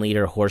their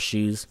ringleader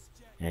Horseshoes,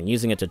 and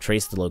using it to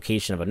trace the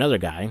location of another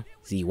guy,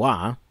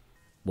 Ziwa,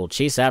 we'll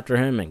chase after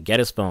him and get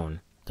his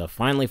phone, to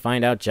finally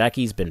find out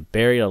Jackie's been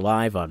buried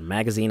alive on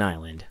Magazine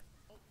Island.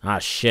 Ah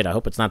shit, I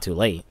hope it's not too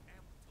late.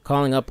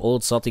 Calling up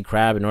Old Salty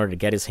Crab in order to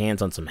get his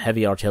hands on some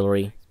heavy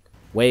artillery,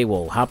 Wei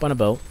will hop on a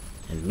boat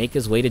and make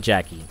his way to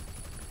Jackie,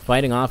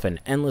 fighting off an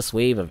endless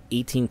wave of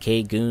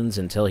 18K goons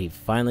until he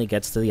finally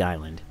gets to the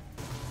island.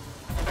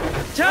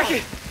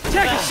 Jackie!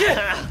 Jackie, shit!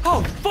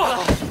 Oh, fuck!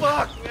 Oh,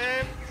 fuck,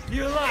 man!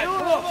 You alive?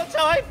 Come on,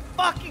 Ty!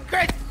 Fucking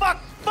great!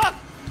 Fuck! Fuck!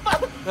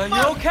 Fuck! Are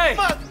you okay?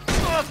 Fuck!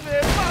 Fuck,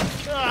 man! Fuck!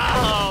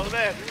 Oh,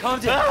 man! Calm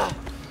down.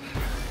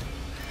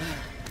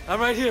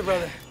 I'm right here,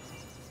 brother.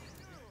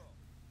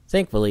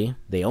 Thankfully,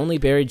 they only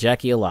buried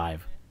Jackie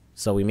alive,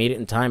 so we made it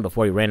in time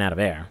before he ran out of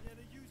air.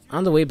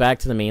 On the way back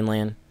to the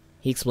mainland,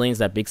 he explains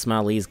that Big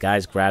Smile Lee's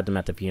guys grabbed him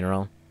at the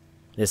funeral,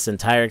 this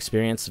entire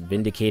experience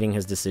vindicating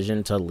his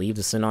decision to leave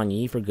the Sun On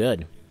Yee for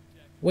good.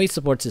 Wei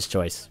supports his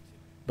choice,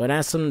 but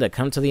asks him to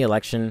come to the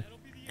election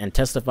and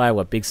testify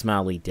what Big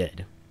Smile Lee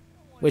did,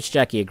 which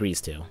Jackie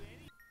agrees to.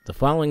 The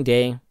following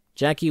day,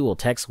 Jackie will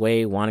text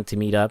Wei wanting to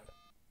meet up,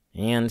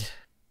 and,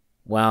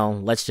 well,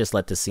 let's just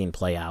let this scene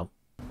play out.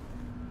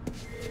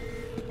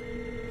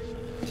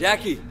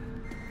 Jackie!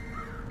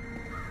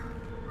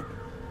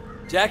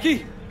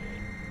 Jackie?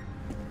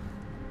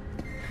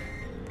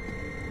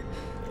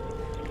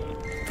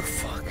 The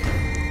fuck?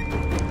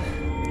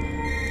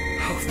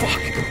 Oh,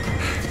 fuck!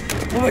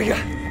 Oh my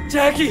god!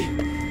 Jackie!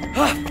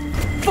 Ah,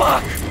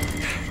 fuck!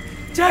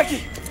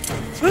 Jackie!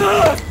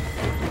 Ah!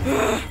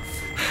 Ah!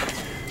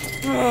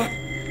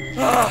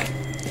 Ah!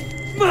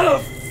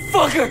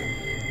 Motherfucker!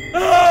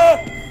 Ah!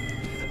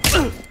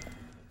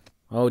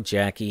 Oh,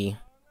 Jackie.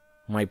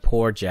 My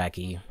poor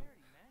Jackie.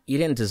 You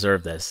didn't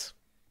deserve this.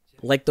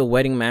 Like the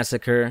wedding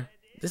massacre,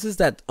 this is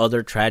that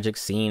other tragic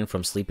scene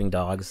from Sleeping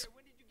Dogs.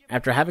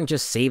 After having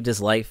just saved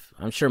his life,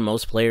 I'm sure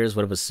most players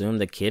would have assumed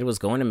the kid was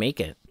going to make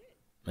it,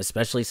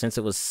 especially since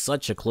it was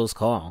such a close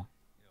call.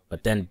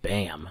 But then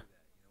bam,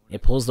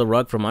 it pulls the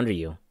rug from under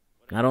you,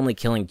 not only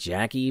killing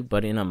Jackie,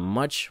 but in a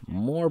much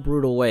more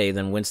brutal way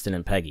than Winston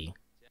and Peggy.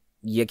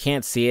 You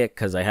can't see it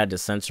because I had to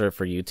censor it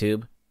for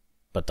YouTube,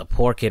 but the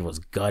poor kid was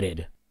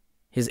gutted.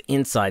 His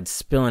insides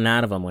spilling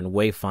out of him when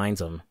Wei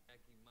finds him.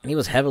 And he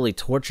was heavily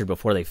tortured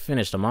before they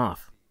finished him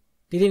off.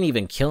 They didn't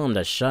even kill him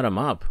to shut him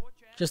up,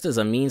 just as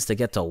a means to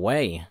get to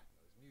Wei.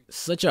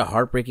 Such a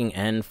heartbreaking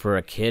end for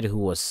a kid who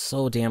was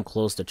so damn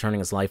close to turning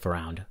his life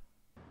around.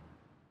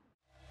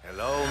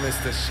 Hello,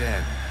 Mr.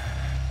 Shen.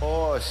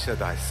 Or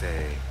should I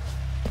say,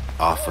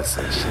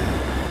 Officer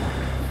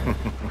Shen.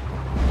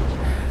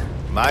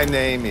 My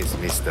name is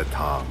Mr.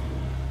 Tong.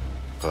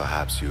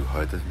 Perhaps you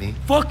heard of me?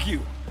 Fuck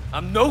you!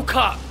 I'm no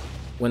cop!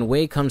 When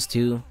Wei comes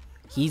to,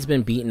 He's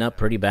been beaten up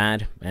pretty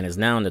bad and is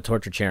now in the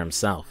torture chair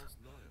himself,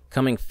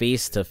 coming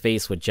face to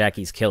face with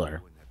Jackie's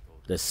killer,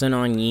 the Sun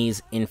On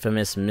Yee's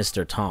infamous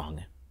Mr.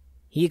 Tong.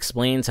 He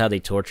explains how they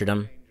tortured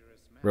him,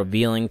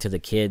 revealing to the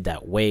kid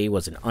that Wei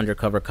was an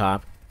undercover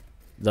cop,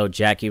 though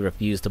Jackie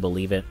refused to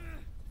believe it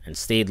and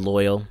stayed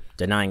loyal,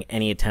 denying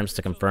any attempts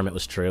to confirm it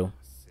was true.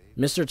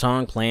 Mr.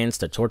 Tong plans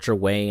to torture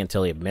Wei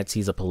until he admits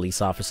he's a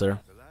police officer,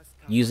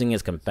 using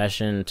his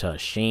confession to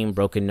shame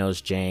Broken Nose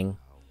Jang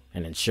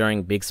and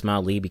ensuring Big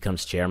Smile Lee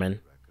becomes chairman.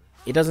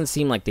 It doesn't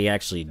seem like they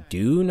actually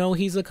do know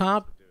he's a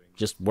cop,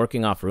 just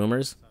working off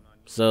rumors,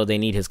 so they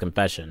need his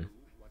confession.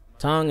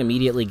 Tong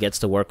immediately gets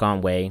to work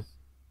on Wei,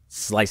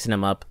 slicing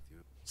him up,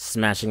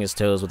 smashing his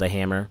toes with a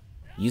hammer,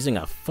 using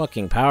a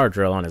fucking power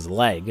drill on his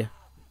leg.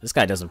 This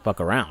guy doesn't fuck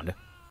around.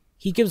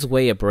 He gives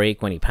Wei a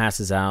break when he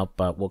passes out,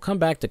 but will come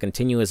back to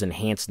continue his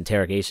enhanced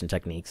interrogation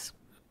techniques.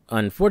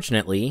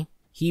 Unfortunately,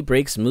 he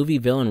breaks movie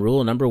villain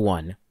rule number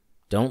 1.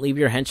 Don't leave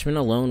your henchmen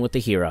alone with the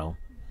hero,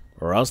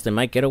 or else they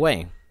might get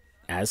away.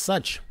 As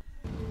such.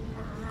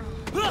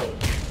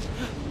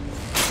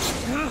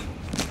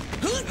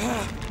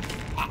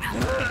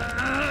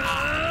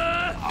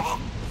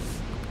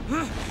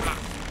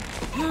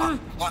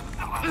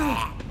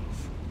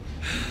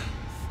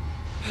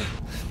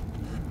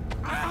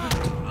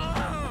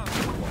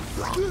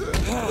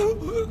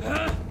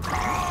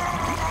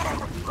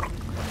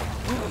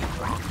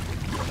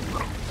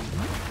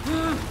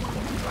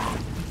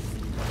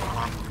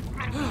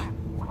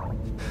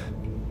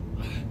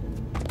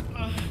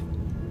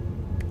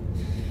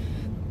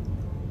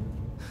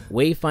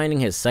 Wei, finding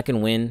his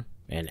second win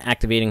and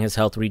activating his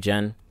health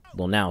regen,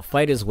 will now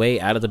fight his way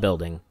out of the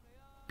building,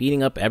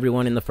 beating up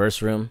everyone in the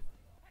first room,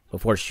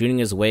 before shooting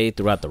his way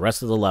throughout the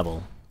rest of the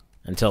level,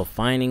 until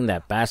finding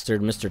that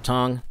bastard Mr.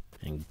 Tong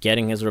and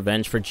getting his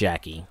revenge for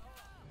Jackie.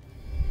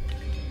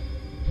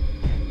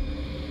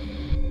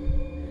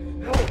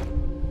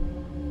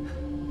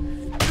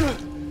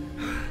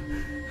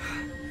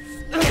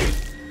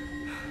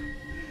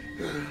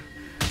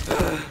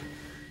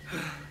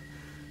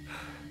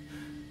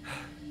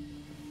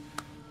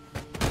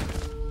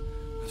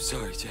 I'm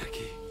sorry,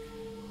 Jackie.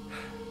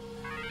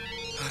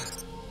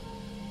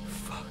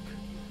 Fuck.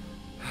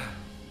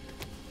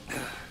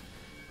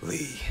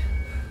 Lee.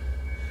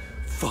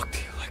 Fuck the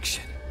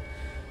election.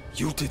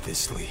 You did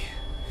this, Lee.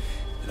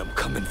 And I'm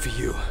coming for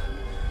you.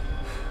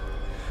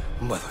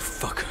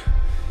 Motherfucker.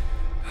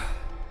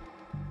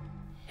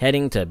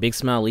 Heading to Big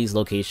Smile Lee's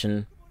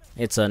location,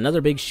 it's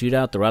another big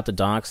shootout throughout the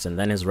docks and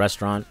then his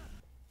restaurant,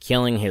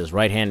 killing his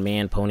right-hand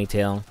man,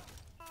 Ponytail,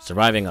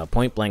 surviving a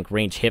point-blank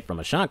range hit from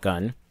a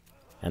shotgun,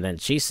 and then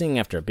chasing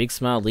after Big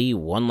Smile Lee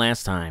one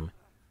last time,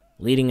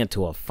 leading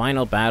into a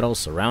final battle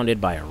surrounded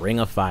by a ring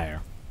of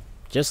fire,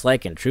 just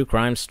like in True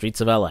Crime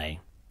Streets of LA.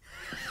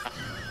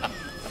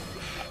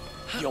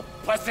 You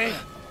pussy!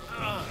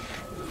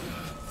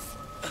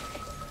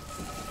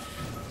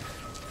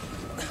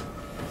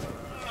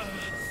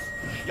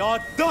 You're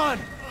done!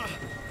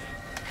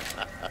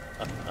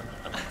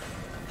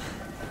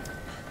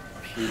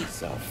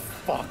 Piece of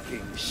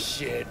fucking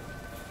shit.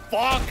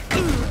 Fuck!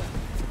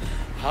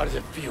 How does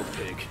it feel,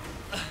 pig?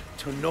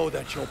 To know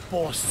that your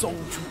boss sold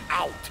you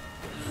out?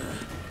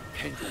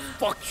 And you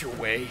fucked your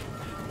way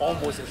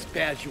almost as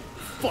bad as you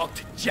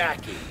fucked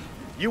Jackie.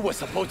 You were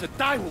supposed to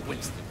die with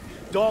Winston.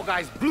 Dog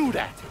Eyes blew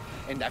that.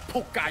 And that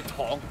poke guy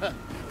Tong,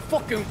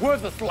 fucking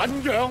worthless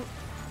Lan.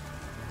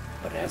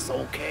 But that's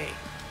okay.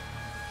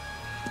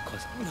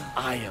 Because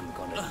I am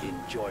gonna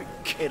enjoy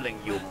killing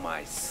you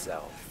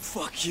myself.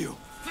 Fuck you.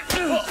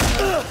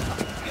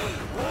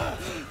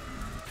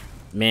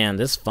 Man,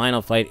 this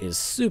final fight is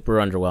super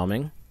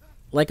underwhelming.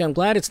 Like, I'm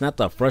glad it's not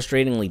the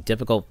frustratingly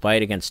difficult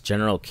fight against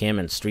General Kim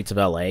in Streets of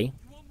LA,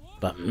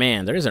 but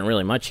man, there isn't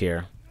really much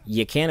here.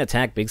 You can't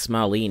attack Big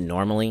Smile Lee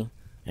normally,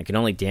 and can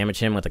only damage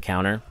him with a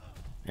counter,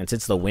 and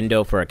since the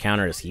window for a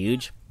counter is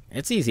huge,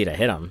 it's easy to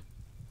hit him.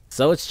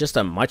 So it's just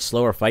a much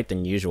slower fight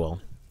than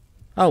usual.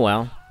 Oh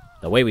well,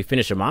 the way we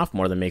finish him off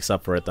more than makes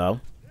up for it though.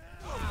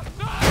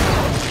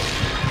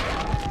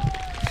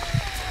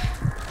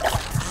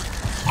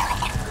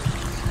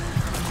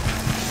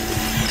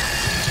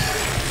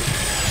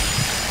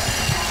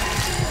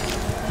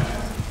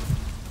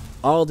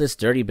 All this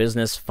dirty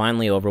business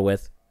finally over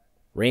with,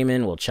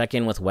 Raymond will check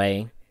in with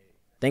Wei.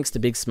 Thanks to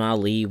Big Smile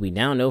Lee, we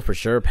now know for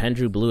sure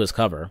Pendrew blew his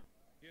cover.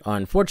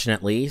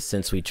 Unfortunately,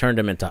 since we turned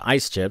him into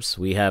ice chips,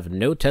 we have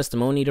no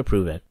testimony to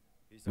prove it.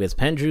 With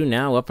Pendrew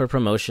now up for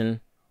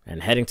promotion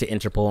and heading to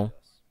Interpol,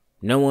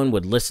 no one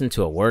would listen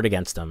to a word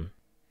against him.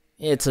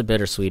 It's a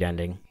bittersweet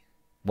ending.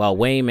 While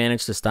Wei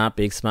managed to stop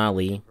Big Smile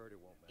Lee,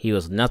 he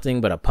was nothing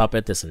but a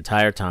puppet this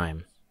entire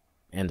time,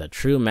 and the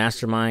true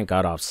mastermind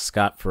got off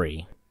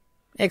scot-free.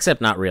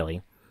 Except not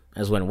really,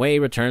 as when Wei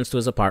returns to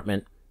his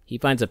apartment, he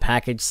finds a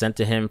package sent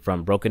to him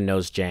from Broken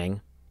Nose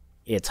Jang.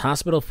 It's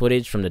hospital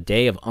footage from the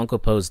day of Uncle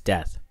Po's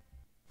death.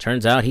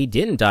 Turns out he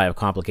didn't die of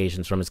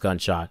complications from his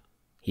gunshot.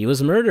 He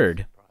was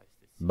murdered.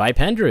 By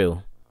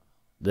Pendrew.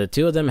 The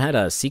two of them had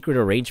a secret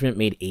arrangement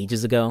made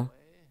ages ago.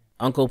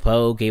 Uncle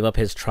Po gave up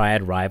his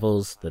triad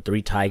rivals, the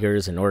Three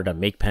Tigers, in order to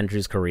make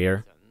Pendrew's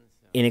career.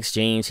 In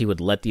exchange, he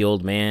would let the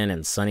old man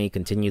and Sonny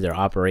continue their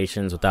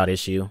operations without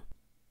issue,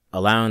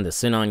 allowing the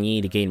Sin On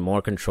Yi to gain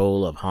more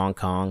control of Hong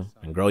Kong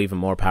and grow even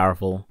more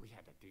powerful.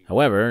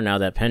 However, now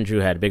that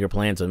Pendrew had bigger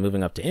plans of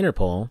moving up to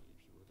Interpol,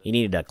 he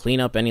needed to clean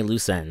up any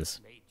loose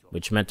ends,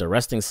 which meant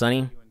arresting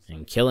Sonny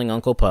and killing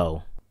Uncle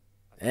Po.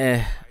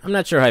 I'm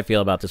not sure how I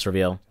feel about this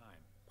reveal.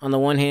 On the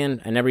one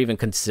hand, I never even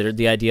considered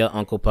the idea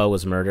Uncle Po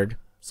was murdered,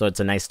 so it's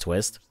a nice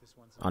twist.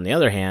 On the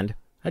other hand,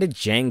 how did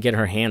Jang get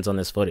her hands on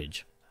this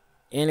footage?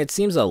 And it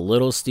seems a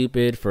little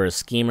stupid for a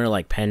schemer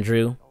like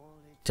Pendrew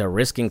to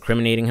risk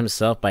incriminating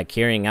himself by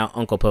carrying out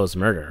Uncle Po's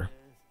murder.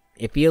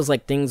 It feels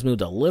like things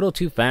moved a little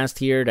too fast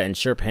here to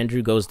ensure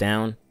Pendrew goes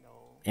down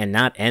and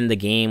not end the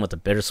game with a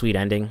bittersweet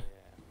ending.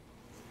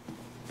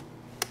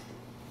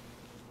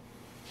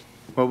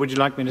 What would you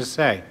like me to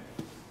say?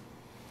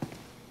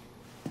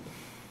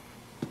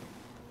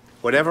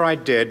 Whatever I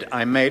did,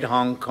 I made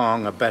Hong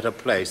Kong a better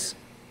place.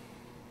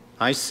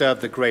 I served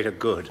the greater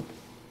good.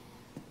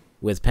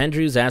 With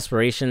Pendrew's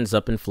aspirations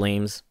up in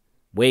flames,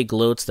 Wei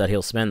gloats that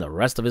he'll spend the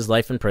rest of his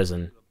life in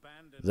prison.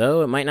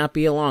 Though it might not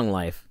be a long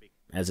life,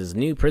 as his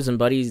new prison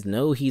buddies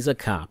know he's a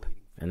cop,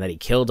 and that he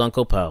killed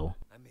Uncle Po.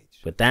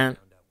 With that,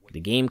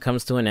 the game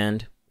comes to an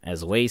end,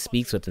 as Wei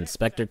speaks with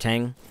Inspector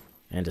Tang,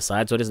 and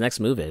decides what his next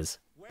move is.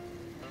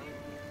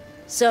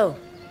 So,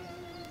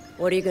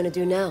 what are you gonna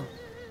do now?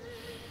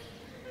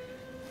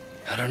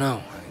 I don't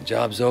know.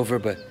 Job's over,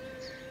 but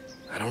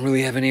I don't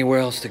really have anywhere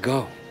else to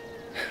go.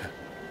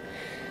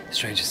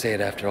 Strange to say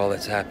it after all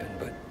that's happened,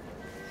 but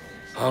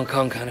Hong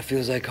Kong kind of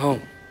feels like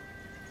home.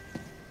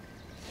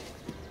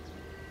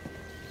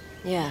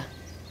 Yeah.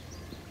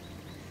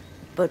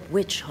 But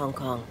which Hong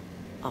Kong,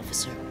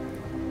 officer?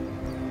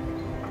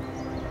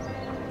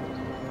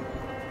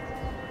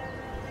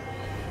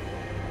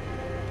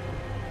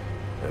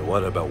 And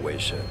what about Wei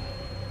Shen?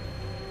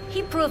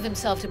 He proved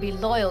himself to be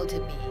loyal to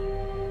me,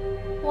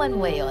 one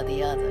way or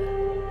the other.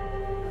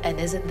 And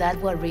isn't that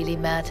what really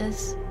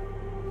matters?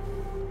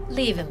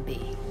 Leave him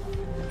be.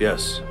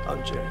 Yes,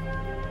 I'm Jay.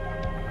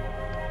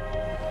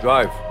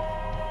 Drive.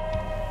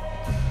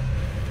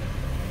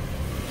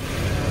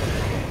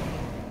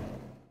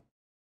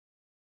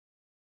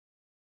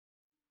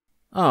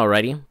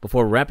 Alrighty,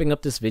 before wrapping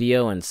up this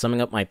video and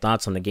summing up my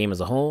thoughts on the game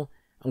as a whole,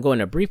 I'm going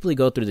to briefly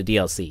go through the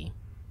DLC.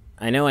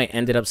 I know I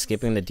ended up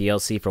skipping the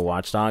DLC for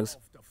Watch Dogs,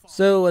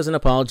 so as an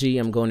apology,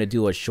 I'm going to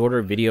do a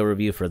shorter video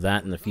review for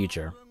that in the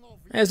future,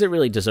 as it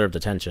really deserved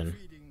attention.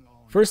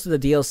 First of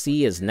the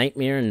DLC is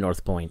Nightmare in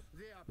North Point,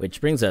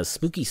 which brings a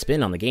spooky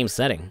spin on the game's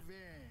setting.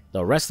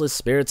 The restless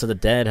spirits of the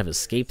dead have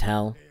escaped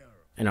hell,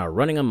 and are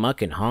running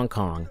amok in Hong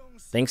Kong,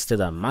 thanks to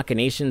the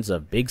machinations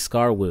of Big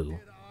Scar Wu,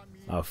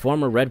 a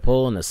former Red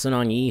Pole in the Sin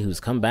On Yi who's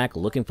come back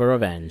looking for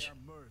revenge.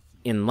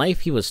 In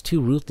life, he was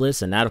too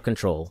ruthless and out of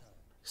control,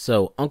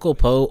 so Uncle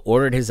Po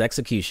ordered his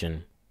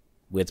execution,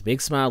 with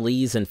Big Smile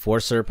Lee's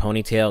enforcer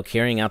Ponytail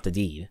carrying out the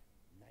deed.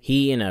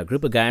 He and a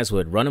group of guys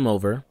would run him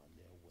over,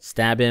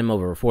 stab him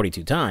over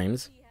 42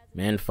 times,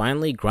 and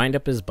finally grind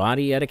up his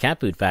body at a cat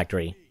food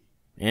factory.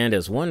 And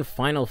as one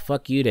final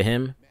fuck you to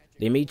him,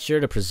 they made sure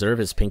to preserve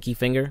his pinky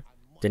finger,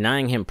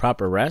 denying him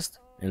proper rest,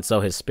 and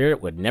so his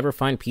spirit would never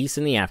find peace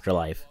in the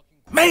afterlife.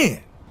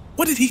 Man,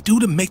 what did he do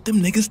to make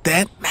them niggas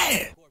that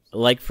mad?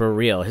 Like, for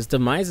real, his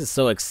demise is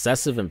so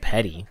excessive and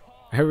petty.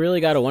 I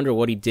really gotta wonder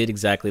what he did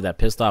exactly that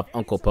pissed off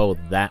Uncle Po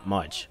that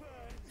much.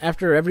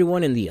 After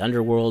everyone in the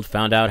underworld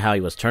found out how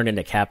he was turned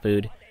into cat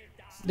food,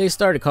 they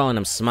started calling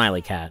him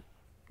Smiley Cat,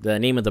 the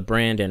name of the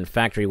brand and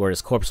factory where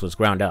his corpse was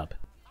ground up.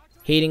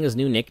 Hating his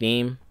new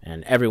nickname,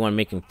 and everyone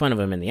making fun of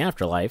him in the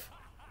afterlife,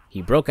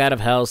 he broke out of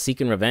hell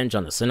seeking revenge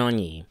on the Sin On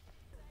Yi.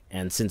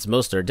 And since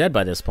most are dead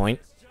by this point,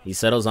 he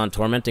settles on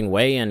tormenting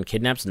Wei and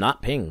kidnaps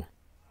Not Ping,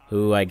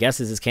 who I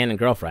guess is his canon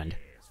girlfriend.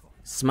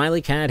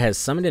 Smiley Cat has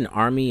summoned an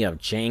army of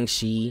Chang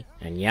Shi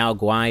and Yao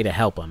Guai to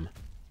help him.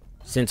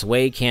 Since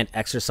Wei can't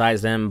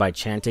exorcise them by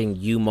chanting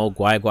Yu Mo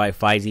Guai Guai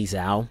Fai Zi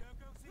Zao,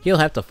 he'll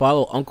have to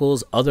follow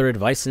Uncle's other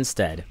advice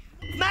instead.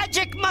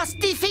 Magic must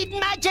defeat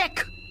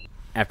magic!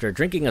 After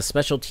drinking a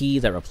special tea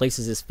that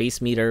replaces his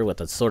face meter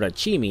with a sort of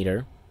chi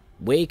meter,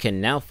 Wei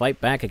can now fight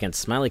back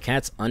against Smiley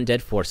Cat's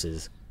undead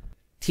forces.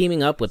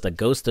 Teaming up with the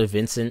ghost of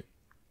Vincent,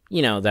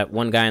 you know, that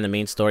one guy in the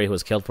main story who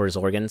was killed for his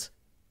organs,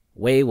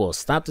 Wei will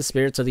stop the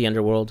spirits of the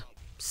underworld,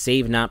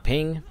 save Not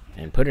Ping,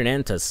 and put an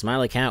end to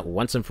Smiley Cat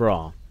once and for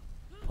all.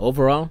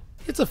 Overall,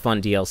 it's a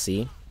fun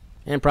DLC,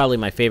 and probably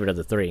my favorite of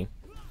the three.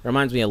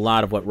 Reminds me a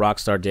lot of what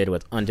Rockstar did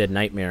with Undead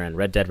Nightmare and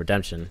Red Dead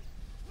Redemption.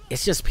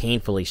 It's just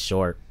painfully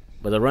short,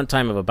 with a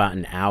runtime of about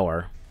an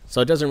hour, so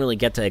it doesn't really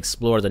get to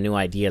explore the new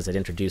ideas it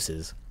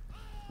introduces.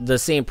 The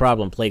same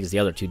problem plagues the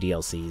other two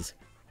DLCs.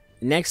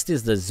 Next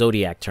is the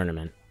Zodiac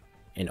Tournament,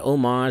 an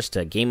homage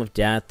to Game of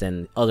Death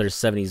and other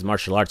 70s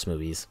martial arts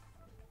movies.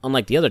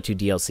 Unlike the other two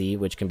DLC,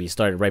 which can be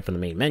started right from the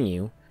main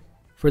menu,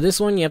 for this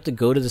one you have to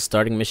go to the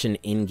starting mission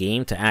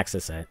in-game to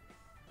access it.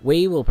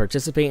 Wei will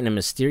participate in a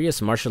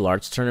mysterious martial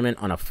arts tournament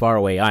on a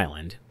faraway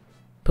island.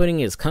 Putting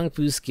his kung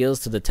fu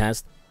skills to the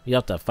test, You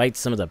have to fight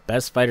some of the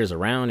best fighters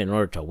around in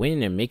order to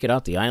win and make it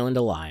off the island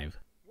alive.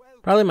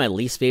 Probably my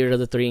least favorite of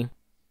the three.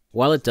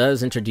 While it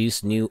does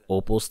introduce new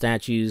opal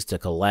statues to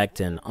collect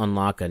and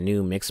unlock a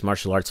new mixed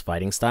martial arts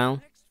fighting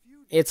style,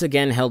 it's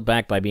again held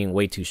back by being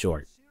way too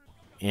short.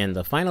 And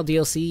the final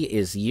DLC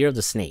is Year of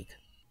the Snake,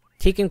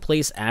 taking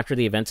place after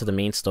the events of the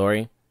main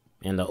story,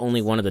 and the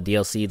only one of the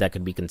DLC that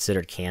could be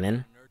considered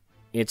canon.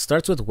 It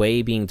starts with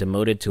Wei being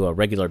demoted to a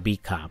regular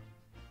beat cop.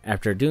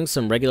 After doing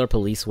some regular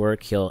police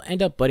work, he'll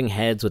end up butting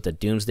heads with the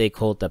doomsday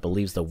cult that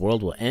believes the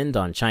world will end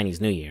on Chinese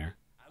New Year.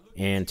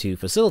 And to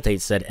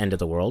facilitate said end of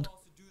the world,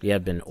 they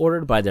have been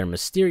ordered by their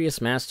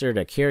mysterious master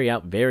to carry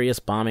out various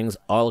bombings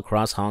all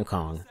across Hong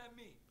Kong.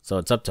 So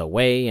it's up to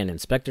Wei and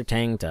Inspector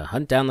Tang to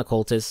hunt down the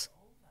cultists,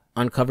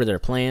 uncover their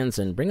plans,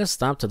 and bring a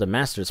stop to the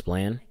master's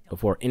plan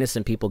before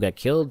innocent people get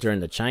killed during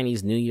the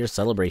Chinese New Year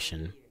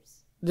celebration.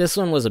 This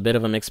one was a bit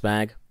of a mixed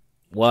bag.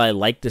 While I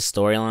liked this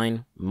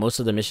storyline, most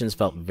of the missions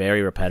felt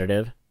very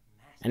repetitive,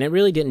 and it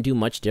really didn't do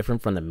much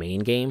different from the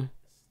main game.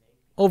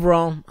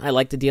 Overall, I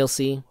liked the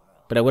DLC,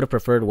 but I would have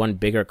preferred one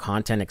bigger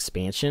content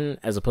expansion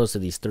as opposed to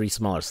these 3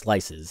 smaller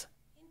slices.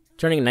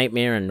 Turning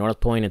Nightmare and North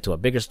Point into a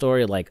bigger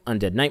story like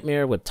Undead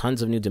Nightmare with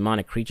tons of new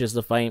demonic creatures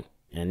to fight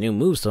and new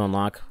moves to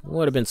unlock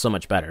would have been so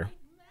much better.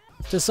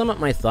 To sum up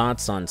my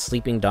thoughts on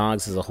Sleeping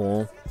Dogs as a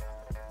whole,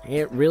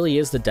 it really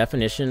is the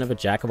definition of a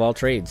jack of all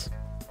trades.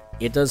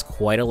 It does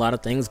quite a lot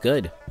of things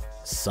good,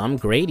 some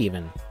great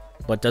even,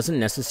 but doesn't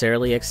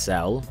necessarily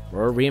excel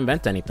or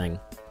reinvent anything.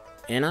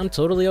 And I'm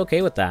totally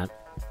okay with that.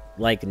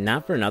 Like,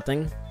 not for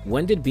nothing,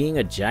 when did being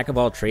a jack of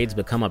all trades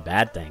become a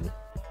bad thing?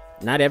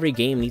 Not every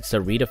game needs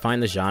to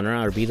redefine the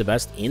genre or be the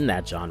best in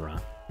that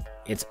genre.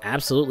 It's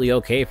absolutely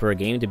okay for a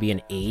game to be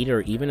an 8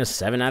 or even a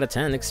 7 out of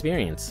 10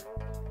 experience.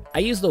 I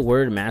use the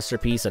word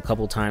masterpiece a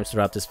couple times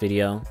throughout this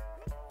video,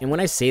 and when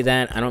I say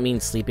that, I don't mean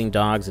Sleeping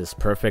Dogs is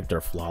perfect or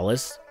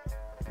flawless.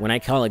 When I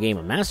call a game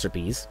a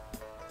masterpiece,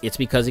 it's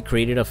because it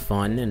created a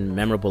fun and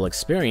memorable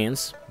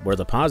experience where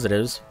the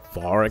positives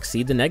far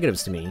exceed the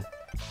negatives to me.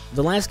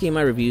 The last game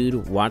I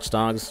reviewed, Watch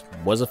Dogs,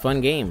 was a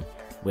fun game,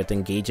 with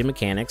engaging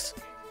mechanics,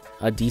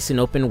 a decent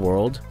open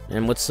world,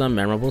 and with some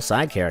memorable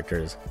side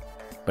characters,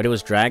 but it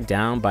was dragged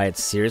down by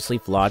its seriously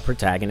flawed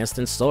protagonist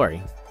and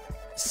story.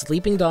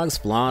 Sleeping Dogs'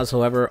 flaws,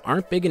 however,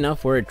 aren't big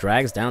enough where it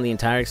drags down the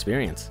entire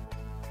experience.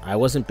 I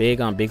wasn't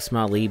big on Big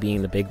Smile Lee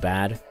being the big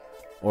bad,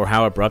 or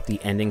how abrupt the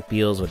ending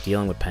feels with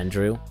dealing with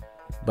Pendrew,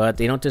 but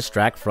they don't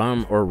distract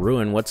from or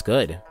ruin what's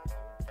good.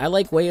 I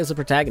like Wei as a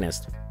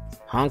protagonist.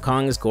 Hong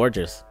Kong is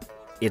gorgeous.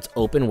 Its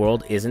open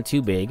world isn't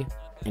too big,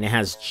 and it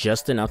has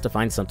just enough to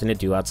find something to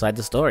do outside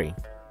the story.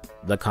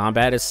 The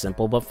combat is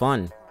simple but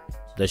fun.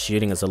 The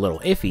shooting is a little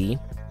iffy,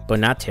 but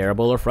not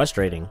terrible or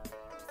frustrating.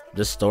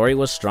 The story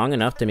was strong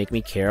enough to make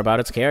me care about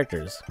its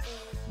characters.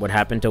 What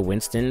happened to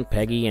Winston,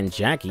 Peggy, and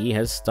Jackie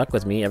has stuck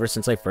with me ever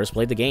since I first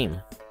played the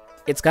game.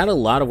 It's got a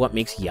lot of what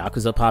makes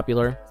Yakuza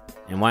popular,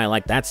 and why I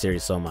like that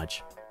series so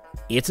much.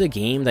 It's a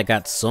game that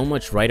got so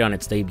much right on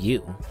its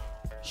debut.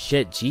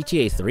 Shit,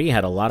 GTA 3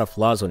 had a lot of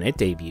flaws when it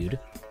debuted,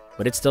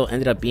 but it still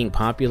ended up being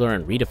popular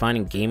and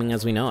redefining gaming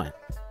as we know it.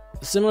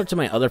 Similar to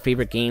my other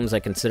favorite games I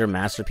consider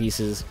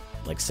masterpieces,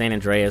 like San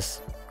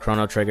Andreas,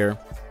 Chrono Trigger,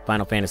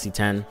 Final Fantasy X,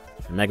 and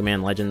Mega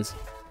Man Legends,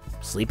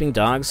 Sleeping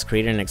Dogs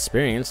created an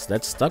experience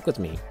that stuck with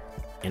me,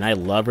 and I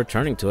love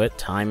returning to it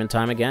time and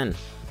time again.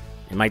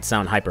 It might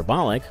sound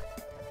hyperbolic,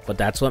 but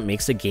that's what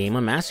makes a game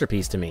a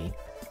masterpiece to me.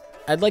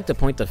 I'd like to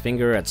point the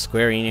finger at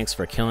Square Enix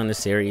for killing the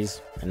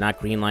series and not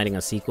greenlighting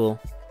a sequel,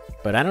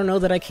 but I don't know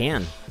that I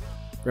can.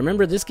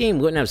 Remember, this game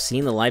wouldn't have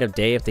seen the light of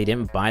day if they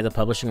didn't buy the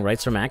publishing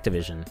rights from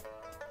Activision.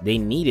 They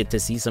needed to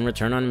see some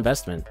return on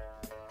investment.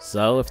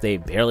 So if they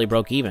barely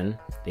broke even,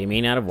 they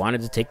may not have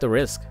wanted to take the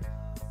risk.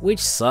 Which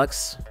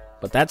sucks,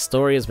 but that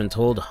story has been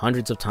told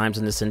hundreds of times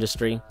in this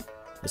industry,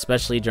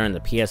 especially during the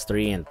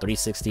PS3 and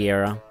 360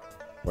 era,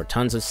 where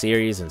tons of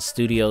series and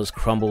studios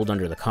crumbled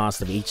under the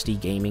cost of HD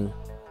gaming.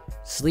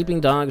 Sleeping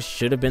Dogs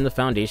should have been the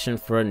foundation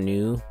for a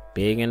new,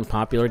 big and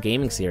popular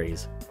gaming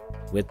series,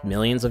 with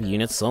millions of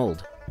units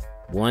sold.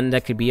 One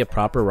that could be a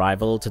proper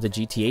rival to the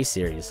GTA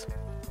series,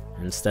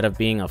 instead of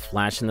being a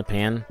flash in the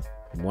pan,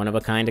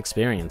 one-of-a-kind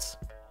experience.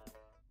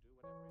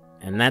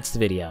 And that's the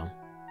video.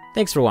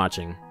 Thanks for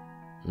watching.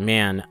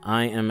 Man,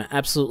 I am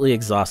absolutely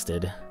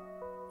exhausted.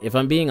 If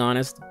I'm being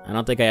honest, I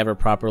don't think I ever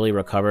properly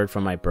recovered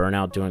from my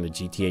burnout during the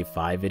GTA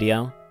 5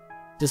 video.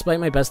 Despite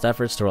my best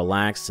efforts to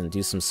relax and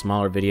do some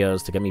smaller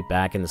videos to get me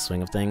back in the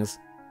swing of things,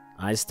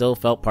 I still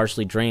felt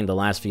partially drained the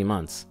last few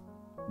months.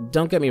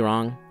 Don't get me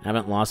wrong, I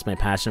haven't lost my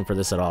passion for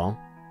this at all,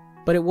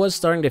 but it was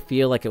starting to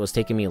feel like it was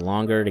taking me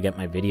longer to get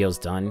my videos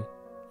done,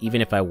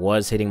 even if I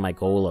was hitting my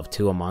goal of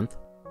 2 a month.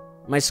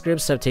 My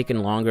scripts have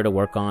taken longer to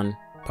work on,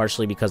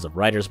 partially because of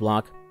writer's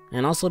block,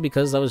 and also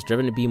because I was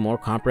driven to be more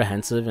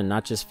comprehensive and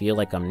not just feel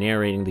like I'm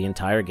narrating the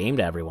entire game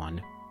to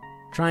everyone.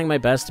 Trying my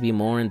best to be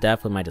more in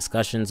depth with my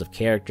discussions of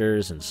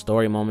characters and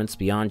story moments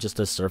beyond just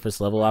a surface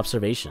level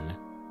observation.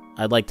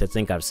 I'd like to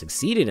think I've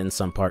succeeded in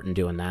some part in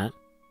doing that,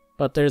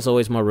 but there's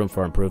always more room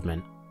for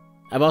improvement.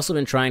 I've also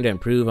been trying to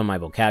improve on my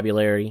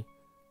vocabulary,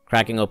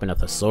 cracking open a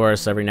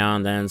thesaurus every now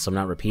and then so I'm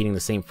not repeating the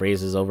same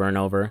phrases over and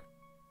over.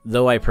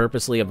 Though I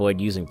purposely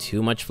avoid using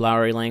too much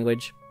flowery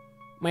language,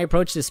 my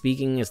approach to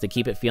speaking is to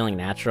keep it feeling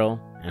natural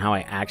and how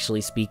I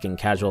actually speak in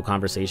casual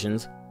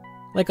conversations.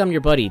 Like I'm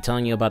your buddy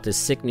telling you about this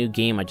sick new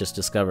game I just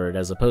discovered,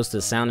 as opposed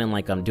to sounding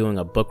like I'm doing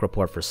a book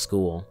report for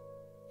school.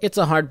 It's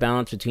a hard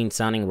balance between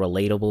sounding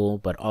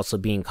relatable but also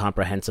being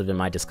comprehensive in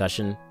my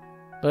discussion,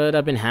 but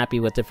I've been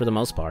happy with it for the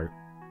most part.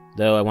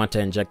 Though I want to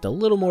inject a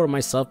little more of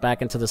myself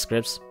back into the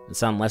scripts and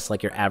sound less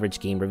like your average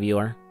game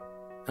reviewer.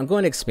 I'm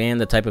going to expand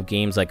the type of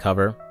games I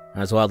cover,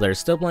 as while there's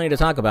still plenty to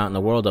talk about in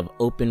the world of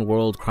open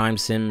world crime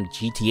sim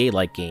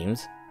GTA-like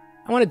games,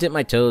 I want to dip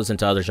my toes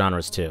into other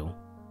genres too.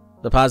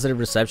 The positive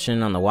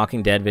reception on the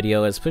Walking Dead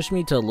video has pushed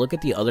me to look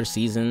at the other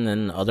season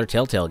and other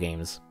Telltale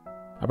games.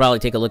 I'll probably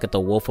take a look at The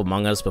Wolf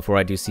Among Us before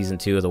I do Season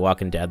 2 of The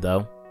Walking Dead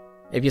though.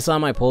 If you saw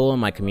my poll on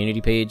my community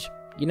page,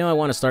 you know I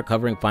want to start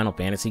covering Final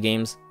Fantasy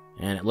games,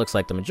 and it looks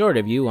like the majority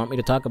of you want me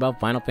to talk about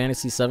Final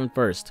Fantasy VII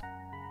first.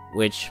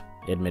 Which,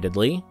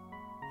 admittedly,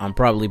 I'm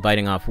probably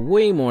biting off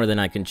way more than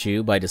I can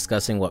chew by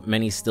discussing what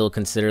many still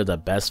consider the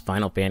best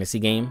Final Fantasy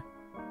game,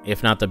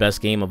 if not the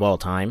best game of all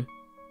time.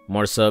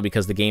 More so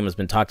because the game has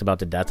been talked about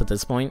to death at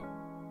this point,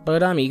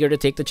 but I'm eager to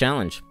take the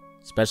challenge,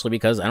 especially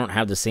because I don't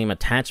have the same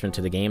attachment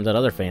to the game that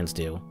other fans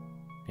do.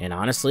 And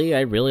honestly,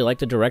 I really like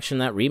the direction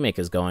that remake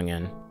is going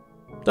in.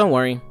 Don't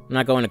worry, I'm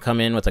not going to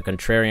come in with a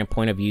contrarian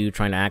point of view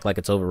trying to act like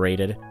it's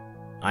overrated.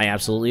 I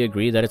absolutely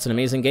agree that it's an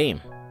amazing game.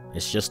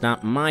 It's just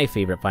not my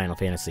favorite Final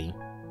Fantasy,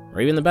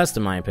 or even the best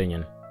in my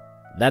opinion.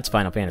 That's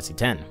Final Fantasy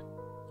X.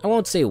 I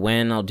won't say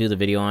when I'll do the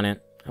video on it.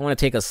 I want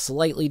to take a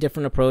slightly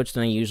different approach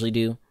than I usually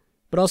do,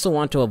 but also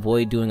want to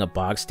avoid doing a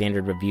bog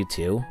standard review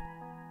too.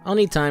 I'll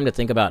need time to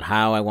think about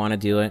how I want to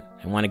do it,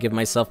 and want to give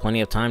myself plenty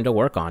of time to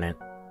work on it.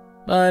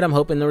 But I'm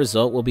hoping the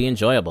result will be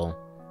enjoyable.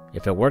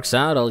 If it works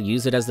out, I'll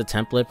use it as the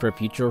template for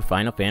future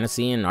Final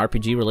Fantasy and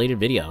RPG related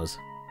videos.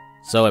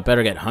 So it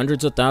better get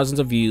hundreds of thousands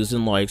of views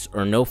and likes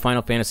or no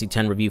Final Fantasy X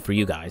review for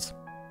you guys.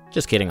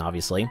 Just kidding,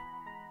 obviously.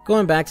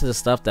 Going back to the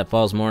stuff that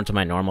falls more into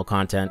my normal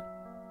content,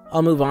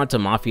 I'll move on to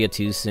Mafia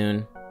 2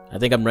 soon. I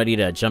think I'm ready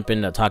to jump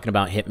into talking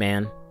about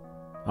Hitman.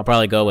 I'll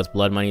probably go with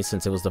Blood Money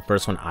since it was the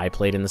first one I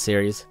played in the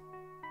series.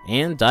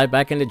 And dive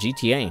back into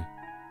GTA,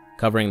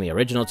 covering the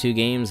original 2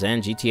 games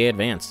and GTA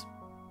Advance.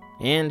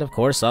 And of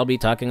course I'll be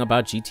talking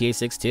about GTA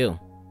 6 too.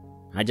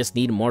 I just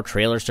need more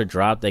trailers to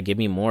drop that give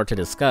me more to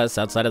discuss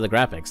outside of the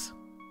graphics.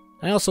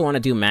 I also want to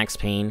do Max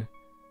Payne.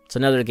 It's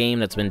another game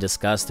that's been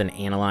discussed and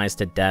analyzed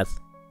to death,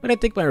 but I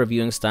think my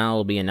reviewing style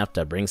will be enough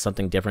to bring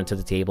something different to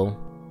the table.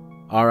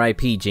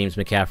 R.I.P. James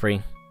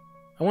McCaffrey.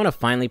 I want to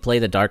finally play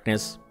The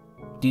Darkness,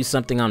 do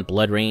something on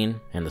Blood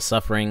Rain and The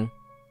Suffering,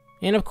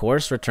 and of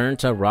course return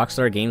to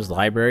Rockstar Games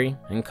library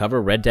and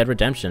cover Red Dead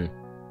Redemption.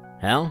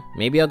 Hell,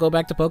 maybe I'll go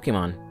back to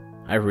Pokemon.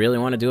 I really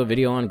want to do a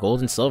video on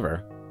Gold and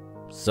Silver.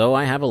 So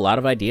I have a lot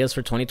of ideas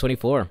for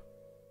 2024,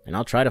 and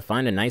I'll try to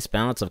find a nice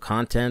balance of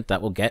content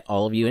that will get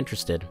all of you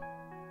interested.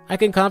 I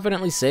can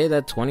confidently say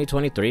that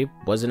 2023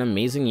 was an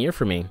amazing year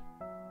for me.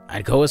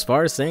 I'd go as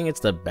far as saying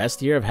it's the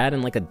best year I've had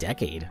in like a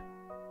decade.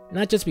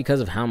 Not just because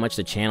of how much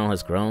the channel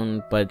has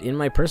grown, but in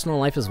my personal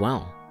life as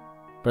well.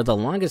 For the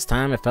longest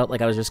time, I felt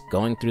like I was just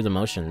going through the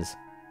motions,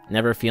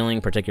 never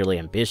feeling particularly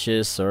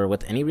ambitious or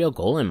with any real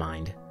goal in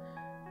mind.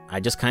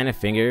 I just kind of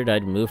figured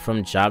I'd move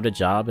from job to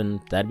job and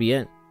that'd be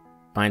it.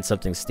 Find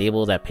something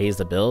stable that pays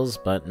the bills,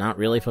 but not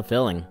really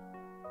fulfilling.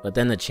 But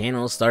then the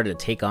channel started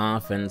to take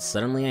off and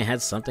suddenly I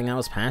had something I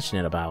was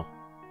passionate about.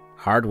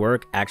 Hard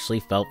work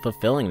actually felt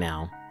fulfilling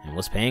now, and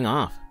was paying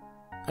off.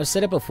 I've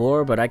said it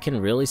before, but I can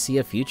really see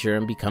a future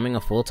in becoming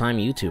a full-time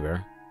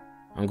YouTuber.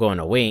 I'm going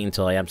to wait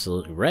until I'm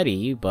absolutely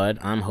ready,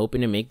 but I'm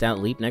hoping to make that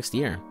leap next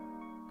year.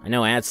 I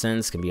know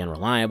AdSense can be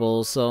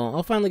unreliable, so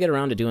I'll finally get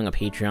around to doing a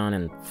Patreon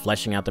and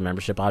fleshing out the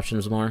membership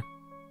options more.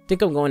 I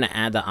think I'm going to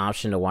add the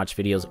option to watch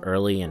videos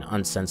early and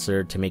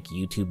uncensored to make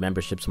YouTube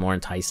memberships more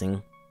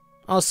enticing.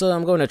 Also,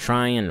 I'm going to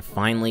try and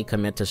finally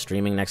commit to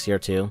streaming next year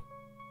too.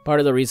 Part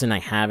of the reason I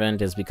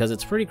haven't is because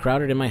it's pretty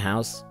crowded in my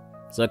house,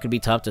 so it could be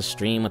tough to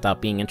stream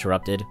without being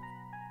interrupted.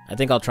 I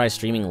think I'll try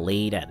streaming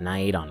late at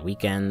night on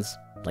weekends,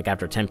 like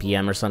after 10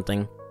 PM or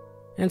something,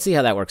 and see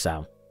how that works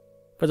out.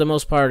 For the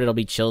most part, it'll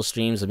be chill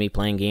streams of me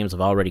playing games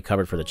I've already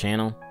covered for the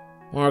channel,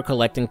 or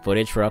collecting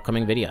footage for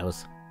upcoming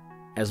videos.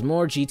 As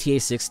more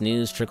GTA 6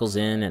 news trickles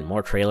in and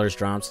more trailers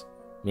drops,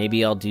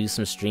 maybe I'll do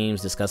some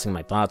streams discussing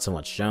my thoughts on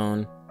what's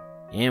shown,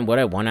 and what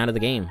I want out of the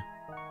game.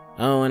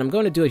 Oh, and I'm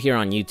going to do it here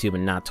on YouTube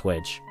and not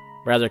Twitch.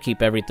 Rather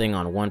keep everything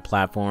on one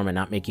platform and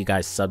not make you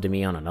guys sub to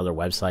me on another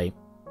website.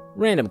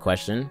 Random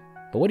question,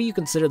 but what do you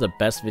consider the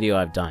best video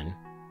I've done?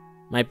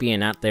 Might be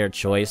an out there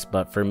choice,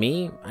 but for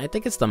me, I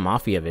think it's the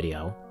Mafia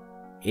video.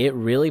 It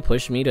really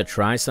pushed me to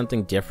try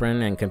something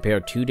different and compare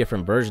 2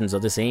 different versions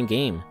of the same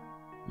game,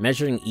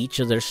 measuring each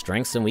of their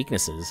strengths and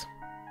weaknesses.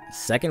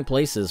 Second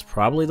place is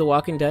probably The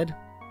Walking Dead.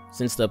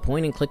 Since the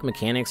point and click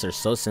mechanics are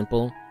so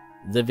simple,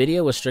 the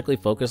video was strictly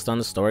focused on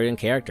the story and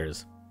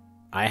characters.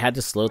 I had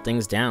to slow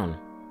things down,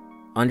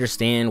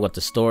 understand what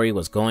the story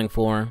was going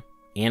for,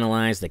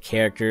 analyze the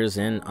characters,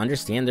 and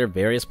understand their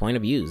various point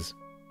of views.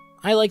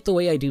 I like the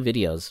way I do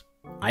videos.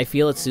 I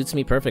feel it suits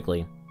me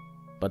perfectly.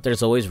 But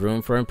there's always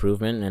room for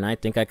improvement, and I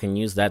think I can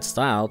use that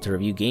style to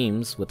review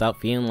games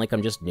without feeling like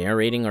I'm just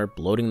narrating or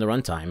bloating the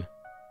runtime.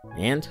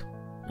 And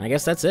I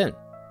guess that's it.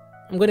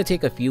 I'm going to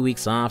take a few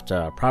weeks off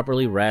to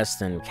properly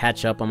rest and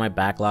catch up on my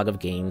backlog of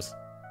games.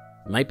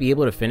 Might be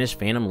able to finish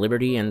Phantom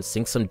Liberty and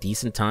sink some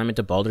decent time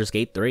into Baldur's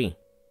Gate 3.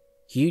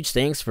 Huge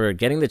thanks for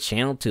getting the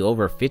channel to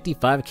over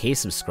 55k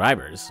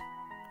subscribers,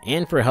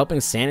 and for helping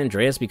San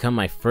Andreas become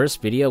my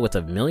first video with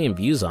 1 million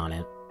views on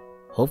it.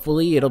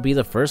 Hopefully it'll be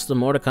the first of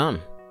more to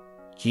come.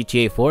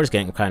 GTA 4 is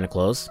getting kinda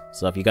close,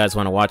 so if you guys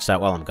want to watch that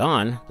while I'm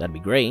gone, that'd be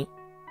great.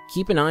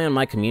 Keep an eye on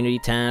my community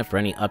tab for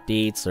any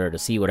updates or to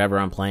see whatever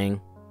I'm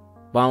playing.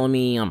 Follow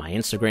me on my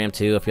Instagram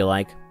too if you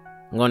like.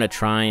 I'm going to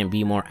try and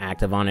be more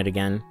active on it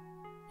again.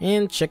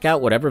 And check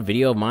out whatever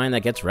video of mine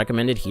that gets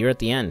recommended here at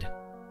the end.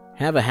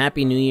 Have a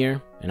happy new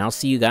year, and I'll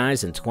see you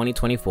guys in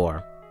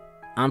 2024.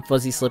 I'm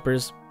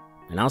FuzzySlippers,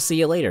 and I'll see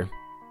you later.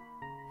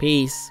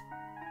 Peace.